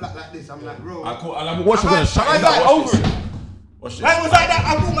lying down flat like this. I'm like, bro. I'm watching Am I- gonna shut am I him down. like Watch over this. it? Watch this. Man was like that.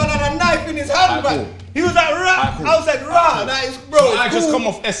 I thought man had a knife in his hand, Alright, man. cool. He was like, rah. cool. I said, rah. That is, bro. So I it's just cool. come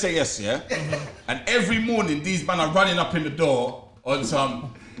off SAS, yeah? And every morning these men are running up in the door on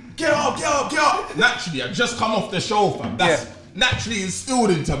some get up. Naturally, I just come off the show, fam. That's naturally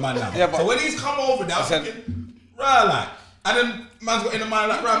instilled into man now. Yeah, but- so when he's come over there, I'm said- thinking, rah, like, and then man's got in the mind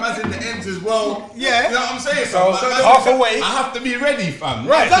like, rah, man's in the ends as well. Yeah. You know what I'm saying? So Like, man's half like, away. I have to be ready, fam.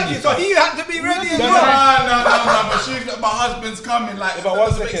 Right, Naturally, exactly. So fam. he had to be ready as No, well. but she's got my husband's coming. Like, But that one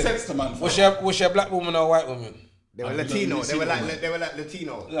doesn't make second. sense to man. Was fam. she a black woman or a white woman? They were I don't Latino. know, They were man. like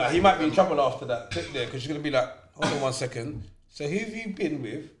Latino. Nah, he might be in trouble after that clip there because she's gonna be like, hold on 1 second. So who have you been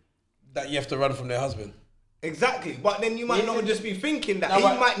with that you have to run from their husband? Exactly. But then you might not just be thinking that. No, He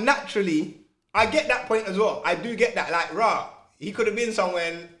but- might naturally. I get that point as well. I do get that. Like, rah. He could have been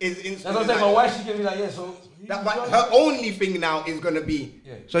somewhere and is in. That's what I'm saying. But why is she giving me like, yeah? So That, but her only thing now is gonna be.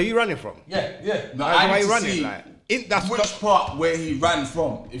 Yeah. So you running from? yeah. No, Why I you need to running? see Like, that's which part where he ran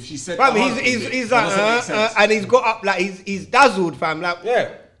from. If she said, Fam, the he's husband, he's that doesn't make like, sense. and he's got up like he's dazzled, fam. Like, Yeah.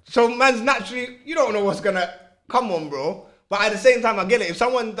 So man's naturally, you don't know what's gonna come on, bro. But at the same time, I get it. If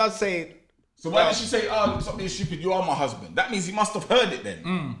someone does say, So why did she say, "Oh, stop being stupid"? You are my husband. That means he must have heard it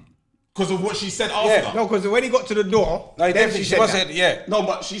then, because of what she said after. no, because when he got to the door, No, he then definitely. she She said must that. have. Yeah. No,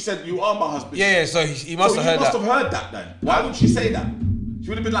 but she said, "You are my husband." Yeah. So he must So have you heard must that. have heard that then. Why would she say that? She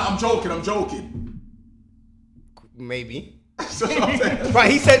would have been like, "I'm joking." Maybe.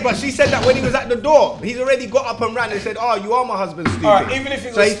 But she said that when he was at the door, he's already got up and ran and said, "Oh, you are my husband, stupid." All right, even if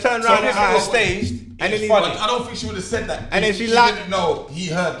it so was, he turned around and was staged, and then he, But I don't think she would have said that. And then she didn't know he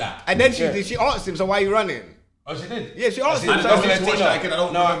heard that. and then she asked him, "So why are you running?" Oh, she did. Yeah, she asked him. I don't need to watch that again. I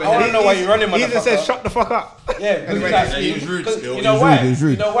don't remember. I want to know why you're running, He just said, motherfucker. "Shut the fuck up." Yeah, because he was rude still. You know He was why? rude, he was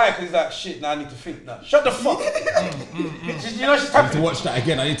rude. You know why? Because he's like, shit, now I need to think now. Shut the fuck. You know she's I need to tapping. watch that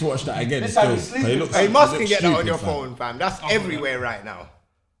again. I need to watch that again. This time still. he's sleeping. He looks- Hey, he you must looks get that on stupid, your fam. phone, fam. That's everywhere right now.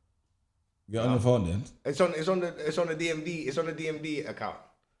 Get on the phone then. It's on the DMD. It's on the DMD account,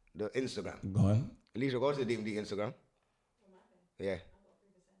 the Instagram. Go on. Alicia, go to the DMD Instagram. Yeah.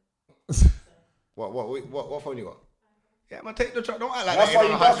 What phone you got? Yeah, man, take the truck. Don't act like That's that. why you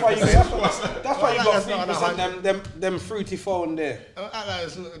got Don't 3%. Them fruity phone there. act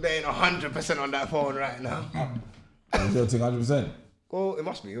like they ain't 100% on that phone right now. Is your thing 100%? Oh, it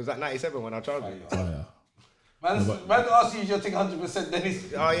must be. It was at 97 when I charged it. Oh, yeah. Man ask you, you're taking 100%, then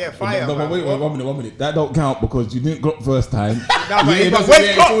he's. Oh yeah, fire. No, but wait, 1 minute. That don't count because you didn't clock first time. Nah, but Yeah, it that's- where's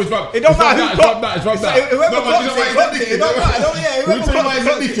yeah, clock? it's always wrong. It don't It's matter wrong who that, clocked. it's wrong that. Whoever No, but clocked you know it, why clocked he's it. It don't matter. Whoever Let me tell you why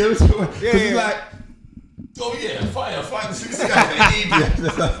clocked he's it, not clocked it. Nicky. Because he's like, Oh yeah, fire. This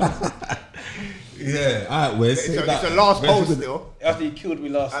guy. yeah, alright, Wes. It's a last post still. After he killed me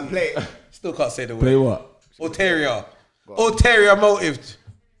last And week. play. Still can't say the Play word. what? Ulterior motive.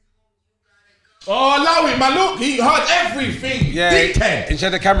 Oh, allow it, man. Look, he heard everything. Yeah. Dickhead. And she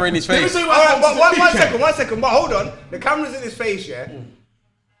had the camera in his Let me face. tell you Alright, what but happens to one dickhead. second. But hold on. The camera's in his face, yeah.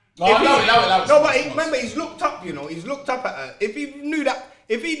 Oh, allow it. No, but remember, he's looked up. You know, he's looked up at her. If he knew that,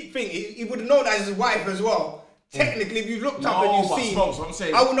 if he think he would have known that it's his wife as well. Technically, if you looked up No, and but you've seen, Smokes, what I'm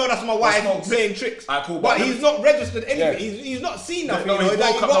saying- I would know that's my wife Smokes. playing tricks. Alright, cool, but but he's not registered anything. Yeah. He's not seen nothing. No, you know? he's He's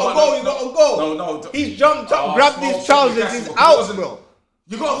like, you woke up, gotta no, go, you gotta go. No. He's jumped up, Oh, grabbed Smokes, his trousers, that's he's what it out, wasn't. bro.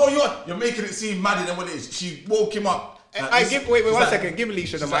 You gotta go. You're making it seem madder than what it is. She woke him up. Wait, one second. Give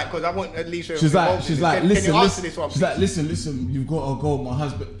Alicia the mic because I want Alicia. She's like, involved in this. Can listen, you answer this one, she's like, please? listen, you've got to go, my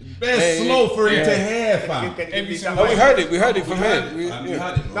husband. Very slow for him to hear, fam. Can you give No, we Alicia- heard it from her. We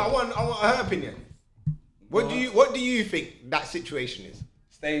heard it. No, I want her opinion. What do you think that situation is?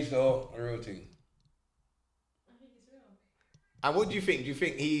 Stage though, a real thing. And what do you think? Do you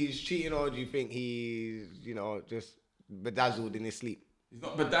think he's cheating or do you think he's, just bedazzled in his sleep? He's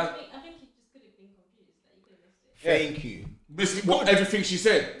not, but that. I think he just could have been confused. Like, you could have missed it. Thank you. Basically, what everything she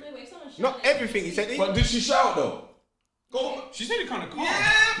said. No, wait, someone Not shouted, everything he said. But did she shout though? Go. She said it kind of calm.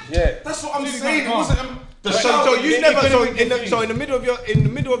 Yeah. That's what I'm Really saying. It can't wasn't. The So shout. you it never could've so been in the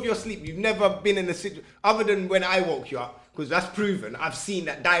confused. middle of your sleep you've never been in a situation other than when I woke you up because that's proven. I've seen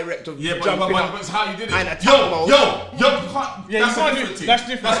that direct of Yeah, but jumping up it's how you did it. and attack mode. You can't. Yeah, that's you a can't different do- thing. that's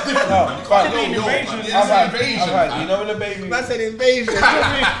different. That's different. No, man. You but can't the yo, invasion- man. I've It's had, an invasion. you know when the baby, That's an invasion.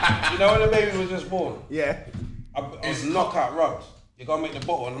 you know when the baby was just born. Yeah. It's knockout rubbed. You gotta make the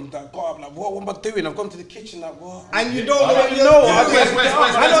bottle, and I'm like, God, I'm like, what am I doing? I've gone to the kitchen, like, what? And you don't know what you're know. doing. West,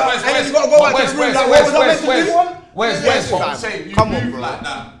 And then you gotta go back to the room like, what was I meant to do? Where's Yes, what fam. I'm saying? You Come on, move bro. like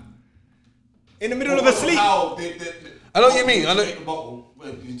that. In the middle of a sleep. How I know what you mean. I know. Take the bottle. Where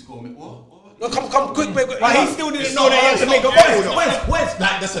you need to go make what? No, come, quick. But he still didn't know that he had to make a bottle though. Where's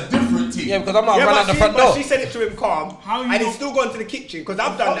that? That's a different thing. Yeah, because I'm not Yeah, running out the front but door. she said it to him calm, How you and he's know- still gone to the kitchen because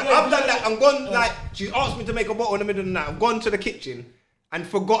I've done that. I've done that. I'm gone like she asked me to make a bottle in the middle of the night. I've gone to the kitchen and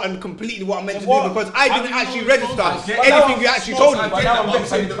forgotten completely what I meant to do because I didn't actually register anything you actually told me. But now I'm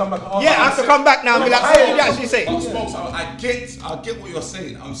vexed, I need to come back. Yeah, I have to come back now and be like, what did you actually say? Smokes, I get what you're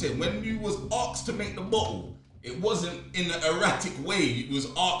saying. I'm saying when you was asked to make the bottle, it wasn't in an erratic way. It was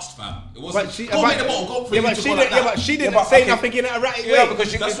asked, fam. It wasn't. But she, go make the bottle. Go for yeah, him but to she go didn't. like Yeah, but that. she didn't but say okay. nothing in an erratic Yeah, way.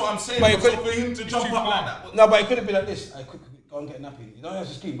 because you That's could- what I'm saying. but it So could- for him to jump up like that. No, but it could have been like this. Quick, go and get nappy. You don't have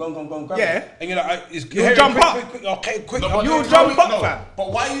to scream. Go and grab Yeah. it. And you're like, it's You jump up. quick. Okay, quick. No, but You then jump how up, no, fam.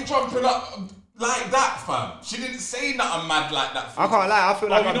 But why are you jumping up like that, fam? She didn't say nothing mad like that. I can't lie. I feel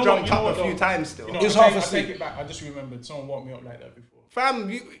like Oh, you I've know jumped what, up a few though? times still. You know, It was I half take asleep. it back. I just remembered someone woke me up like that before. Fam,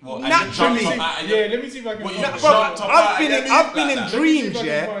 you, Well, and you naturally. jumped up at- Yeah, let me see if I can. What, you find jumped it. Bro, up I've been at in like that. dreams, Let me see if I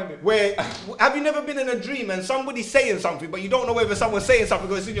yeah, can find it. where have you never been in a dream and somebody's saying something, but you don't know whether someone's saying something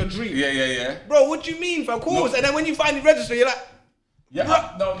because it's in your dream? Yeah. Bro, what do you mean, fam? Of course. No. And then when you find it registered, you're like, Yeah,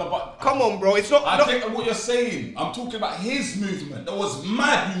 no, but come on, bro. It's not. I not think what you're saying. I'm talking about his movement. That was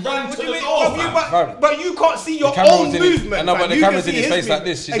mad. You ran what to do you the mean? door, Bro, but you can't see your camera own was in his- movement. I know, but fam. the You camera's can in see his face like movement.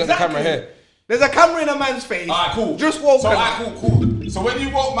 this. She's got the camera here. There's a camera in a man's face. Alright, cool. Just walk. So, alright, cool. So when you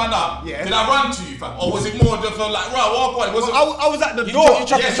woke man up, Yeah. did I run to you, fam? Or was it more just like, right, walk on? Was it? I was at the You door. jumped- you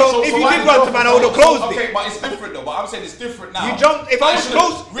jumped- Yeah, so if you why did run to man, I would have closed okay, it. but it's different though. But I'm saying it's different now. You jumped. If I was should've-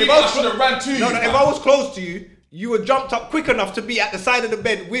 close, really, if I was I should have ran to you. No, if fam. I was close to you, you would jumped up quick enough to be at the side of the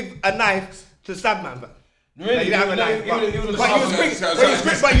bed with a knife to stab man. Fam. Really? Like, you don't have a knife, Even but if you was but you was Sorry, quick. sorry, But you was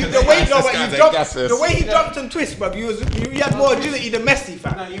sorry, quick. But you, the sorry, way, no, sorry, but you sorry, jumped. sorry. The way he jumped and twist, bruv. You had more agility than Messi,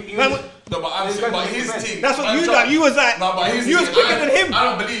 fam. No, you Man, was- No, but I'm saying, but his team. That's what you done. You was like, No, but his you was team, quicker than him. I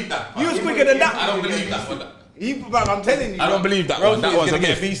don't believe that. You was quicker than that. I don't believe that. But Bruv, I'm telling you. I don't believe that Bro, one. That he's one's a gonna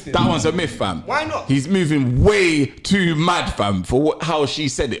get myth. beasted. That one's a myth, fam. Why not? He's moving way too mad, fam, for how she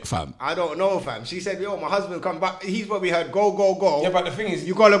said it, fam. I don't know, fam. She said, "Yo, my husband come back." He's probably heard, "Go, go, go." Yeah, but the thing is,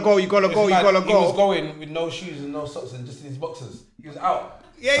 you gotta go, you gotta go, you it's gotta mad. He was go. going with no shoes and no socks and just in his boxers. He was out.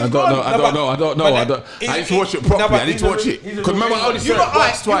 Yeah, he's I don't gone. know. I don't know. I need to watch it properly. I need to watch it. Because remember, I only You saw it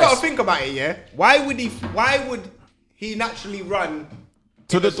once, gotta twice. think about it, yeah. Why would he naturally run?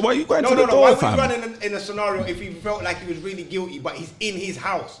 Why are you going No, to no, the no. door, Why would he fam? run in a scenario if he felt like he was really guilty, but he's in his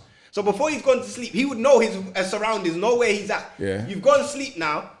house? So before he's gone to sleep, he would know his surroundings, know where he's at. Yeah. You've gone to sleep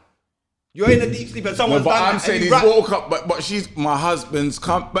now. You're in a deep sleep and No, someone's but done I'm that, saying and he's woke up, but she's my husband's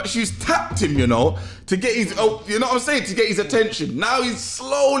come, but she's tapped him, you know, to get his, you know what I'm saying, to get his attention. Now he's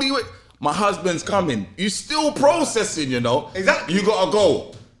slowly, my husband's coming. You still processing, you know. Exactly. You gotta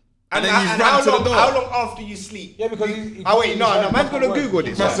go, and then you and run to the door. how long after you sleep? Yeah, because Oh wait, no, man's gonna Google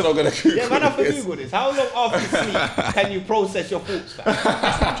this. That's what I'm gonna Google. Yeah, man, have to this. Google this. How long after sleep can you process your thoughts, fam?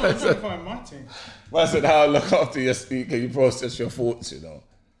 I'm trying to find my thing. I said, how long after you speak can you process your thoughts, you know?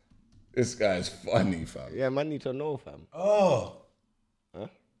 This guy's funny, fam. Yeah, man, need to know, fam. Oh. Huh?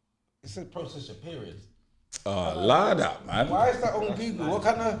 It said process your periods. Oh, lie that, man. Why is that on Google? What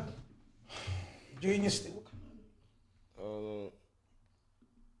kind of during your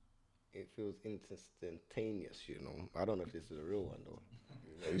It feels instantaneous, you know. I don't know if this is a real one though.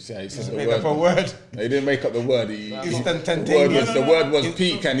 You see how he says made up a word? He didn't make up the word. Instantaneous. The word was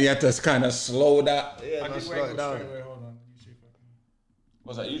peak, and he had to kind of slow that. Yeah, I man, did slow wake it up down. straight away. Hold on. Let me see if I can.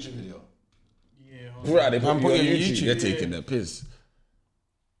 Was that YouTube video? Yeah, hold on. Right, they put I'm you on putting it on YouTube. YouTube. They're taking the piss.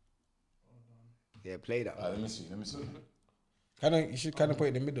 Yeah, play that. Let me see. You should kind of put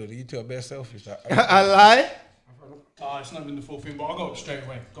it in the middle. You two are bare selfish. Like, I lie. It's not even the full thing, but I got up straight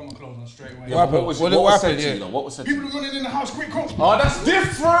away. Got my clothes on straight away. What happened? What happened? Yeah. What was said? People are running in the house, quick, quick. Oh, that's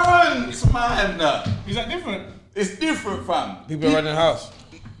different, man. Is that different? It's different, fam. People are running the house.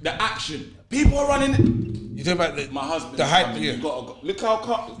 The action. People are running. You talking about the My husband. the hype? coming, Yeah. You gotta go. Look how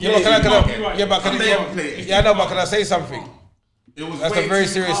calm. Yeah, but can right. I know, but can I say something? It was That's way a very too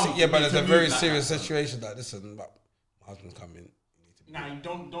serious. calm Yeah, for but me it's to a move very like serious that. situation. Like, listen, my husband's coming. Nah, you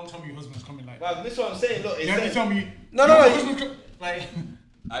don't tell me your husband's coming like that. Well, this is what I'm saying. Look, You have to tell me. No, your no, husband's like.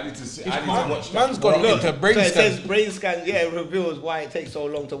 I need to see. I need to watch that. Man's gone into brain so it says scan. brain scan. Yeah, it reveals why it takes so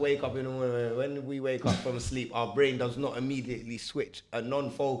long to wake up in the morning. When we wake up from sleep, our brain does not immediately switch a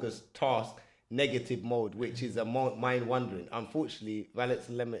non-focused task negative mode, which is a mind wandering. Unfortunately, Valence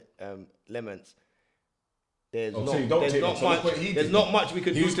Lemons. There's Oh, not, so you don't there's take not that. So look much. what he There's did. not much we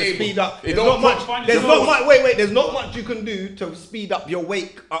can He do was to able- speed up. It There's don't not put- much. There's not much. Wait. There's not much you can do to speed up your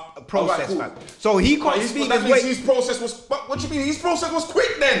wake up process, cool. man. So he But can't his, speed that his means wake. his process was. What do you mean? His process was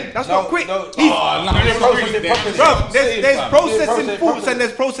quick then. That's not quick. no. He's- There's Bro, there's fam. processing process thoughts properly. and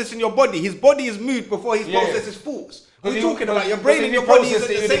there's processing your body. His body is moved before he processes thoughts. We're talking about your brain and your body is at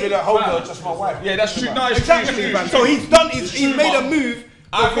the same. Like, hold on, just my wife. Yeah, that's true. No, it's Exactly, true. man. So he's done. He's made a move.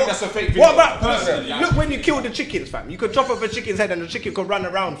 I think that's a fake video. What about Personally, yeah. look when you kill the chickens, fam? You could chop off a chicken's head and the chicken could run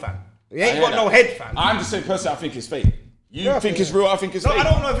around, fam. He I ain't hear got no that. head, fam. I'm just saying, personally, I think it's fake. You think it's real? I think it's No, fake.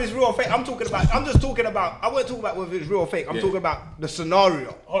 I don't know if it's real or fake. I'm just talking about. I won't talk about whether it's real or fake. I'm talking about the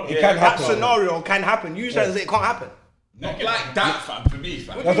scenario. It can That happen. scenario can happen. You trying to say it can't happen? Not like that, fam. For me,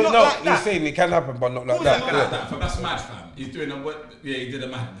 fam. That's Not what, no, like you're that. saying it can happen, but not like Who's that. that Not guy? like that, fam. That's mad, fam. He's doing a what? Yeah, he did a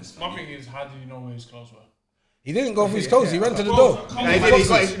madness. My Fam. thing is, how do you know where his clothes were? He didn't go for his clothes. He ran to the door. No, he got his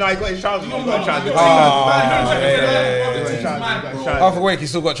trousers. He got his trousers. Half awake, he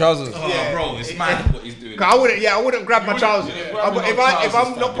still got trousers. Oh, bro, it's mad what he's doing. I wouldn't grab my trousers. If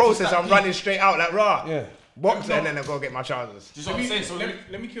I'm not processed, I'm Because running straight out like raw. Yeah. Boxer and then I go get my trousers. Just what I'm saying. So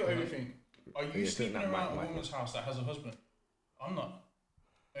Let me kill everything. Are you sleeping that around mic, a woman's house that has a husband? I'm not.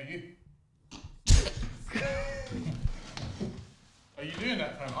 Are you? Are you doing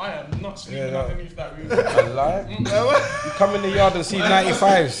that, fam? I am not sleeping underneath that roof. I lie. You come in the yard and see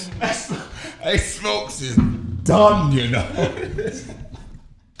 95s. hey, Smokes is done, you know.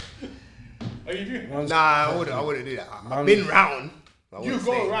 Are you doing? Nah, I wouldn't do that. I've been round. I You wouldn't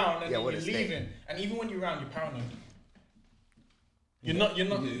go stay. around and Yeah, I then you're wouldn't stay. leaving, and even when you're around, you're paranoid. You're not. You're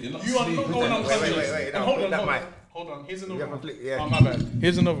not You are not sleeping going then. unconscious. Wait, And no, hold put on, that hold on, mic. hold on. Here's another have a one. flick, yeah. Oh my bad.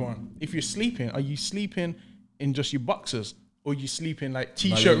 Here's another one. If you're sleeping, are you sleeping in just your boxers, or you sleeping like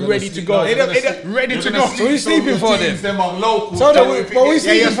t-shirt you're ready gonna to sleep- go? no, you're gonna Ready You're to gonna go. sleep So you so sleeping your for teams, then? them are local. So So what we your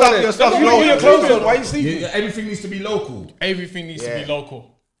sleeping stuff- for then? your stuff You got your local. clothes on. Why you sleeping? everything needs to be local. Everything needs to be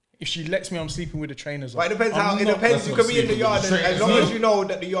local. if she lets me, I'm sleeping with the trainers on. But it depends I'm how. It not- depends. You That's could be in the what I'm yard sleeping as with long the as you know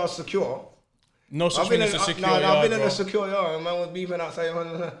that the yard's secure. No such I've been thing in as a secure I've yard, been in bro. a secure yard. And man was beefing outside.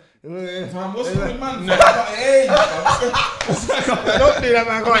 Man, what's going man? Don't do that,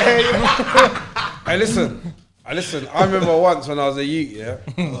 man. I can't hear you. Hey, listen. I remember once when I was a youth, yeah.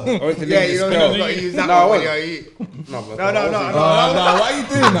 I went to Yeah, leave you this don't girl. got to use that No, I one when won't. you're eating. No, but No. Why are you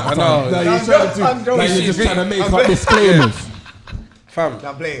doing that? I know. Fam? Like, I'm you're trying to, joking. like you're just I'm trying to make joking. up disclaimers. Fam,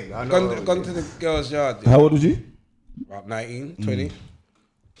 I'm playing. I know. gone to the girl's yard. Yeah. How old was you? About 19, 20.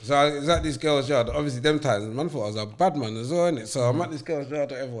 So I was at this girl's yard. Obviously, them times, man thought I was a bad man as well, innit? So I'm at this girl's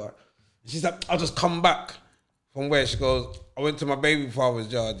yard, whatever. She's like, I'll just come back from where she goes. I went to my baby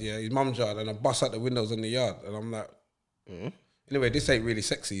father's yard, yeah, his mum's yard, and I bust out the windows in the yard. And I'm like, anyway, this ain't really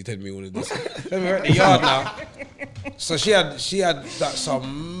sexy, you tell me all of this. Then we're at the yard now. So she had like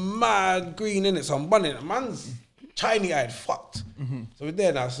some mad green in it, some bun in it. Man's shiny-eyed fucked. So we're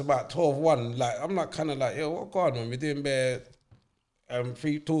there now, it's about 12-1. Like, I'm like, kind of like, yo, what going on? We're doing bare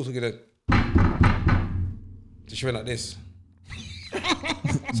 3 tools together. So she went like this.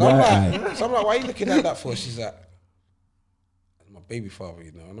 So I'm like, why are you looking at that for? She's like, my baby father,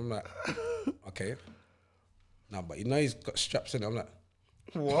 you know. And I'm like, okay. No, but you know he's got straps in it. I'm like,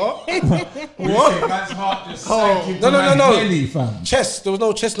 What? Man's heart just sank into No. man's belly, fam. chest. There was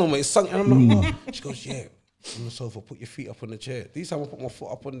no chest no more. It's sunk. And I'm like, what? She goes, yeah. On the sofa, put your feet up on the chair. This time I put my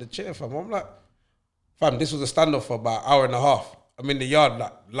foot up on the chair, fam. I'm like, fam, this was a standoff for about an hour and a half. I'm in the yard,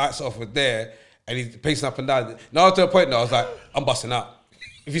 like, lights off with there, and he's pacing up and down. Now to a point now, I was like, I'm busting out.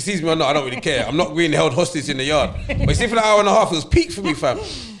 If he sees me or not, I don't really care. I'm not being held hostage in the yard. But you see, for an hour and a half, it was peak for me, fam.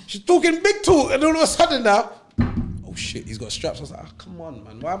 She's talking big talk, and all of a sudden now, oh shit, he's got straps. I was like, oh, come on,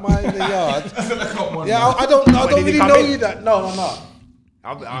 man. Why am I in the yard? I don't did he really come know in? you that. No.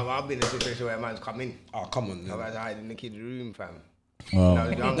 I've been in a situation where a man's come in. Oh, come on. I've Man. had to hide in the kid's room, fam. Oh. I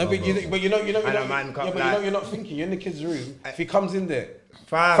was younger, No, but bro. you know, And a man come, like- you're not thinking. You're in the kid's room. If he comes in there,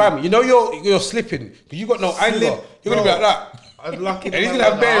 Fam. you know you're slipping because you got no anger. You're gonna be like that. I was lucky. And he's that gonna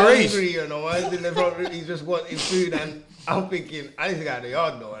have I bare was rage. hungry, you know. I was in the front room. He's just wanting food, and I'm thinking, I need to get out of the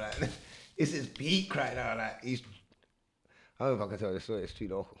yard though. Like, this is peak right now. Like, he's. I don't know if I can tell the story. It's too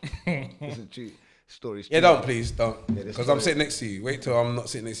local. This is true. Story's too Yeah, don't local. please don't. this Because story- I'm sitting next to you. Wait till I'm not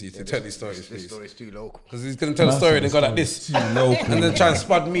sitting next to you to tell these stories, This please. story's too local. Because he's gonna tell a story and then go like this, Too local. and then try and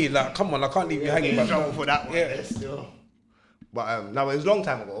spud me. Like, come on, I can't leave you hanging. In But trouble for that one. Yeah. Yeah. Still. But no, it was a long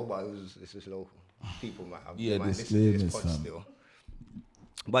time ago. But it's just local. People might have Yeah, might listen to this disclaimers, pod fam. still.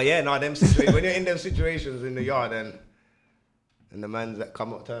 But yeah, no, them situations when you're in them situations in the yard and the mans that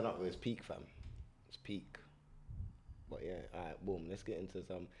turn up with it's peak, fam. It's peak. But yeah, alright, boom. Let's get into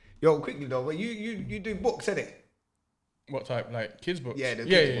some. Yo, quickly though, but you do books, innit? What type? Like kids books? Yeah, the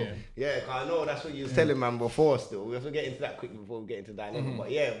yeah, kids yeah, book. Yeah, 'cause I know that's what you was telling man before. Still, we have to get into that quickly before we get into dilemma.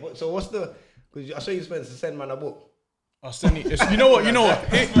 But yeah, so what's the? Because I saw you Spencer send man a book. I'll send you. You know what?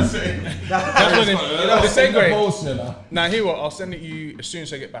 That's what the segue. Now, hear what? I'll send it you as soon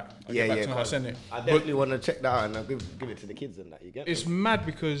as I get back. I'll get back to me, I'll send it. I definitely want to check that out and I'll give it to the kids and that. You get It's me? mad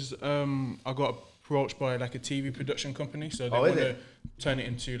because I got approached by like a TV production company, so they Oh, is want to it? turn it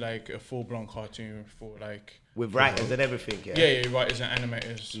into like a full-blown cartoon for like With writers and everything. Yeah. yeah, writers and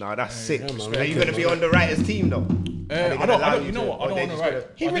animators. No, that's sick. man, Are you gonna be on the writers team though? I don't. You know what? I don't want to write.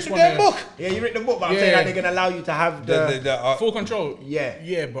 he I wrote just the wanna- damn book. Yeah, you read the book, but I'm Yeah. saying that they're gonna allow you to have the. Full control. Yeah.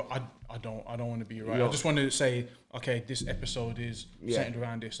 Yeah, but I don't want to be a writer. I just want to say, okay, this episode is centered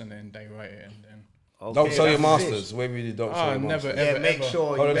around this, and then they write it, and then. Okay, Don't sell your that's masters. sick. Where really don't sell your Never, masters. ever, Yeah, make ever.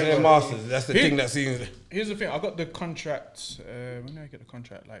 sure. Hold on, make your sure- masters. That's the Here- thing that seems. Here's the thing. I got the contract. When did I get the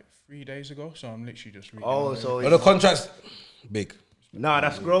contract? Like 3 days ago. So I'm literally just reading. Oh, it. so Oh, the contract's big. no,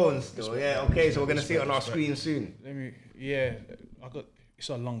 that's growing still. Yeah, okay, so we're gonna see it on our screen soon. Let me. Yeah, I got. It's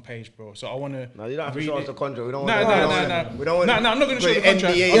a long page, bro. So I want to. No, you don't have to show us the contract. We don't No, want. no. We don't want. No, I'm not going to show the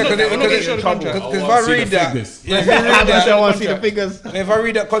contract. NDA. I'm not because going to show the contract. Because if I read that, yeah, if I read I want to see the that, figures. if I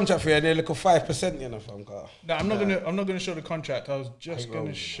read that contract for you, they're like a 5%, you know, from car. No, I'm not going to show the contract. I was just going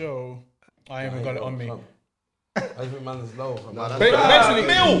to show. I haven't got it on me. I think man's low.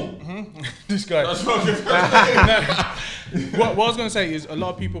 Basically, this guy. What I was going to say is a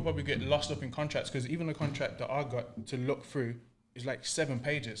lot of people probably get lost up in contracts because even the contract that I got to look through is like 7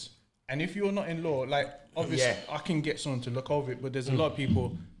 pages. And if you're not in law, like obviously I can get someone to look over it, but there's a lot of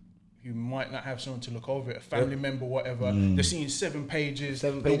people who might not have someone to look over it, a family member, whatever. They're seeing 7 pages.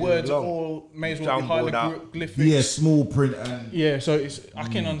 7 the pages words is are long. all may as well be Jumbled out. hieroglyphics. Yeah, small print and Yeah, so it's I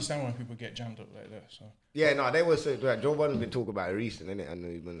can understand why people get jammed up like that. So Yeah, no, they were saying like, Joe Budden's been talking about it recently, innit? And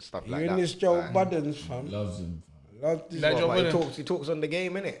even stuff like You that. in this Joe Like, Budden's, fam. loves him. Elijah Wood. He talks on the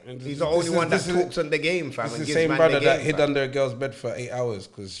game, innit? And He's this the only is- one that this is- talks on the game, fam. It's and the gives same man brother the that game, hid fam. under a girl's bed for 8 hours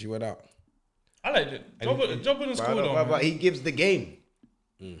because she went out. I liked it. Job Wooden's cool though. But man. he gives the game.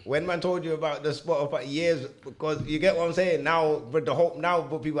 When man told you about the Spotify years, because you get what I'm saying now, but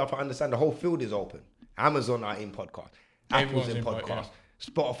but people have to understand the whole field is open. Amazon are in podcast, Apple's Everyone's in in podcast,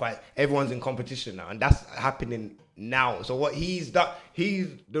 Spotify, everyone's in competition now, and that's happening now. So what he's done, he's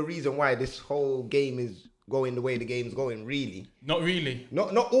the reason why this whole game is going the way the game's going. Really, Not really.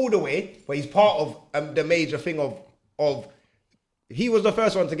 not all the way, but he's part of the major thing of. He was the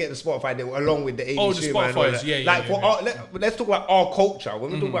first one to get the Spotify deal along with the ABC. Oh, the man, and all Spotifys, that. yeah, Like yeah, for yeah. let's talk about our culture.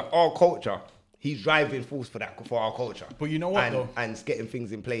 When we talk about our culture, he's driving force for our culture. But you know what, and, though? and it's getting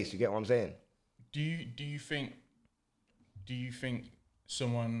things in place. You get what I'm saying? Do you think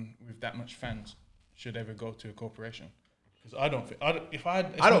someone with that much fans should ever go to a corporation? Because I don't think I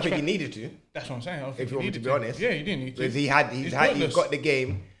don't think he needed to. That's what I'm saying. I don't think If you he want me to needed be honest, yeah, he didn't need to. because he's pointless. got the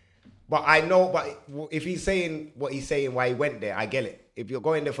game. But I know, but if he's saying what he's saying, why he went there, I get it. If you're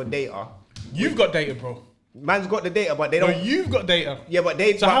going there for data, You've got data, bro. man's got the data, but they No, don't. you've got data. Yeah, but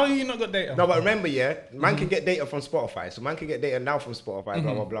they. So but- how you not got data? No, but remember, yeah, man can get data from Spotify. So man can get data now from Spotify,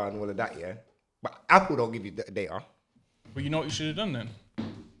 blah, blah, blah, and all of that, yeah. But Apple don't give you the data. But you know what you should have done then?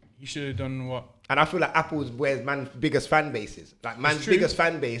 You should have done what? And I feel like Apple's where man's biggest fan base is. Like man's true. biggest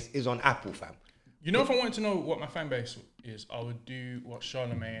fan base is on Apple, fam. You know, if I wanted to know what my fan base is, I would do what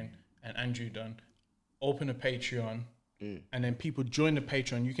Charlemagne and Andrew done. Open a Patreon, and then people join the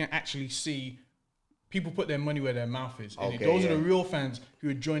Patreon. You can actually see people put their money where their mouth is. And Okay, those yeah. are the real fans who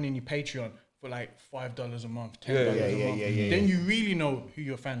are joining your Patreon for like $5 a month, $10 a month. yeah. Then you really know who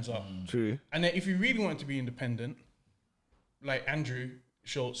your fans are. True. And then if you really want to be independent, like Andrew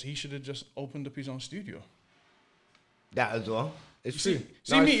Schultz, he should have just opened up his own studio. That as well. It's See, true.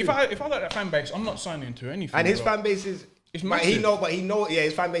 see No, me, it's if true. I got that fan base, I'm not signing to anything. And his bro. fan base is. It's but he massive. know, yeah,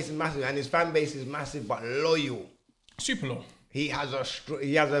 his fan base is massive, and his fan base is massive but loyal. Super low. He has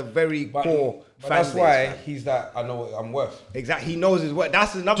a very core But fan that's base. why fam. he's that. I know what I'm worth. Exactly, he knows his worth.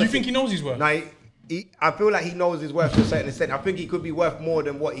 That's another. Do you thing. think he knows his worth? Now, I feel like he knows his worth to a certain extent. I think he could be worth more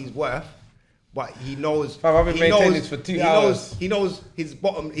than what he's worth, but he knows. Fam, I've been he maintaining knows- this for 2 he hours. He knows his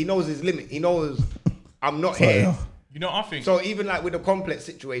bottom. He knows his limit. He knows I'm not here. You know, I think. So even like with the complex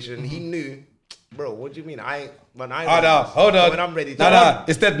situation, he knew, bro. What do you mean? Oh no, hold on. When I'm ready. No,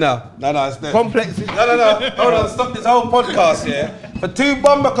 it's dead now. No, it's dead. Complex. No, hold on. Stop this whole podcast, yeah. For 2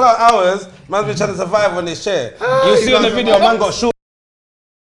 bomber clock hours, man's been trying to survive on this chair. You'll see on the video, man got short.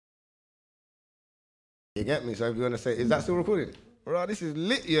 You get me? So if you want to say, is that still recording? Bro, this is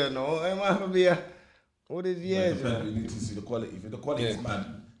lit, you know. It might have been all these years. you know. You need to see the quality. If the quality is mad,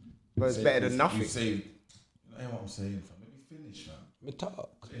 But it's better than nothing. You saved. You know what I'm saying, fam? Let me finish, fam. Me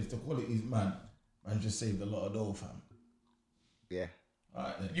talk. If the quality is mad, man just saved a lot of dough, fam. Yeah.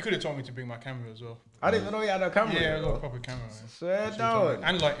 Alright then. You could have told me to bring my camera as well. I didn't even know you had a camera. Yeah, I you got a know. proper camera, man. Swear down.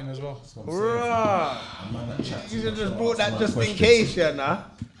 And lighting as well. That's what I'm saying, fam. Bruh. A man that chats You too should much just don't brought ask that the right just in questions. case, yeah, nah.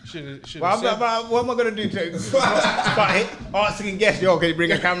 Should Well, what am I gonna do to start asking guests? Yo, can you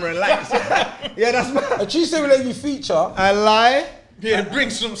bring a camera and lights? Yeah, that's my. A Tuesday will let you feature. I lie. Yeah, bring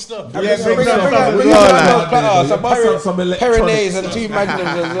some stuff. Yeah, Bring bring some some stuff as as well, well. You Some bust out some electronic Pyrenees and stuff. 2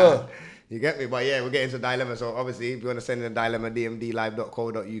 magnums as well. You get me? But yeah, we're getting to dilemma. So obviously, if you want to send in a dilemma,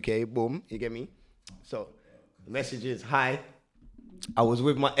 dmdlive.co.uk. Boom. You get me? So the message is, hi. I was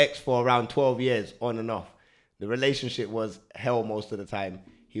with my ex for around 12 years, on and off. The relationship was hell most of the time.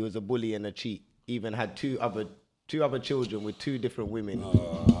 He was a bully and a cheat. Even had two other children with 2 different women.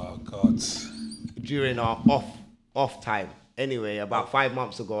 Oh God. During our off time. Anyway, about 5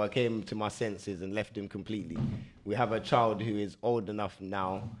 months ago, I came to my senses and left him completely. We have a child who is old enough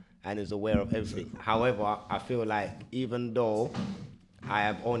now and is aware of everything. However, I feel like even though I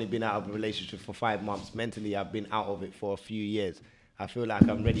have only been out of a relationship for 5 months, mentally I've been out of it for a few years. I feel like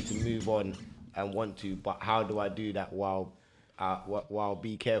I'm ready to move on and want to, but how do I do that while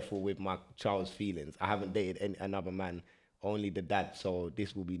be careful with my child's feelings? I haven't dated another man, only the dad, so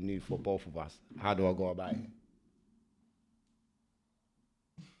this will be new for both of us. How do I go about it?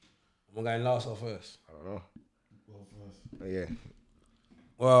 I'm going last or first? I don't know. But yeah.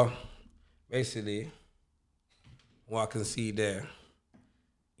 Well, basically, what I can see there,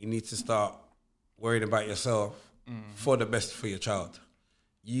 you need to start worrying about yourself for the best for your child.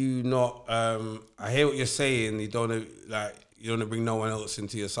 You not, I hear what you're saying. You don't want to bring no one else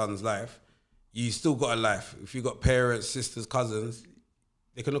into your son's life. You still got a life. If you got parents, sisters, cousins,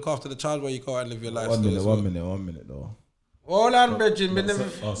 they can look after the child while you go out and live your life. 1 still minute, as well. 1 minute though. Hold on, Bridget.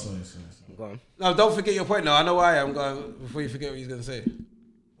 Oh, sorry. Go on. No, don't forget your point now. I know why I'm going before you forget what he's going to say.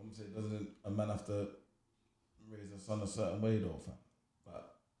 I'm saying, doesn't a man have to raise a son a certain way though, fam.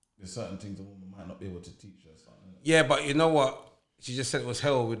 But there's certain things a woman might not be able to teach her son. Yeah, but you know what? She just said it was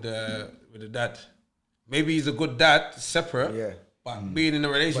hell with the dad. Maybe he's a good dad, separate. Yeah. But being in a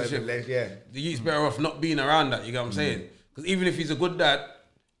relationship, the youth's better off not being around that. You get what I'm saying? Because even if he's a good dad,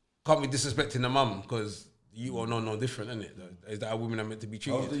 can't be disrespecting the mum because you all know no different, isn't it? Is that how women are meant to be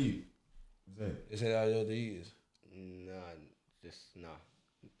treated? How's the youth? They say how the youth is. Nah,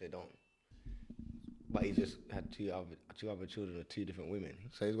 they don't. But he just had two other children with two different women.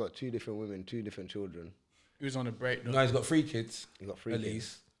 So he's got two different women, two different children. He was on a break though. No, he's got 3 kids. He got 3 at kids.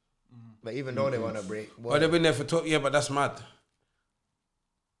 least. But even though they want a break, But they've been there for 12. Yeah, but that's mad.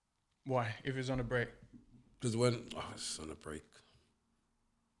 Why? If he's on a break? Because it's on a break.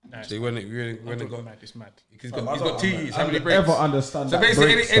 Nah, So when it got mad, it's mad. He's got 2 years. How many breaks? Ever understand So that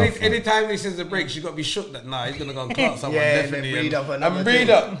basically, break stuff, any time he says a break, she's got to be shook that he's gonna go and class someone Yeah, definitely. then breed up and another breed thing.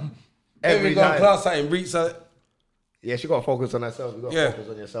 up. Every go and time. class something, breed something. Yeah, she got to focus on herself. You got to Yeah. focus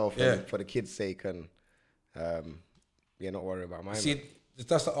on yourself Yeah. and for the kids' sake and not worry about mine. See,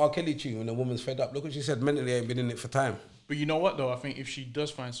 that's the R. Kelly tune when the woman's fed up. Look what she said. Mentally, ain't been in it for time. But you know what though? I think if she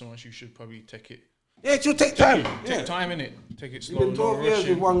does find someone, she should probably take it. Yeah, she'll take time. Take time in it. Take it You've slow. been No 12 years with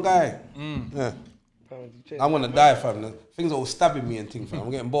rushing. one guy. Yeah. I'm gonna die, fam. The things are all stabbing me and things, fam. I'm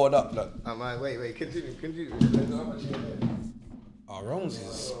getting bored up. Like, Wait, continue. Rose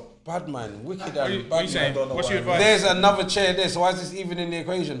is bad man, wicked What and you bad saying? man. What's your advice? There's another chair there, so why is this even in the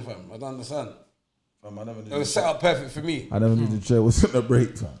equation, fam? I don't understand. Fam, I never It did was set up perfect for me. I never knew the chair was on a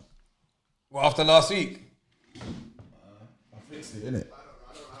break, fam. Well, after last week, I fixed it, innit?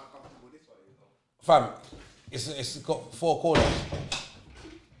 fam, it's got 4 corners.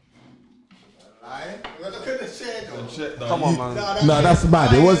 Look at the chair, though. Come on, man. No, that's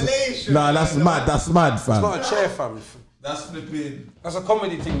mad. It wasn't. violation, No, that's mad. That's mad, It's fam. not a chair, fam. That's flipping. That's a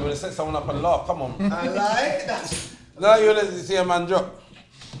comedy thing. You want to set someone up and laugh. Come on. I lie. That's Now you want to see a man drop.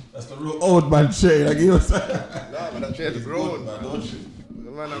 That's the real old man chair. Like you was saying. but that chair's grown, man. Don't you?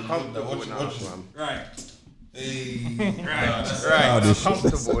 The man uncomfortable Watch it, now, watch it. man. Right. Hey. Right,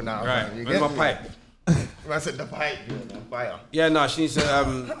 uncomfortable now. man. You Where's get my me? pipe? I said the pipe, fire. Yeah, no, she needs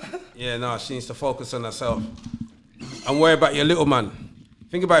to. She needs to focus on herself and worry about your little man.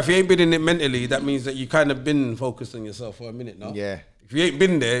 Think about it, if you ain't been in it mentally, that means that you kind of been focused on yourself for a minute now. Yeah. If you ain't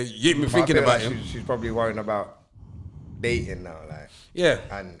been there, you ain't been thinking I feel about like him. She's probably worrying about dating now, like. Yeah.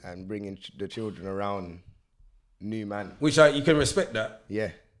 And bringing the children around new man. Which you can respect that.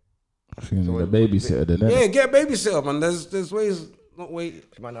 Yeah. I think the babysitter then. Yeah, get a babysitter, man. There's ways. Not wait.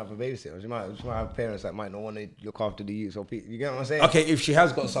 She might not have a babysitter. She might have parents that might not want to look after the youth. So you get what I'm saying? Okay, if she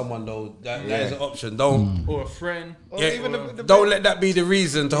has got someone though, that is an option. Don't. Or a friend. Yeah, even the don't let that be the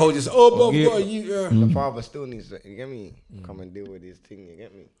reason to hold yourself. Oh, but God, you. The father still needs to, you get me? Come and deal with his thing, you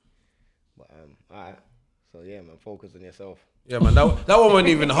get me? But alright. So yeah, man, focus on yourself. Yeah, man, that one wasn't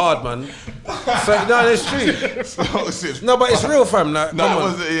even hard, man. So, no, that's true. No, but it's real, fam. Like, No, come it on.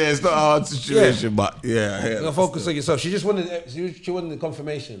 wasn't, it's not a hard situation, but yeah. You gotta focus on yourself. She just wanted. She wanted the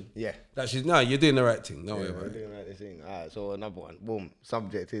confirmation. Yeah. That she's you're doing the right thing. Don't worry Yeah, about we're it. doing like this thing. Alright, so another one. Boom.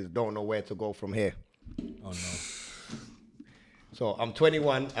 Subject is don't know where to go from here. Oh no. So I'm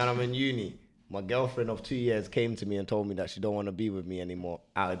 21 and I'm in uni. My girlfriend of 2 years came to me and told me that she don't want to be with me anymore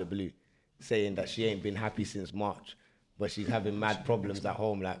out of the blue, saying that she ain't been happy since March, but she's having mad problems at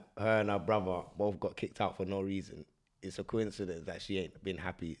home. Like her and her brother both got kicked out for no reason. It's a coincidence that she ain't been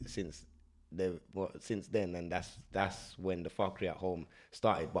happy since then, and that's when the fuckery at home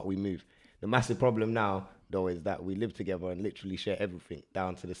started. But we moved. The massive problem now, though, is that we live together and literally share everything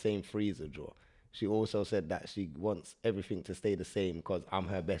down to the same freezer drawer. She also said that she wants everything to stay the same because I'm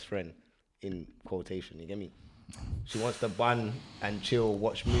her best friend, in quotation, you get me? She wants to bun and chill,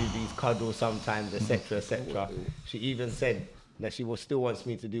 watch movies, cuddle sometimes, etc., etc. She even said that she still wants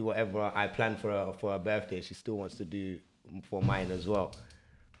me to do whatever I planned for her birthday. She still wants to do for mine as well.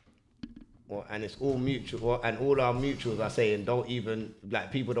 Well, and it's all mutual, and all our mutuals are saying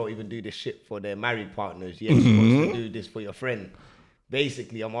people don't even do this shit for their married partners. Yet she wants to do this for your friend.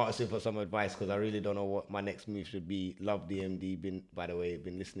 Basically, I'm asking for some advice because I really don't know what my next move should be. Love DMD, been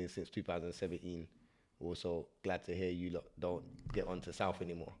listening since 2017. Also, glad to hear you lot don't get onto South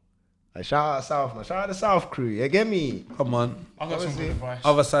anymore. Shout out South, man. Shout out the South crew. You get me? Come on. I got some good advice.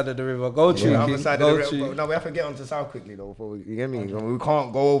 Other side of the river. Go to. Other side of the river. No, we have to get onto South quickly though. Before you get me? We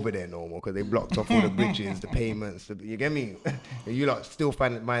can't go over there no more because they blocked off all the bridges, the payments. You get me? You lot still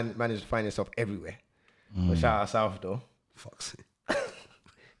manage to find yourself everywhere. But shout out South though. Fuck's sake.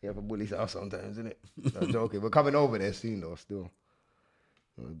 You have a bully South sometimes, isn't it? I'm joking. We're coming over there soon though. Still,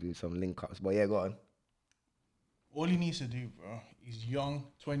 we'll do some link ups. But yeah, go on. All he needs to do, bro, he's young,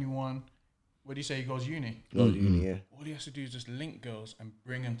 21. what do you say? He goes uni. Go to uni, yeah. All he has to do is just link girls and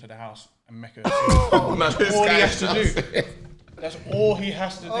bring them to the house and make her. That's all he has to do. That's all he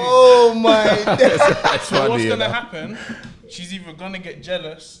has to do. Oh my! So what's gonna happen? She's either gonna get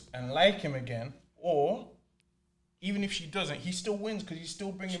jealous and like him again, or even if she doesn't, he still wins because he's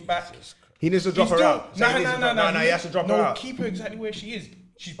still bringing back. He needs to drop her out. No. He has to drop her out. Keep her exactly where she is.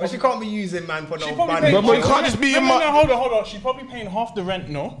 But she can't be using man for no probably money. paying- But you can't just be in my. No, hold on. She's probably paying half the rent,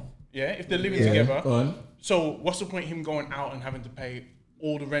 no? Yeah, if they're living together. Go on. So what's the point of him going out and having to pay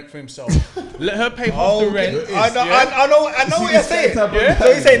all the rent for himself? Let her pay half the rent. I know what you're saying. Yeah? So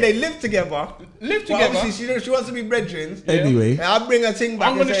you're saying they live together. Live Well, together. obviously, she wants to be brethren. Anyway, And I'll bring her thing back.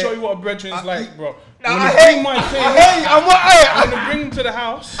 I'm gonna and say, show you what a brethren's like, bro. Nah, I'm I gonna bring hate my thing. I hate. I'm gonna bring him to the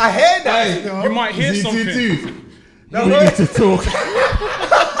house. I heard that. You know? You might hear something. No, we no. need to talk.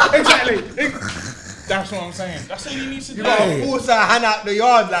 Exactly. That's what I'm saying. That's all he needs to do. You gotta force her hand out the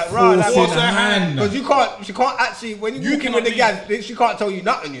yard, like raw, like Force her hand. because she can't actually when you walk in with the gal, she can't tell you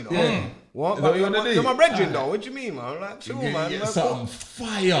nothing, you know. Yeah. What? Is that what you wanna do? You're my brethren though. What do you mean, man? Like, chill, man. Get Like, something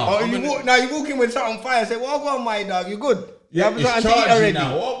fire. oh, you walk in with something fire. Say, well, go on, my dog. You good? Yeah, You it's have something to eat charging already.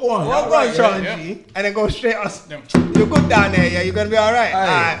 now. What one? Well, go on, charge, G, and then go straight us. You're good down there, yeah. You're gonna be all right. All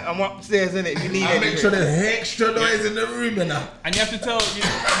right, I'm upstairs, innit? If you need I anything. make sure there's extra noise in the room and that. And you have to tell you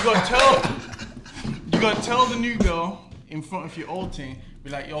gotta tell the new girl in front of your old team, be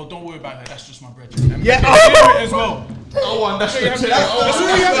like, yo, don't worry about her, that's just my brethren. And Yeah. make her feel it as well. Oh, that's the you have to- chair. that's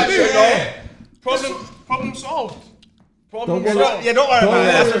all you have to do, Yeah. Problem solved. Problem Don't solved. Yeah, don't worry Don't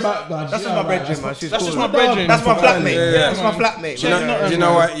about worry it. about that. That's just my brethren, man. She's That's cool. just my brethren. That's my flatmate. Yeah, yeah. That's my flatmate. You know, man. you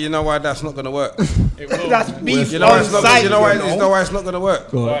know why? You know why that's not gonna work. It will. That's beef You know why on it's not. site. You know why? You know why it's not gonna work.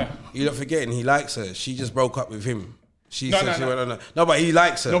 Go on. Why? You're not forgetting he likes her. She just broke up with him. She No, said no, she no. went on. No, but he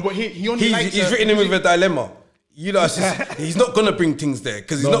likes her. No, but he only likes he's her written him because with a dilemma. You know, it's just, he's not gonna bring things there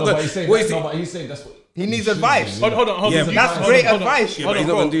because he's not but gonna. he's saying what that- is it? no, but he's saying that's what He needs advice. Hold on. Yeah, Do you- That's hold great on, hold on. advice. Yeah, Hold but he's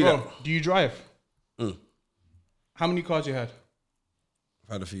on, not gonna do bro. that. Do you drive? How many cars you had?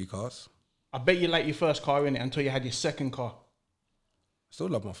 I've had a few cars. I bet you like your first car in it until you had your second car. Still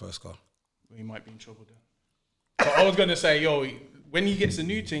love my first car. Well, you might be in trouble then. So I was gonna say, yo, when he gets a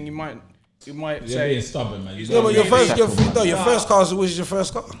new thing, you might You're say, being stubborn, man. Yeah, but your first car is always your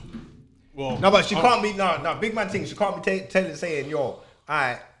first car. well, No, but she can't be. No, big man thing. She can't be saying, yo,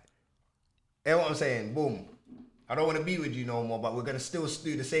 alright. You know what I'm saying? Boom. I don't want to be with you no more, but we're gonna still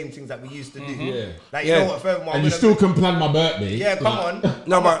do the same things that we used to do. Yeah. Like you Yeah. know what? Furthermore, And I'm you gonna- still can plan my birthday. Yeah, come on.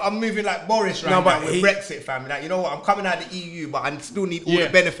 No, but- I'm moving like Boris right No, but now with he- Brexit, fam. Like, you know what? I'm coming out of the EU, but I still need all Yeah. the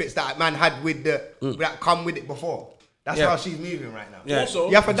benefits that man had with that come with it before. That's Yeah. how she's moving right now. Yeah. Also-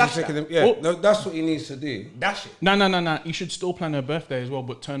 you have to She's dash taking that. them- yeah, no, that's what he needs to do. Dash it. no. You should still plan her birthday as well,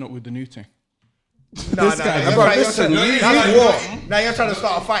 but turn up with the new thing. No, This guy- you're Bro, trying- listen, you're you- trying- that's you- war. Now you're trying to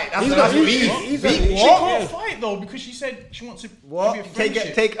start a fight. That's beef. She What? can't fight though because she said she wants to What? give you a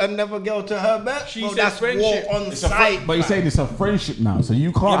friendship. Take another girl to her bed? She Bro, said that's friendship. war on site. But he's saying it's a friendship now, so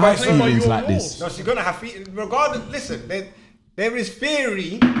you can't but have it's not about feelings your like this. No, she's gonna have regardless. Listen, there is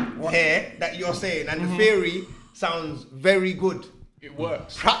theory here that you're saying, and the theory sounds very good. It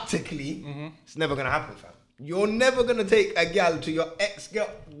works. Practically, it's never gonna happen, fam. You're never gonna take a gal to your ex-girl.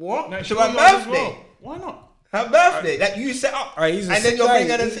 What? No, to she her will as birthday. well. Why not? Her birthday that you set up. Alright, he's a and sick then you're guy.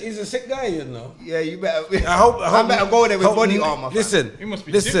 bringing her He's a sick guy, you know. Yeah, you better. I hope. I better go there with body armor. fam. Listen, It must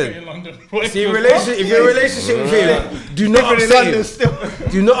be different in listen. London. See, if you're in a relationship with him, do not Different in upset London him. still.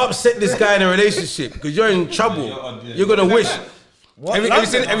 Do not upset this guy in a relationship because you're in trouble. You're gonna wish.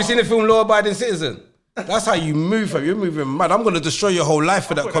 Have you seen the film Law Abiding Citizen? That's how you move, fam. You're moving mad. I'm gonna destroy your whole life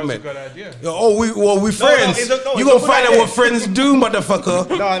for that thought that was a comment. good idea. Yo, we friends. it's a You good gonna find out idea. what friends do, motherfucker.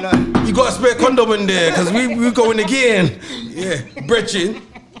 No. You got a spare condom in there because we going again. Yeah, brethren.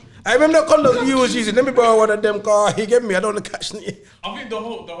 I remember that condom you was using. Let me borrow one of them. Car he gave me. I don't want to catch it. I think the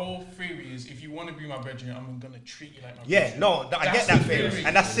whole theory is if you want to be my brethren, I'm gonna treat you like my Yeah, brethren. no, I get That's that the theory,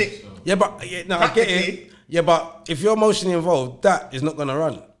 and that's it. Yeah, but no, I get it. Practically. Yeah, but if you're emotionally involved, that is not gonna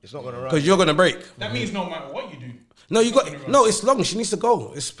run It's not gonna run. because you're gonna break. That means no matter what you do. No, you got no. It's long. She needs to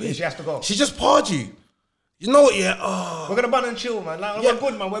go. It's Yeah, she has to go. She just parred you. You know what? Yeah. Oh. We're gonna bun and chill, man. Like, Yeah. we're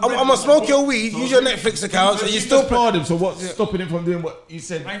good, man. We're I'm gonna brethren, smoke man. your weed. Use your Netflix account, and you still. part him. So what's stopping him from doing what you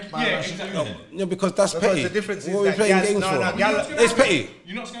said? Yeah, exactly. Yeah, because that's Because petty. the difference is What are we that playing gal- games no, for? no, gal- You know what's gonna It's happen? petty.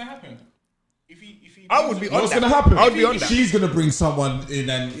 You know what's gonna happen? If he I would be on What's that. gonna happen? I would be on that. She's gonna bring someone in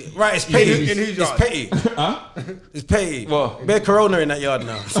and Right, it's petty. in whose It's yard? petty. huh? It's petty. What? Bare Corona in that yard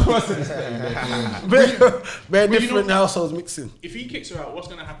now. Bare different households mixing. if he kicks her out, what's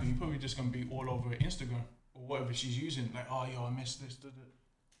gonna happen? You're probably just gonna be all over Instagram or whatever she's using. Like, oh yo, I missed this.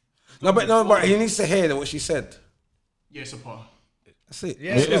 No, but he needs to hear what she said. Yes, a part. That's it.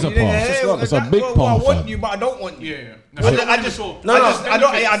 It is a path. It's a big I path. want you, but I don't want you. Yeah.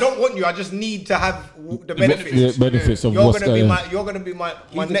 I don't want you. I just need to have the benefits. The benefits of You're what's gonna be going. you're gonna be my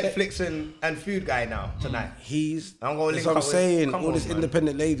Netflix and food guy now tonight. I'm gonna that's link what I'm up with- saying. come All on, these man.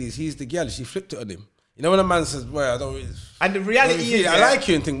 independent ladies, he's the girl. She flipped it on him. You know when a man says, "Well, I don't really." And the I reality is, like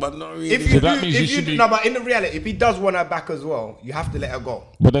you and thing, but not really. if So you that do, means you if you should do, be- no, but in the reality, if he does want her back as well, you have to let her go.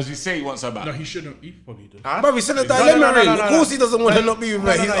 But does he say he wants her back? No, he shouldn't. He probably does. Huh? Bro, he said a No, no, dilemma no, no, ring. no, Of no. course, he doesn't want to not be with her.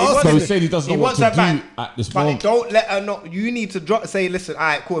 No, He's no, he asking. So wants- he's saying he doesn't know He what wants to her do back, at this but moment. don't let her know. You need to say, listen, all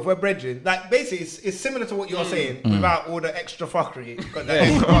right, cool. If we're brethren, like basically, it's similar to what you're saying without all the extra fuckery, because that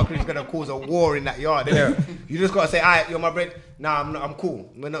extra fuckery is gonna cause a war in that yard. Innit? You just gotta say, all right, you're my bread. Nah, I'm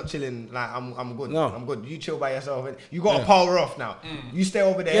cool. We're not chilling. Like I'm good. No. I'm good. You chill by yourself. You gotta power off now. You stay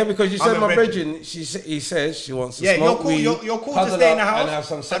over there. Yeah, because you I'm said a my brethren. brethren. He says she wants to Yeah, you're smoke cool. weed, You're cool to cuddle stay in the up, house. and have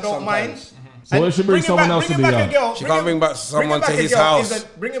some sex I don't mind. sometimes. So And they should bring someone else to bringing the back a yard. girl. She can't bring back someone to his house.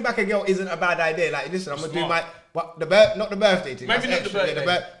 Bringing back a girl isn't a bad idea. Like, listen, I'm gonna do Smart. my, but not the birthday thing. Maybe that's not the extra,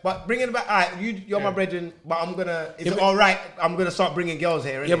 birthday. but bringing it back. All right, you're my brethren, but I'm gonna. Is it all right? I'm gonna start bringing girls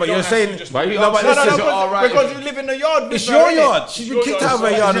here. Yeah, but don't you're have saying. to just- But you No, but don't this say is you're all right. because you live in the yard. with It's her, your innit? yard. She's been Your kicked yard. out of her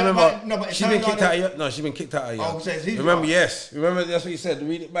It's yard. not- Remember? no, but it's She's her been yard, kicked out. innit? Of her. No, she's been kicked out of her Oh, yard. so it's his Remember? yard. Yes. Remember? That's what you said.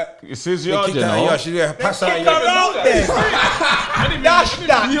 Read it back. It's his Been yard, kicked you out of her know. yard. She's gonna pass out of Kick her her yard. out there. Dash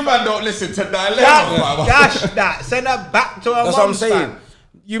that. You man don't listen to dilemma. Dash that. Send her back to her That's what I'm mum's, saying. fam.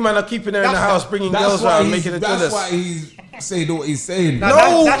 You man are keeping her in the That's house, the- bringing girls around, making her jealous. he's saying what he's saying. Nah,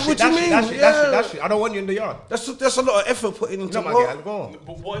 No, dash what it, you dash it, mean? dash it, Yeah. dash it. I don't want you in the yard. That's a lot of effort putting into No, my what? girl, go on.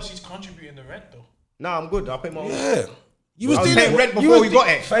 But what if she's contributing the rent though? Nah, I'm good. I'll pay my own. Yeah. You was I was doing paying it rent you before was we got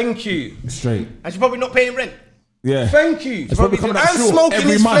it. Thank you. Straight. And she's probably not paying rent. Yeah. Thank you. It's probably coming up and short smoking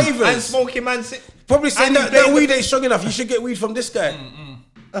every his month. flavors. And smoking man. Probably saying and that, he that paid weed ain't strong enough. You should get weed from this guy.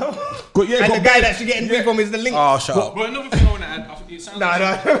 Good, yeah, And but the guy that she's getting weed from is the link. Oh, shut up. But another thing I want to add, I think it sounds Nah,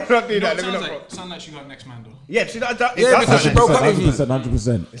 like nah, don't do that. Let me not. sounds like she got next man though. Yeah, she does. Yeah, because she broke up with you.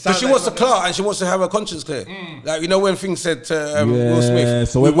 100%. So she wants to clear and she wants to have her conscience clear. Like, you know when things said to Will Smith, Yeah,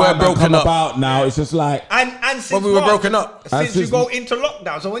 so we when were my man broken come up. about now, it's just like, And since But we were March, broken up. And Since you since- go into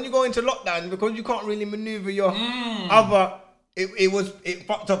lockdown, so when you go into lockdown, because you can't really maneuver your other, it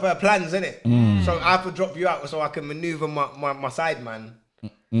fucked up her plans, innit? So I have to drop you out so I can maneuver my side man.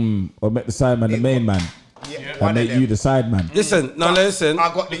 or make the side man the main man, Yeah, and one of make them. you the side man. Listen, now listen.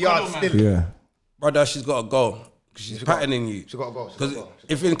 I got the yard cuddle man. still. Yeah. Brother, she's got to go. 'Cause she's patterning you. She gotta go. She Because gotta go.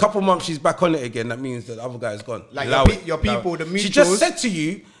 if in a couple months she's back on it again, that means that the other guy's gone. Like Allow your it. your Allow people, it. the She just mutuals. said to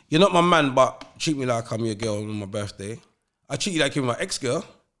you, "You're not my man, but treat me like I'm your girl on my birthday. I treat you like you're my ex-girl.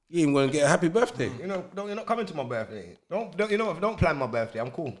 You ain't gonna get a happy birthday." You know, you're not coming to my birthday. Don't plan my birthday.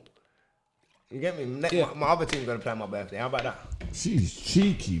 I'm cool. You get me? My other team's gonna plan my birthday. How about that? She's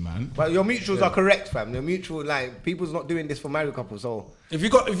cheeky, man. But your mutuals are correct, fam. Your mutual, like, people's not doing this for married couples. So If you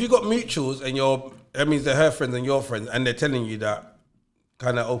got mutuals and that means they're her friends and your friends, and they're telling you that,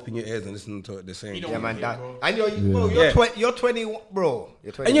 kind of open your ears and listen to what they're saying. yeah, man. Yeah, That, bro. and you're Yeah. you're 20, bro.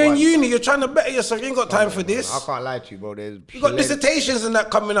 You're 21. And you're in uni, you're trying to better yourself. You ain't got time for this. I can't lie to you, bro. There's You got dissertations and that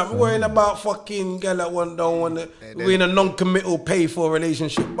coming up. We're worrying about fucking girl that don't want to. We're in a non-committal pay for a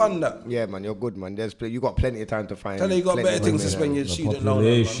relationship. Bun that. Yeah, man. You're good, man. You got plenty of time to find. Tell her you got plenty better of things to women, spend your The student loan on.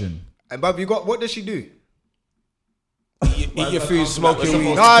 population. And Bob, you got what does she do? Eat your food, smoking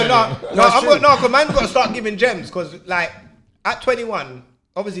weed. No, I'm good. No, because man's got to start giving gems. Because like at 21,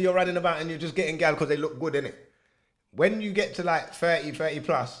 obviously you're running about and you're just getting gal because they look good, innit? When you get to like 30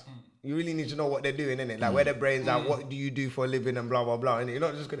 plus, you really need to know what they're doing, innit? Like where their brains are, what do you do for a living and blah, blah, blah. And you're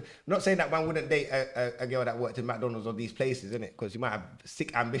not just gonna, I'm not saying that man wouldn't date a girl that worked in McDonald's or these places, innit? Because you might have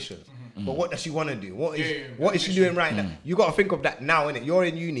sick ambitions. But what does she want to do? What is she doing right now? You got to think of that now, innit? You're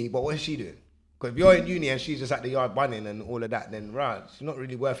in uni, but what is she doing? Because if you're in uni and she's just at the yard bunning and all of that, then right, she's not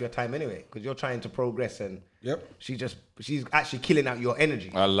really worth your time anyway. Because you're trying to progress and she's actually killing out your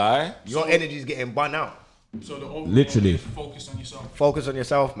energy. A lie? Your energy's getting bun out. So the overall Literally. is focus on yourself. Focus on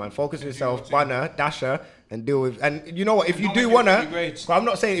yourself, man. Focus on yourself, bun her, dash her, and deal with. And you know what? If you Don't do make want it her, really great. 'cause I'm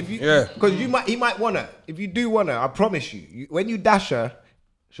not saying if you, because he might want her. If you do want her, I promise you, when you dash her,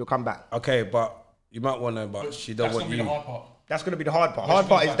 she'll come back. Okay, but you might want her, but she don't That's want gonna be you. the hard part. That's gonna be the hard part. When Hard she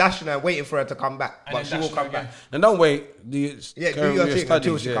part comes is back. dashing her, and waiting for her to come back, And but then she will dashing come her back. again. And don't wait. Do Yeah, do carry on your with thing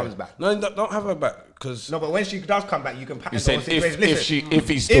until she comes back. No, don't have her back because. No, but when she does come back, you can pattern You said those situations. if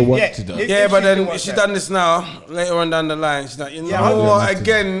he still wanted her. Yeah, but she then still if wants she her. done this now, later on down the line, she's like, you know Yeah, what,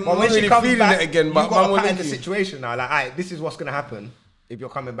 again, But I'm when really she comes feeling back, it again, you but got man to will pattern the link you. situation now. Like, alright, this is what's gonna happen if you're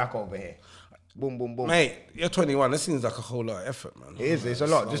coming back over here. Boom, boom, boom. Mate, you're 21. That seems like a whole lot of effort, man. It is. It's a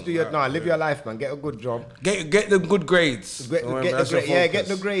lot. Just do your live your life, man. Get a good job. Get the good grades. Get Don't worry, the that's your grades. Yeah, get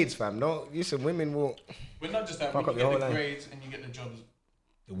focus. the grades, fam. No, listen, women will. But not just that, Fuck when up you your get whole the life. grades and you get the jobs,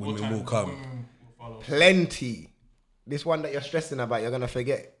 the What women time will the come. women will follow. Plenty. This one that you're stressing about, you're gonna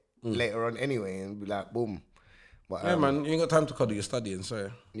forget Mm. later on anyway, and be like, boom. But Yeah, man, you ain't got time to cuddle. You're studying,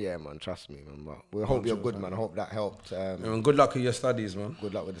 sorry. yeah, man, trust me, man. But we hope you're good, man. I hope that helped. Yeah, man, good luck with your studies, man.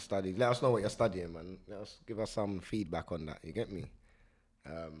 Good luck with the studies. Let us know what you're studying, man. Give us some feedback on that. You get me?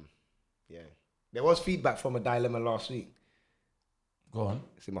 Yeah. There was feedback from a dilemma last week. Go on.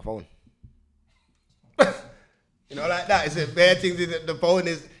 It's in my phone. You know, like that. It's a bare things in the phone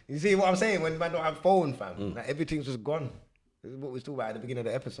is. You see what I'm saying? When man don't have phone, fam, like everything's just gone. This is what we was talking about at the beginning of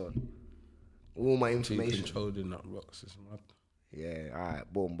the episode. All my information. Controlled in that rocks is mad. Yeah, all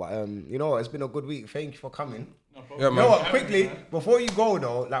right, boom. But you know what? It's been a good week. Thank you for coming. No problem. Yeah, You man. know what? Quickly, before you go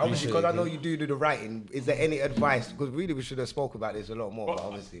though, like obviously Appreciate because I know it. you do the writing. Is there any advice? Because really we should have spoke about this a lot more. But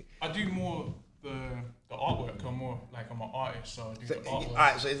obviously, I do more the artwork. I'm more like I'm an artist, so I do so, the all artwork.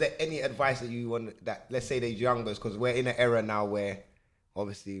 right. So is there any advice that you want that? Let's say they're youngers, because we're in an era now where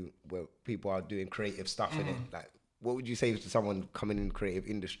obviously where people are doing creative stuff in it. Like, what would you say to someone coming in creative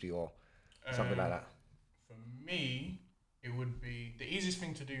industry or something like that? For me, it would be the easiest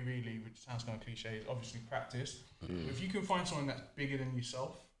thing to do, really, which sounds kind of cliche, is obviously practice. If you can find someone that's bigger than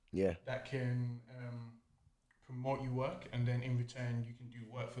yourself, Yeah. that can promote your work, and then in return you can do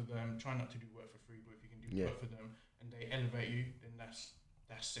work for them. Try not to do work for free, but if you can do work for them and they elevate you, then that's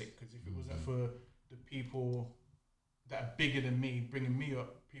sick. Because if it wasn't for the people that are bigger than me, bringing me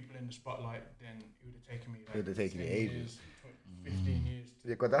up, people in the spotlight, then it would have taken me like It would have taken 10 you ages. years, 15 years. Yeah,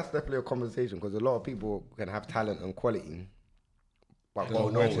 because that's definitely a conversation. Because a lot of people can have talent and quality, but go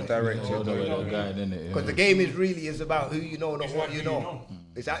Don't know where to nowhere. direct All it. the way to the guide, innit? Because the game is really is about who you know, not It's what like you who you know. know.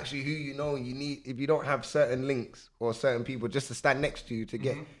 It's actually who you know. You need if you don't have certain links or certain people just to stand next to you to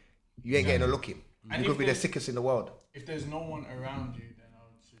get, you ain't getting a look in. And You could if be the there's- sickest in the world. If there's no one around you, then I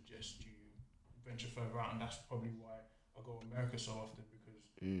would suggest you venture further out, and that's probably why I go to America so often, because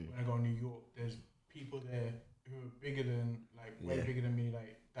when I go to New York, there's people there who are bigger than, like, way Yeah. bigger than me,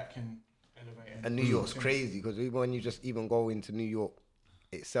 like, that can elevate. And New York's crazy because even when you just even go into New York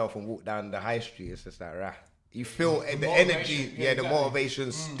itself and walk down the high street, it's just like rah. You feel the energy, motivation, yeah, yeah, the exactly.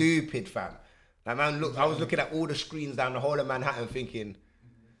 motivation's stupid, fam. Like man, look, I was looking at all the screens down the whole of Manhattan, thinking,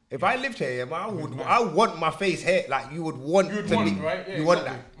 if I lived here, yeah, man, I want my face here. Like you would want You would to want, be, right? Yeah, you want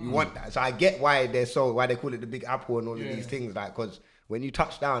exactly. that, you want that. So I get why why they call it the Big Apple and all of Yeah. these things, like because when you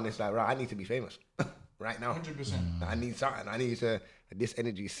touch down, it's like right, I need to be famous right now. 100%. I need something. I need to. This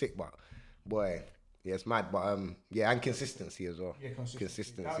energy is sick, but boy, yeah, it's mad. But yeah, and consistency as well. Yeah, consistency.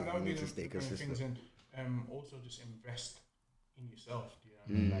 Consistency. That You would be need to the stay kind of consistent. things, and also just invest in yourself.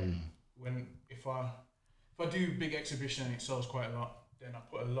 You know? Like if I do big exhibition and it sells quite a lot, then I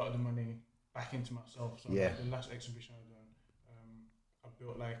put a lot of the money back into myself. So Yeah. like the last exhibition I done, I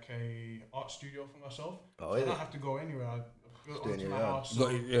built like a art studio for myself. Oh, So is I don't it? have to go anywhere. I built Doing onto it, my yeah. house. Got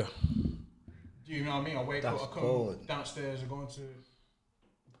So, it, yeah. do you know what I mean? I wake That's up, I come cold. downstairs, I go into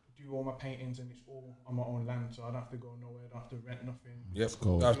do all my paintings, and it's all on my own land, so I don't have to go nowhere. I don't have to rent nothing. Yep.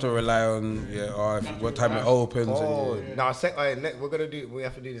 cool. I have to rely on what time it opens. Oh, And, now we're gonna do. We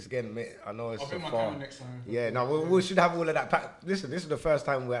have to do this again, mate. I know it's I'll so bring my far. camera next time. Yeah, no, we should have all of that. Listen, this is the first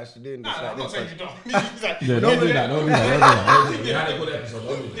time we're actually doing this. Nah, like I'm not this, saying so- you don't. It's like- Yeah, don't do that. Don't do that. You had a good episode.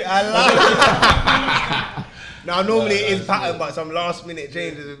 Don't do that. I love it. Now, normally it is pattern, but some last minute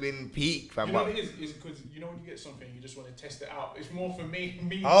changes have been peak, fam. You know but- what it is because you know when you get something, you just want to test it out. It's more for me.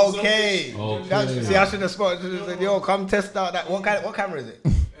 Okay. Okay. That's- see, I should have spotted. Should have said, "Yo, come test out that." What camera is it?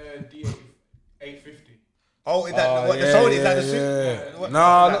 D850. Oh, is that what the Sony? Is that the suit? No,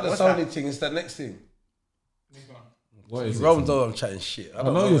 not the what's Sony that? thing. It's the next thing. What is it? Rome though, I'm chatting shit. I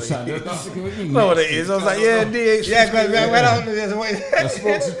know you're what it saying. is. That's I know what it is. I was like, yeah, DH. Yeah, because when I The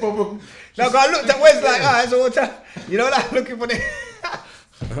spokes is probably. no, 'cause I looked at Wes like, ah, so what? You know, like looking for the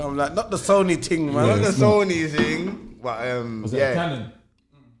I'm like, not the Sony thing, not man. the Sony thing, but Was it a yeah. Canon?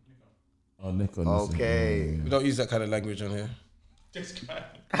 Oh, Nikon. Okay. We don't use that kind of language on here. This guy.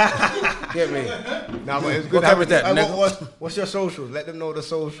 Get me? No, but it's good. What camera is that? What's your socials? Let them know the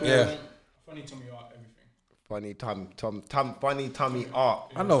socials. Yeah. Funny to me art, everything. Funny tummy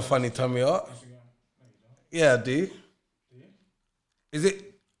art. I know Funny Tommy Art. Yeah, I do. Is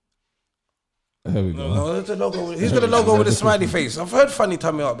it? There we go. No, it's the logo. He's got a logo with a smiley face. I've heard Funny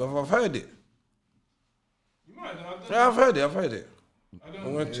Tommy Art, but I've heard it. You might have done. Yeah, I've heard it. I I'm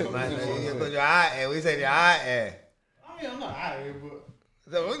don't. gonna check. Man, you're out here. We said you're out here. I mean, I'm not out here, but.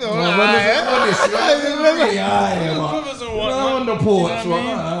 Brothers Brothers and whatnot. On the porch. You know what I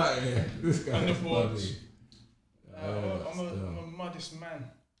mean? Right. This guy. On the is porch. funny. I'm a modest man.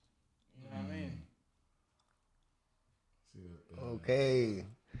 You know what I mean? Okay.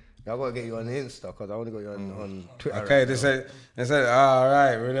 I gotta get you on Insta because I only got you on Twitter. Okay, they said, all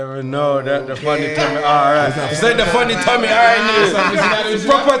right, we never know that the funny Tommy, all right. They said the funny Tommy, all right,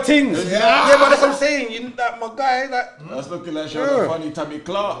 proper things. Yeah, but that's what I'm saying. You that my guy, like. That's looking like the funny Tommy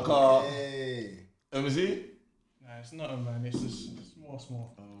Clark car. Let me see. Nah, it's not a man. It's just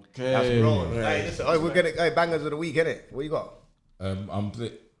small. Okay. That's wrong. Hey, listen, we're gonna bangers of the week, innit? What you got? Someone's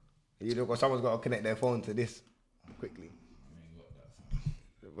got to connect their phone to this quickly.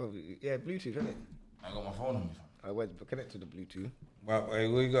 Well, yeah, Bluetooth, innit? I got my phone on me. I went connect to the Bluetooth. Well, what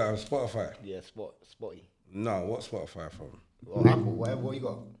you got? Spotify? Yeah, Spotty. No, what Spotify from? Or Apple, whatever. What you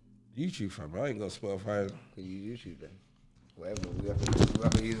got? YouTube from. I ain't got Spotify. Can you YouTube then? Whatever. We have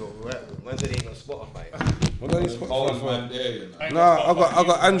to use whatever. When they ain't got Spotify. What do I use Spotify for? Man there, you know. No, I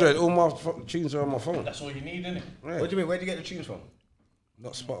got Android. All my tunes are on my phone. That's all you need, innit? Yeah. What do you mean? Where do you get the tunes from?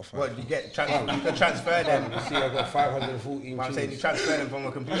 Not Spotify. What do you get? You can transfer them. You see, I got 514 I'm saying you tunes. transfer them from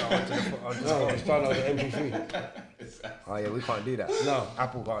a computer onto the No, it's done on the MP3. Oh yeah, we can't do that. No.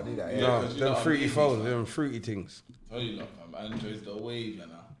 Apple can't do that. Yeah. No, because you them know fruity what I phones, them fruity things. Tell you lot, fam. Android's the wave, you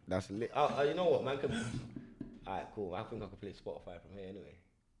know. That's lit. Oh, you know what, man? Alright, cool. I think I can play Spotify from here anyway.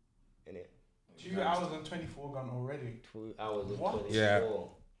 Innit? 2 hours and 24 gone already. 2 hours and What? 24. Yeah.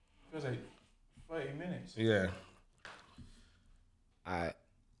 Feels like 30 minutes. Yeah. Alright.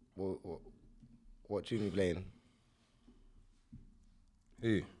 What tune you playing?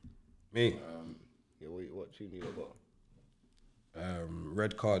 Who? Me. Yeah, what tune you got?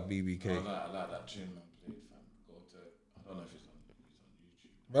 Red Card BBK. I like that tune, man. Played, fam. I don't know if it's on YouTube.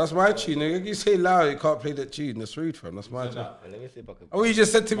 But that's my tune, nigga. You say loud, you can't play that tune. That's rude, fam. That's my tune. Let me see if I can. Oh, you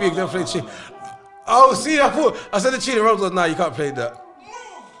just said to me you can play the tune. Oh, see, I said the tune and Rob goes, nah, you can't play that.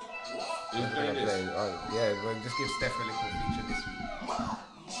 Yeah, well, just give Steph a little feature this week.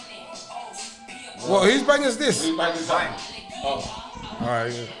 What, whose bang is this? Who's back this time?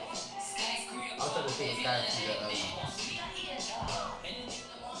 Alright, yeah. I'll tell the thing guys to the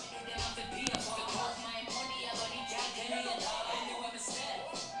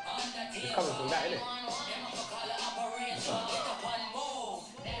it's coming from that, innit?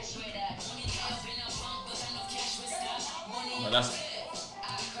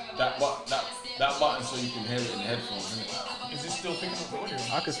 But that button so you can hear it in the headphones, isn't it? Is this still picking up the audio?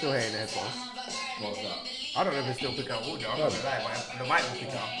 I can still hear it in the headphones. What's that? I don't know if it's still picking up audio. I'm not gonna lie, but the mic will pick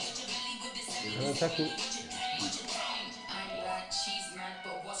it up. Tackle.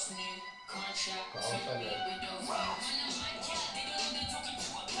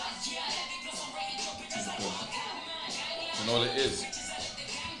 And all it is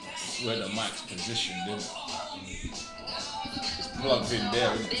where the mic's positioned in. It's plugged in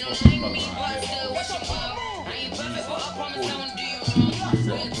there, isn't it? It's supposed to be plugged in there.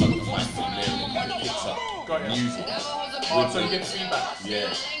 Plug the mic in there and it picks up music. Oh, so you get feedback.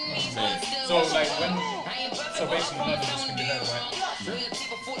 Yeah. So like so basically none of this can be heard, right?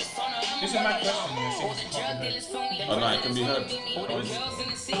 This is my question. You see, if it can't be heard. Oh no, it can be heard.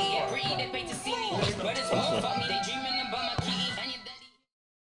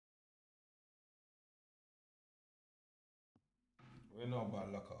 We know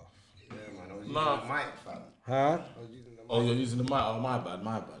about lock off. Yeah, man. I was using the mic, fam. Huh? Oh, you're using the mic. Oh, my bad,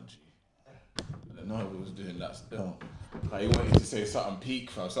 G. I didn't know we was doing that still. Like, you wanted to say something peak,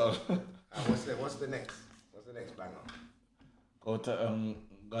 fam. So What's the next banger? go to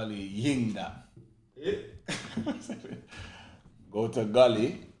Gully Ying that. Go to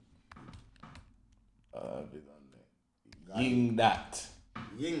Gully. Ying that.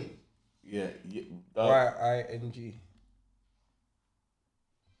 Ying. Yeah. YING. Oh,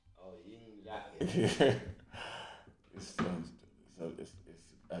 Ying that. It's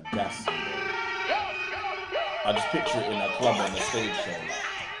a gas. I just picture it in a club on a stage show.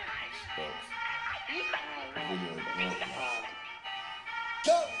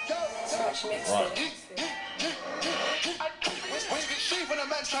 Right. When a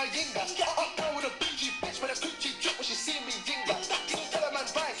man try ying that, up down with a bougie bitch, when a coochie drip when she see me ying that. Tell a man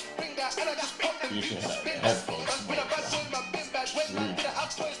vice, bring that, and I just pop them. You can have Spin that that. headphones. When a bad boy, my bin bad. When man get a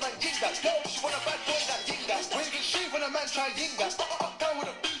hot toys, man ying that. Yo, she want a bad boy that ying that. When you get shave when a man try ying that, up down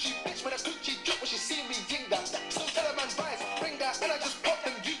with a bougie bitch, when a coochie drip when she see me ying that. So tell a man vice, bring that, and I just pop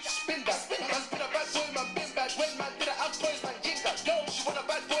them. You spin that. Man been a bad boy, my bin bad. When man get a hot toys, man ying that. Yo, she want a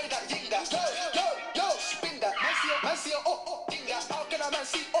bad boy that ying that. Yo, spin that. Man see a ying that. How can a man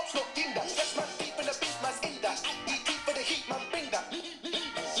see ops not ying that? Yes, man deep in the beast, man's in that. Eat deep for the heat, man bring that.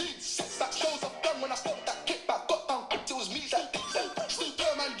 Sets back shows I've done when I fought that kick back. Got down quick, it was me that did that. Still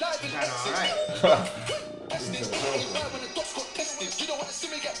girl, man live in exit. When the dots got tested, you don't wanna see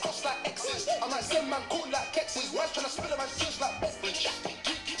me get crossed like exes. I might send man cool like Texas. Man's tryna spill a man's juice like Betfred.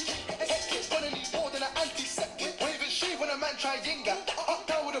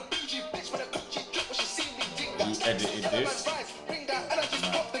 edited this. Bring that and I just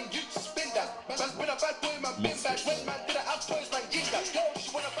pop and you spin that. Man's been a bad boy, man, been back. When man did it, have toys, man, ying that. Yo,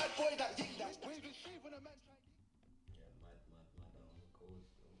 she want a bad boy that ying that. Wave and shave when a man try.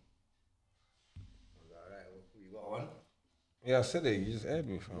 You got one? Yeah, I said it. You just aired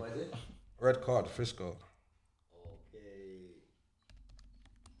me, fam. What is it? Red card, Frisco. Okay.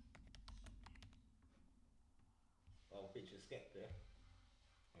 Oh, picture skep there.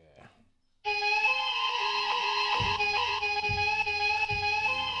 Yeah.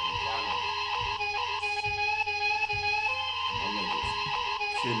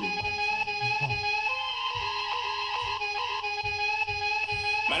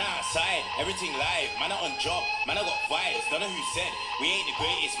 Man outside, everything live, man out on job, man I got vibes, don't know who said, we ain't the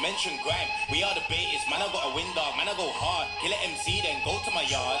greatest, mention grime, we are the baitest, man I got a wind dog, man I go hard, kill an MC then go to my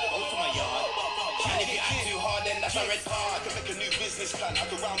yard, and if you act too hard then that's a red card. I can make a new business plan. I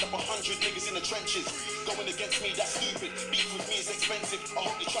can round up 100 niggas in the trenches. Going against me, that's stupid. Beef with me is expensive. I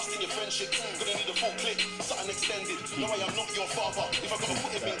hope you trust in your friendship. Gonna need a full clip, something extended. No, I am not your father. If I gotta put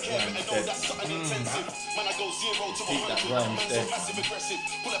him in care, better know that's something intensive. Man, I go 0 to 100. Man, so passive aggressive.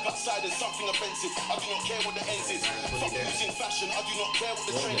 Pull up outside is something offensive. I do not care what the ends is. Fuck who's in fashion. I do not care what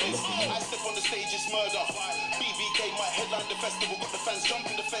the trend is. I step on the stage, it's murder. BBK might headline the festival, got the fans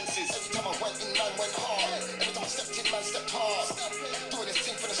jumping the fences. Every time I went in, man went hard. Every time I stepped in, man stepped hard. Doing this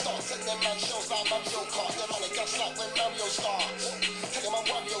thing from the start, send them man shows like Mario Kart. Them man a guts like when Mario starts. Tell them I'm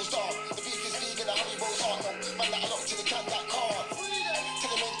Wario's dog. The beef is vegan, the honey rolls hard. Man that I lock to the can that card. Tell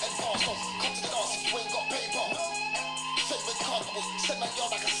them ain't advanced, no. Come to the dance if you ain't got paper. Favorite card, I will send my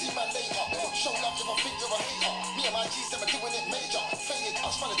yard, I can see man later. Show love if I think you're a hater. Me and my G's, them are doing it major. Faded, I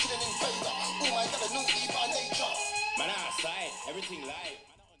was trying to kill an invader. All my got a new E by nature. Man outside, everything live.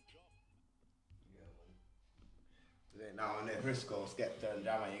 Now on that Frisco, Skepta and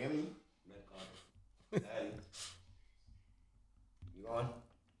Drama, you get me? Red card. You on?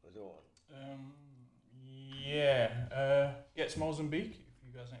 What's your one? Yeah. Gets Mozambique. If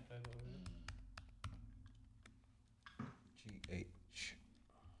you guys ain't played that already. GH.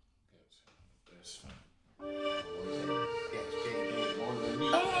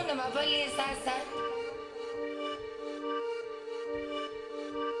 I'm on my police outside.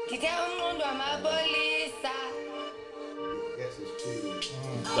 Get down on my police side.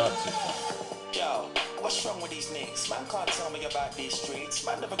 That's it. Yo, what's wrong with these niggas? Man can't tell me about these streets.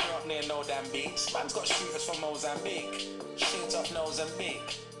 Man never grew up near no damn beats. Man's got shooters from Mozambique. Shoot off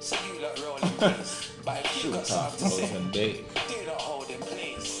Mozambique. So you lot rolling please. But if you got something to say, do not hold in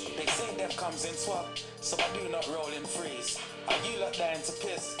please. They say death comes in swap, so I do not roll in freeze. Are you lot dying to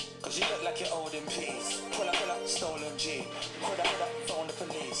piss? Cause you look like you're old in peace. Pull up, stolen G. Pull up, phone the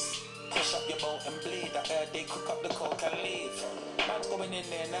police. Push up your boat and bleed. I heard they cook up the coke and leave. Man's going in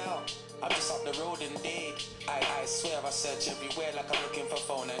there now. I'm just up the road indeed. I swear I search everywhere like I'm looking for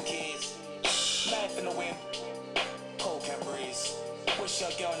phone and keys. Life in the wind, coke and breeze. Wish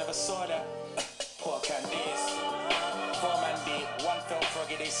your girl never saw that. Poor candies. 4 man deep, one fell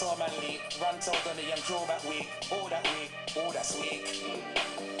froggy, they saw man leap. Run told on the young draw that week. All that week, all that's weak.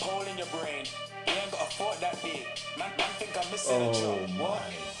 Hole in your brain. You ain't got a thought that deep. Man think I'm missing a job. What?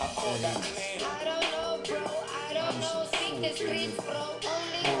 I caught that clean. I don't know, bro. I don't know. Seek the streets, bro.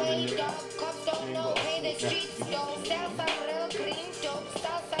 Only way, dog. Cops don't know. Pay the streets, dog. Sell some real green dope.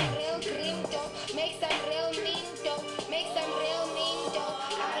 Sell some real green dope. Make some real mean dope. Make some real mean dope.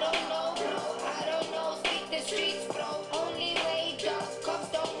 I don't know, bro. I don't know. Seek the streets, bro. Only way, dog. Cops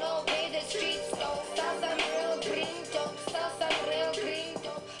don't know. Pay the streets, dog. Sell some real green dope. Sell some real green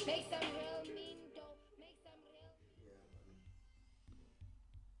dope. Make some real mean dope. Make some real.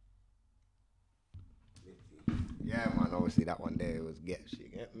 Yeah, man, obviously that one there was get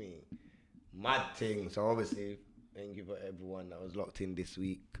shit, get me? Mad thing. So obviously, thank you for everyone that was locked in this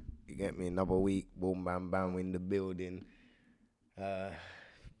week. You get me? Another week, boom, bam, bam, in the building.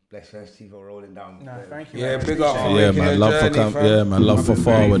 Bless FC for rolling down. Nah, thank you. Yeah, man. big up. Yeah, man, love for love for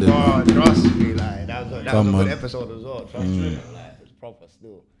forward. Oh, trust me, like that was a Come good on. episode as well. Trust me, like it's proper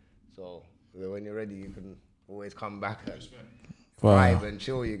still. So when you're ready, you can always come back and vibe and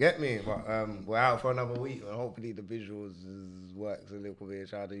chill. You get me? But we're out for another week, and hopefully the visuals works a little bit.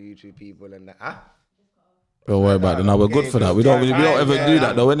 Shout out to YouTube people and that. Don't worry about it. No, we're good for that. We don't ever do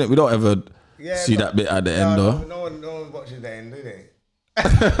that though, innit? We don't ever see that bit at the end though. No one watches the end, do they?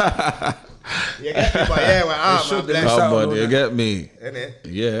 You get me? But yeah, we're out, man. Bless Come up, on, you get me? innit?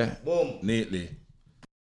 Yeah. Boom. Neatly.